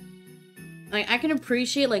 Like, I can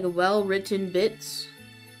appreciate, like, well-written bits,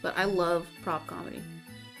 but I love prop comedy.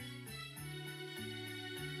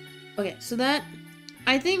 Okay, so that...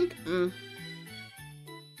 I think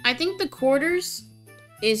the quarters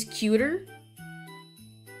is cuter.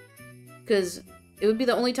 Because it would be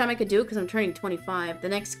the only time I could do it because I'm turning 25. The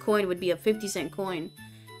next coin would be a 50-cent coin.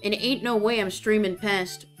 And ain't no way I'm streaming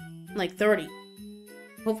past, like, 30.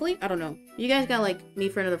 Hopefully? I don't know. You guys got, like, me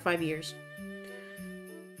for another 5 years.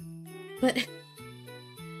 But...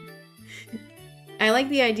 I like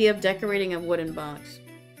the idea of decorating a wooden box.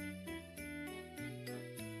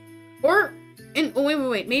 Or... Oh,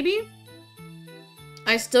 wait. Maybe...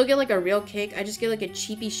 I still get, like, a real cake. I just get, like, a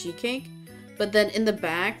cheapy sheet cake. But then in the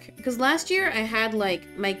back... Because last year I had,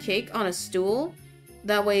 like, my cake on a stool.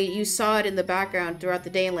 That way you saw it in the background throughout the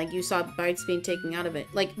day. And, like, you saw bites being taken out of it.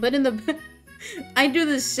 Like, but in the... I do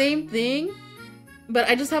the same thing. But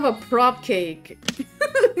I just have a prop cake.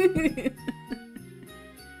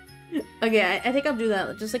 Okay, I think I'll do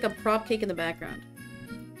that. Just, like, a prop cake in the background.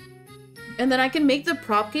 And then I can make the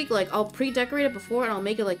prop cake, like, I'll pre-decorate it before. And I'll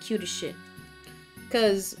make it, like, cute as shit.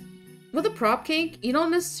 Because with a prop cake, you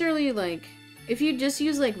don't necessarily, like, if you just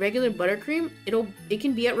use, like, regular buttercream, it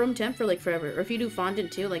can be at room temp for, like, forever. Or if you do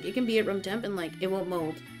fondant, too, like, it can be at room temp and, like, it won't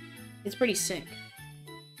mold. It's pretty sick.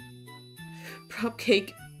 Prop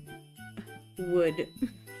cake wood.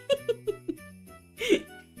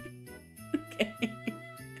 Okay.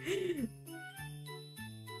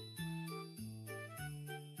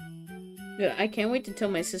 Dude, I can't wait to tell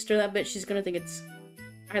my sister that bit. She's gonna think it's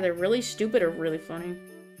either really stupid or really funny.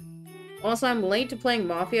 Also, I'm late to playing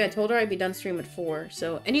Mafia. I told her I'd be done stream at 4.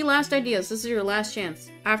 So, any last ideas? This is your last chance.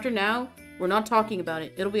 After now, we're not talking about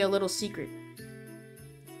it. It'll be a little secret.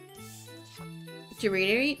 To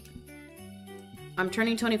reiterate, I'm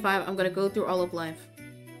turning 25. I'm gonna go through all of life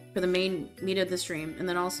for the main meat of the stream. And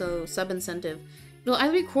then also sub incentive. It'll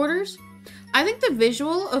either be quarters. I think the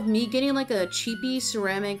visual of me getting like a cheapy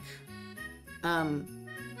ceramic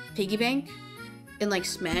piggy bank and like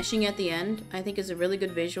smashing at the end, I think is a really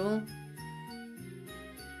good visual.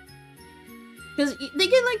 Because they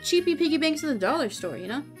get like cheapy piggy banks in the dollar store, you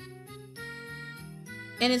know?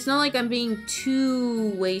 And it's not like I'm being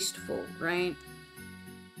too wasteful, right?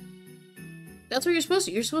 That's what you're supposed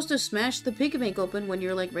to. You're supposed to smash the piggy bank open when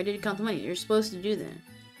you're like ready to count the money. You're supposed to do that.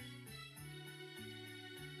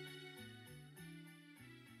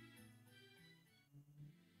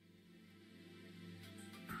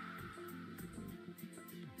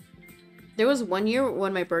 There was one year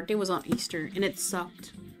when my birthday was on Easter, and it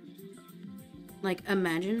sucked. Like,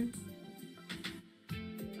 imagine.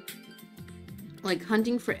 Like,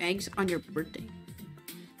 hunting for eggs on your birthday.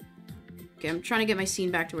 Okay, I'm trying to get my scene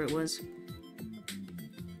back to where it was.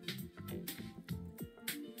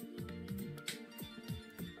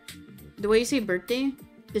 The way you say birthday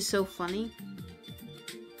is so funny.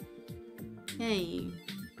 Hey.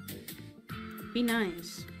 Be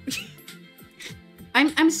nice.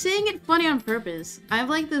 I'm saying it funny on purpose. I have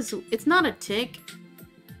like this, it's not a tick,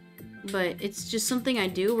 but it's just something I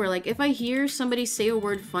do where like if I hear somebody say a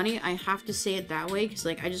word funny, I have to say it that way because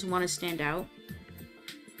like I just want to stand out.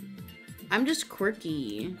 I'm just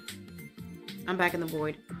quirky. I'm back in the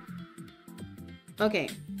void. Okay.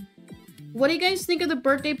 What do you guys think of the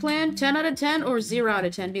birthday plan? 10 out of 10 or 0 out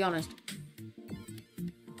of 10? Be honest.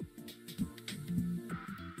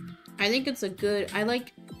 I think it's a good,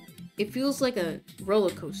 it feels like a roller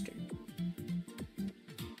coaster.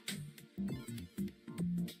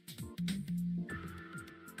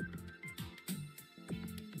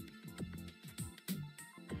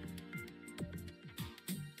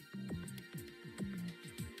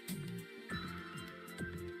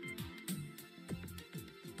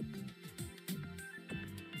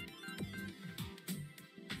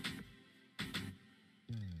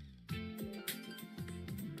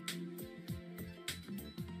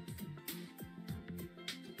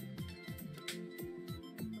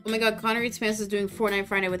 Oh my god, Connor Eats Pants is doing Fortnite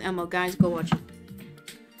Friday with Emma. Guys, go watch it.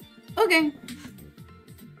 Okay.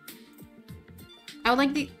 I would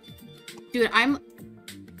like the... Dude, I'm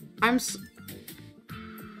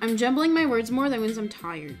jumbling my words more. That means I'm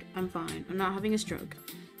tired. I'm fine. I'm not having a stroke.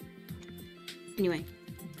 Anyway.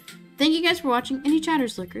 Thank you guys for watching. Any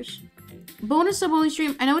chatters, lickers. Bonus sub only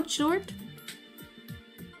stream. I know it's short.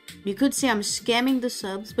 You could say I'm scamming the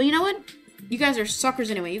subs. But you know what? You guys are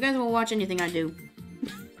suckers anyway. You guys will watch anything I do.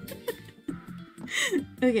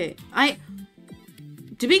 Okay,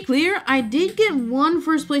 to be clear, I did get one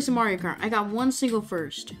first place in Mario Kart. I got one single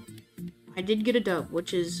first. I did get a dub,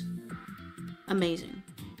 which is amazing.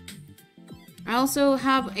 I also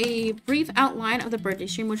have a brief outline of the birthday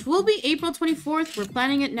stream, which will be April 24th. We're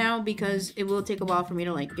planning it now because it will take a while for me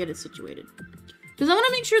to, like, get it situated. Because I want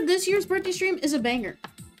to make sure this year's birthday stream is a banger.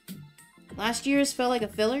 Last year's felt like a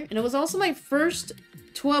filler, and it was also my first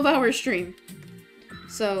 12-hour stream.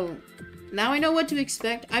 So... now I know what to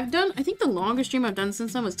expect. I think the longest stream I've done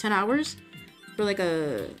since then was 10 hours. For like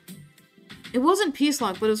a... It wasn't Peace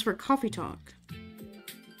Lock, but it was for Coffee Talk.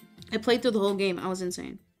 I played through the whole game. I was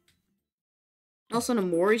insane. Also, an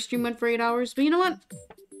Amori stream went for 8 hours. But you know what?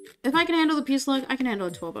 If I can handle the peace log, I can handle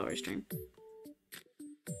a 12-hour stream.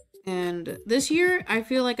 And this year, I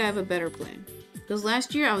feel like I have a better plan. Because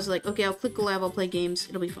last year, I was like, okay, I'll click a lab, I'll play games,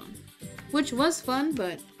 it'll be fun. Which was fun,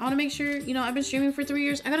 but I want to make sure, you know, I've been streaming for 3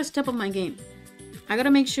 years, I gotta step up my game. I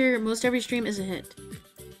gotta make sure most every stream is a hit.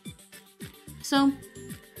 So,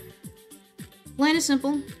 plan is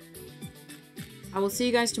simple. I will see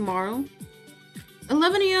you guys tomorrow.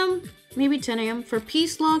 11 AM, maybe 10 AM for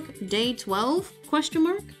Peace Lock Day 12, question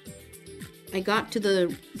mark. I got to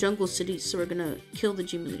the jungle city, so we're gonna kill the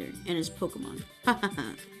gym leader and his Pokemon.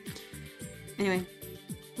 Anyway,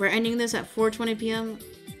 we're ending this at 4:20 PM.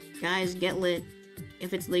 Guys, get lit.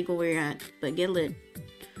 If it's legal where you're at, but get lit.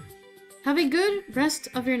 Have a good rest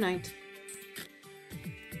of your night.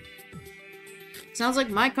 Sounds like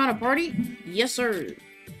my kind of party? Yes, sir.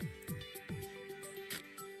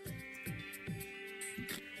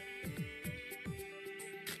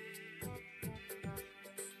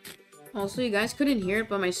 Also, you guys couldn't hear it,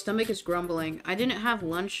 but my stomach is grumbling. I didn't have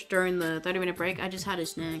lunch during the 30-minute break. I just had a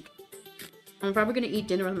snack. I'm probably gonna eat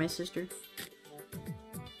dinner with my sister.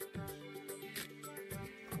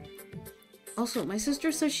 Also, my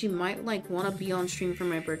sister said she might, like, want to be on stream for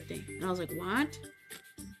my birthday. And I was like, what?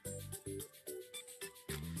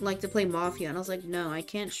 Like, to play Mafia. And I was like, no, I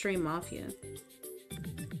can't stream Mafia.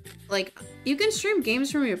 Like, you can stream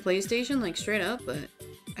games from your PlayStation, like, straight up, but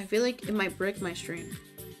I feel like it might break my stream.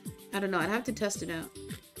 I don't know, I'd have to test it out.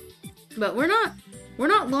 But we're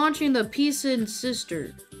not launching the Peace and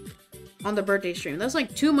Sister on the birthday stream. That's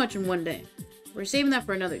like too much in one day. We're saving that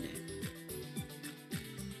for another day.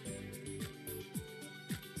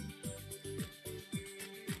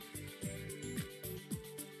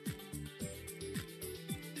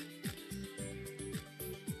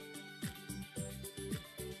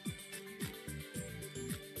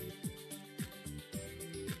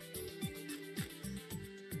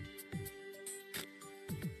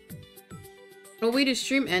 Oh wait, is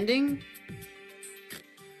stream ending?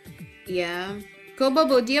 Yeah.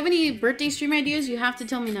 Kobobo, do you have any birthday stream ideas? You have to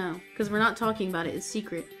tell me now. Because we're not talking about it. It's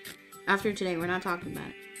secret. After today, we're not talking about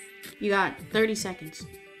it. You got 30 seconds.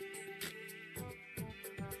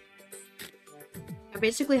 I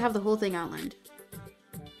basically have the whole thing outlined.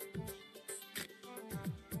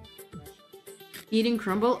 Eating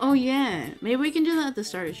crumble? Oh yeah. Maybe we can do that at the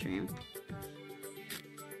start of stream.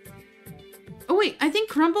 Oh wait, I think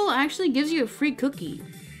crumble actually gives you a free cookie.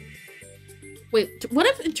 Wait, what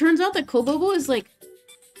if it turns out that Kobobo is like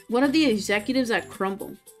one of the executives at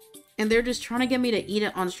Crumble, and they're just trying to get me to eat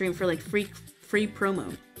it on stream for like free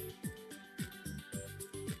promo?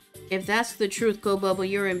 If that's the truth, Kobobo,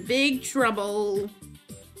 you're in big trouble.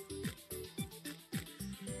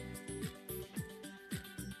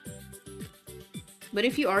 But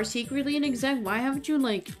if you are secretly an exec, why haven't you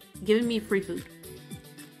like given me free food?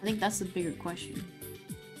 I think that's the bigger question.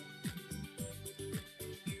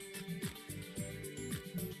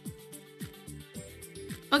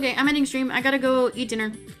 Okay, I'm ending stream. I gotta go eat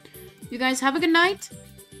dinner. You guys have a good night.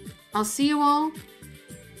 I'll see you all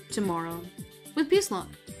tomorrow with Peace Lock.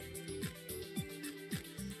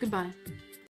 Goodbye.